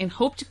soundtrack and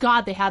hope to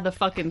God they had the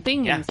fucking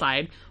thing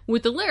inside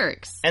with the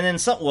lyrics. And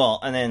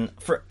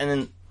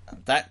then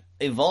that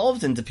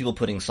evolved into people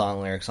putting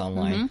song lyrics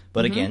online.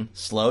 But again,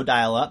 slow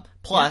dial up.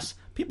 Plus,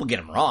 people get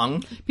them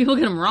wrong.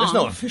 There's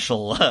no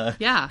official,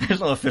 there's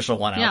no official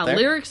one out there.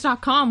 Yeah,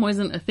 lyrics.com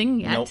wasn't a thing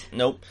yet.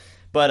 Nope.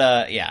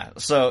 But,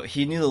 so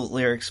he knew the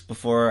lyrics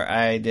before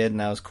I did, and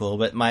that was cool.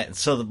 But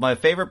my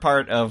favorite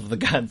part of the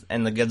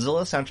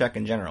Godzilla soundtrack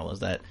in general is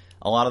that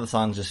a lot of the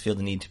songs just feel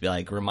the need to be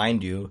like,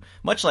 remind you,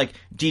 much like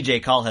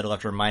DJ Khaled will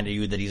have to remind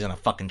you that he's on a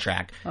fucking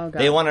track. Oh,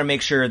 God. They want to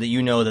make sure that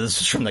you know that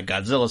this is from the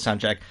Godzilla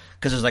soundtrack,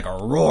 because there's like a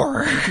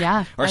roar.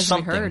 Yeah, or as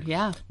something. we heard,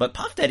 yeah. But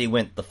Puff Daddy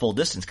went the full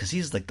distance, because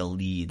he's like the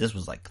lead. This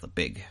was like the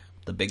big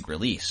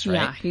release, right?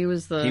 Yeah, he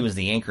was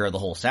the anchor of the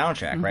whole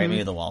soundtrack, right?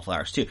 Maybe the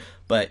Wallflowers too,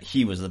 but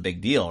he was the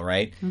big deal,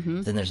 right?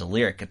 Then there's a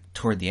lyric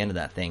toward the end of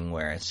that thing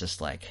where it's just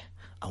like,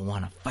 I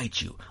want to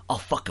fight you, I'll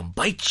fucking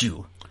bite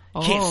you.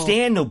 Can't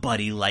stand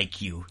nobody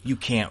like you. You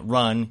can't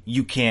run,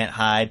 you can't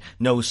hide,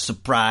 no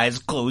surprise,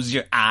 close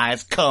your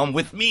eyes, come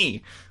with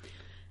me.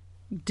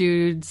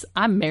 Dudes,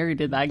 I'm married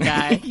to that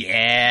guy.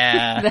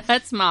 Yeah.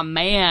 That's my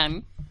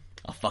man.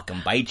 I'll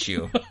fucking bite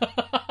you.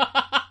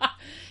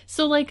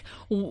 So, like,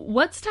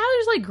 what's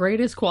Tyler's, like,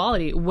 greatest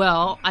quality?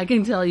 Well, I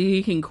can tell you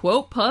he can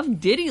quote Puff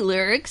Diddy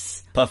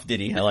lyrics. Puff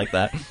Diddy, I like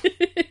that.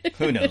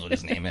 Who knows what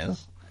his name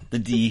is? The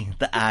D,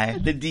 the I,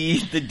 the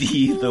D, the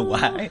D, the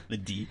Y, the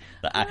D,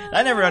 the I.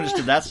 I never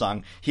understood that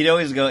song. He'd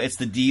always go, it's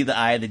the D, the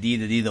I, the D,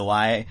 the D, the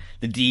Y,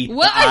 the D,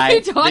 what the I, are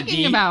you talking the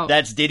D. about?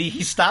 That's Diddy.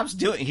 He stops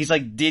doing it. He's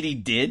like, Diddy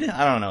did?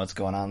 I don't know what's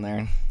going on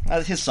there.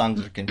 His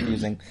songs are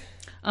confusing.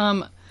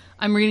 I'm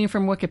reading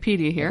from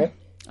Wikipedia here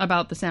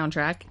about the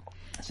soundtrack.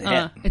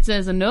 It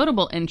says a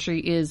notable entry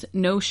is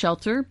No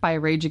Shelter by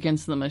Rage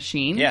Against the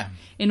Machine,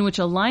 in which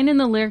a line in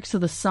the lyrics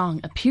of the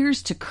song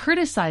appears to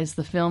criticize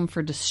the film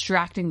for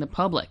distracting the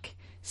public,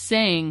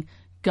 saying,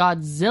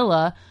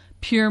 Godzilla,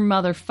 pure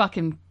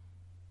motherfucking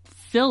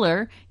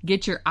filler,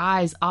 get your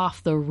eyes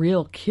off the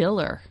real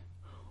killer.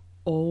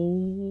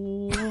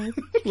 Oh,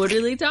 what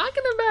are they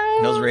talking about?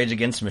 Those Rage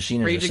Against the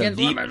Machine are so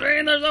deep. They're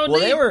so well,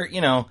 deep. they were, I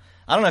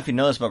don't know if you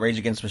know this about Rage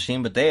Against the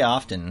Machine, but they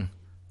often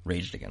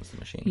raged against the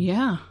machine.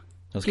 Yeah.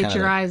 Get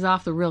your eyes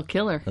off the real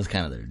killer. That's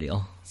kind of their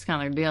deal. It's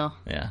kind of their deal.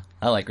 Yeah.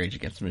 I like Rage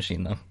Against the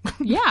Machine, though.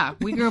 Yeah.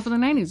 We grew up in the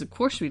 90s. Of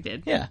course we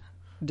did. Yeah.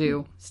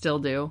 Still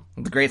do.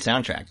 It's a great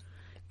soundtrack.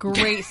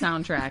 Great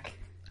soundtrack.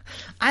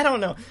 I don't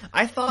know.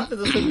 I thought that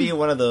this would be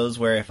one of those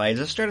where if I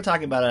just started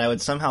talking about it, I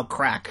would somehow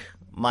crack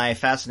my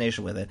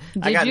fascination with it.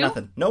 I got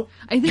nothing. Nope.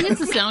 I think it's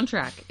the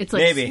soundtrack. It's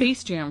like Maybe.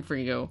 Space Jam for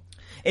you.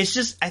 I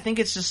think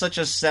it's just such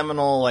a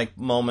seminal, like,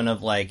 moment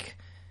of, like,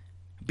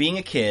 being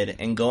a kid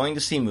and going to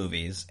see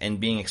movies and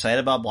being excited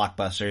about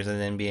blockbusters and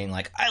then being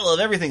like, I love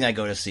everything I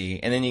go to see.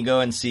 And then you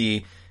go and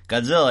see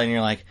Godzilla and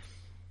you're like,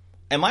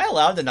 am I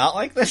allowed to not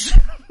like this?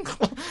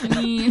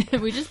 I mean,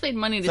 we just paid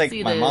money to like,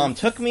 see my this. mom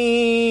took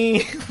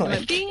me. Am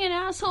I being an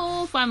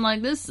asshole if I'm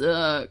like, this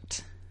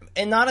sucked?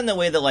 And not in the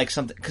way that, like,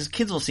 something, because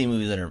kids will see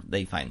movies that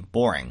they find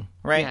boring,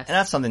 right? Yes. And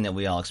that's something that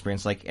we all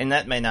experience, like, and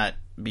that may not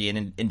be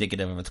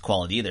indicative of its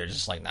quality either,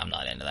 just like, I'm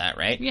not into that,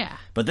 right? Yeah.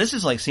 But this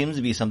is, like, seems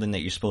to be something that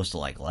you're supposed to,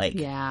 like.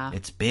 Yeah.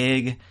 It's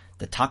big,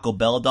 the Taco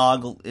Bell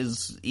dog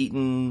is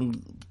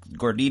eating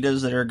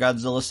gorditas that are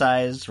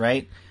Godzilla-sized,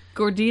 right?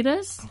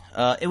 Gorditas?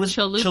 It was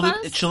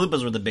Chalupas?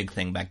 Chalupas were the big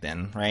thing back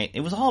then, right? It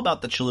was all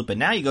about the chalupa.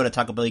 Now you go to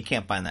Taco Bell, you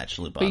can't find that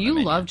chalupa. But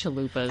you love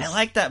chalupas. I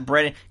like that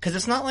bread because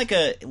it's not like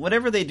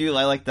whatever they do.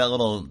 I like that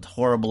little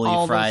horribly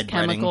all fried those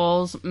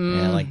chemicals. Yeah,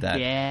 I like that.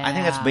 Yeah. I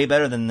think that's way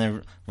better than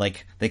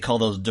they call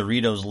those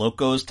Doritos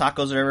Locos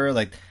tacos or whatever.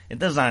 Like,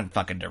 those aren't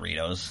fucking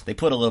Doritos. They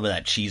put a little bit of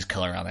that cheese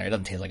color on there. It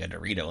doesn't taste like a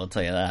Dorito, I'll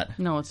tell you that.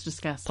 No, it's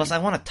disgusting. Plus, I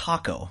want a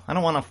taco. I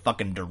don't want a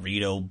fucking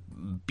Dorito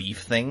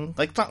beef thing.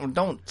 Like,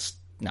 no.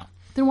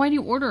 Then why do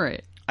you order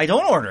it? I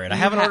don't order it. I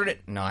haven't ordered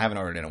it. No, I haven't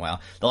ordered it in a while.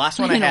 The last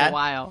one I had. In a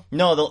while.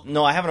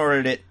 No, I haven't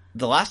ordered it.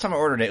 The last time I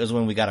ordered it was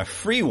when we got a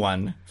free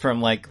one from,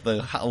 like,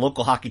 the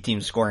local hockey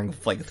team scoring,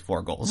 like,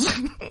 4 goals.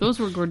 Those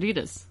were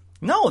gorditas.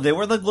 No, they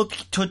were the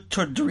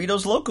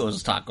Doritos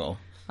Locos taco.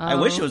 I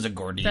wish it was a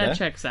gordita. That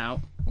checks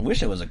out. I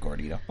wish it was a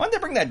gordita. Why'd they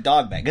bring that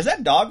dog back? Is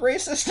that dog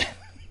racist?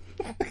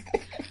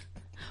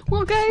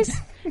 Well, guys,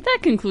 that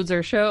concludes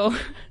our show.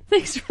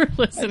 Thanks for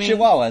listening.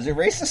 Chihuahua, is it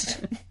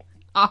racist?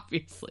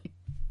 Obviously.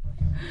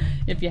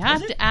 If you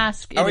have to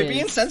ask, Are we it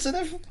being is.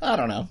 sensitive? I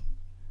don't know.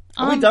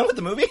 Are we done with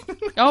the movie?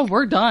 Oh,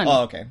 we're done.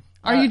 Oh, okay.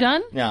 Are you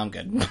done? No, I'm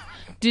good.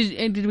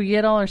 Did we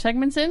get all our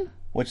segments in?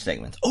 Which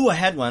segments? Oh, I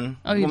had one.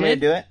 Oh, you Want me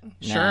did? to do it?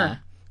 Sure.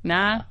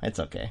 Nah. It's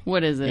okay.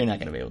 What is it? You're not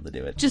going to be able to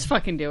do it. Just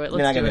fucking do it. You're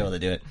not Let's going do to be it. able to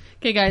do it.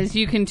 Okay, guys,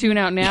 you can tune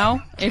out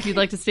now if you'd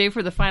like to stay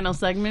for the final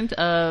segment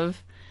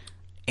of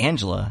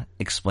Angela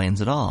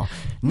explains it all.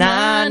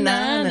 Na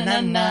na na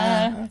na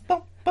na.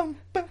 Bum, bum,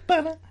 bum,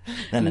 ba,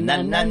 na na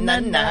na na na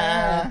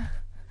na.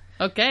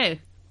 Okay.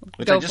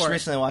 Which Go I just for it.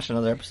 recently watched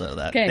another episode of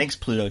that. Okay. Thanks,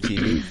 Pluto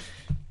TV.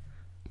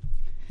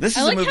 This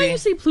I is like a movie. how you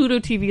say Pluto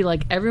TV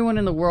like everyone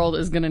in the world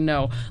is going to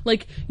know.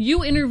 Like,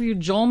 you interviewed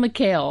Joel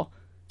McHale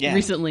Yeah.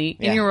 recently,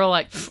 and Yeah. you were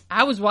like,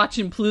 I was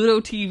watching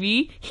Pluto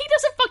TV. He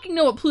doesn't fucking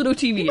know what Pluto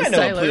TV is, I know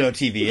Tyler. what Pluto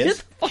TV Get is.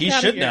 the fuck He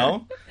outta should here.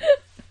 know.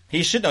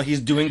 He should know. He's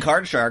doing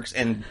Card Sharks,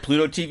 and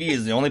Pluto TV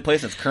is the only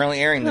place that's currently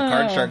airing the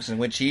Card Oh. Sharks in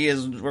which he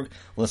is.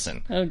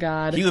 Listen, Oh,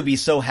 God. he would be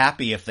so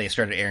happy if they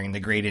started airing The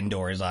Great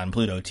Indoors on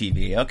Pluto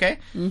TV, okay?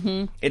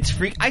 Mm-hmm. It's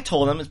free. I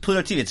told him, it's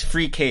Pluto TV, it's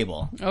free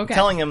cable. Okay.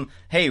 Telling him,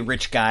 hey,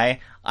 rich guy,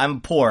 I'm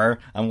poor,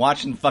 I'm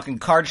watching fucking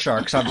Card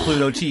Sharks on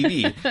Pluto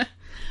TV.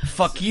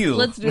 Fuck you.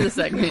 Let's do the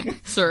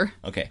segment, sir.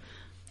 Okay.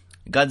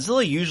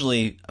 Godzilla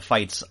usually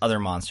fights other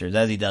monsters,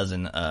 as he does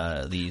in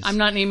these. I'm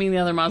not naming the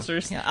other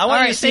monsters. I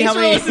want you to see thanks how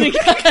many- for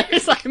listening,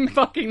 guys. I'm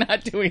fucking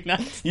not doing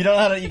that. You don't know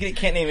how to. You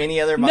can't name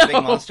any other No. big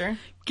monster.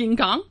 King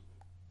Kong,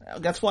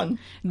 That's one.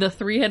 the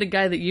three-headed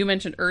guy that you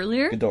mentioned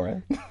earlier,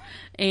 Ghidorah.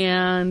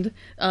 and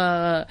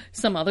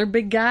some other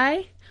big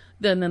guy.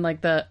 Then like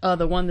the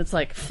one that's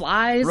like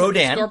flies,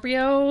 Rodan.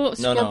 Scorpio,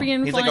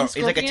 scorpion, He's flying like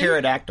he's like a scorpion.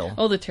 pterodactyl.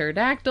 Oh, the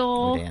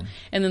pterodactyl. Rodan.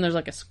 And then there's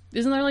like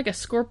isn't there like a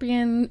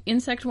scorpion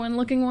insect one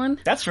looking one?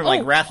 That's from,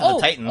 like, Wrath of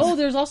the Titans. Oh,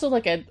 there's also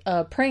like a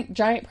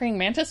giant praying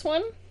mantis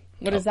one.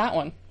 What is that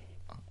one?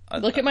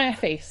 Look at my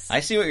face.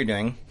 I see what you're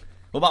doing.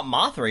 What about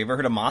Mothra? You ever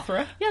heard of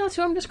Mothra? Yeah, that's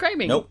who I'm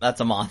describing. Nope, that's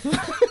a moth.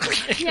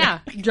 Yeah,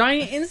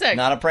 giant insect.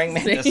 Not a praying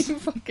mantis. Same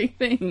fucking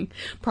thing.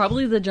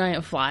 Probably the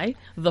giant fly.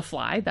 The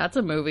Fly. That's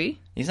a movie.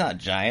 He's not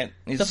giant.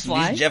 He's, The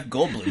Fly? he's Jeff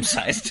Goldblum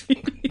sized.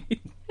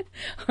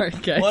 All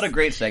right, guys. What a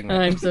great segment.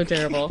 I'm so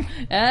terrible.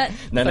 At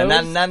Na na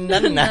na na na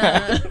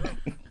na.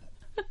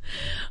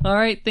 All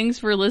right, thanks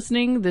for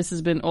listening. This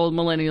has been Old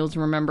Millennials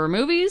Remember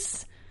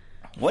Movies.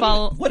 What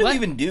did we what?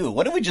 even do?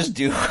 What did we just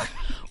do?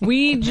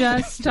 We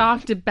just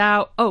talked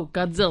about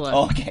Godzilla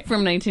Okay.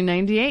 from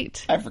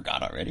 1998. I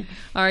forgot already.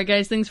 All right,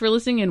 guys, thanks for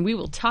listening, and we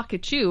will talk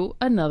at you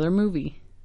another movie.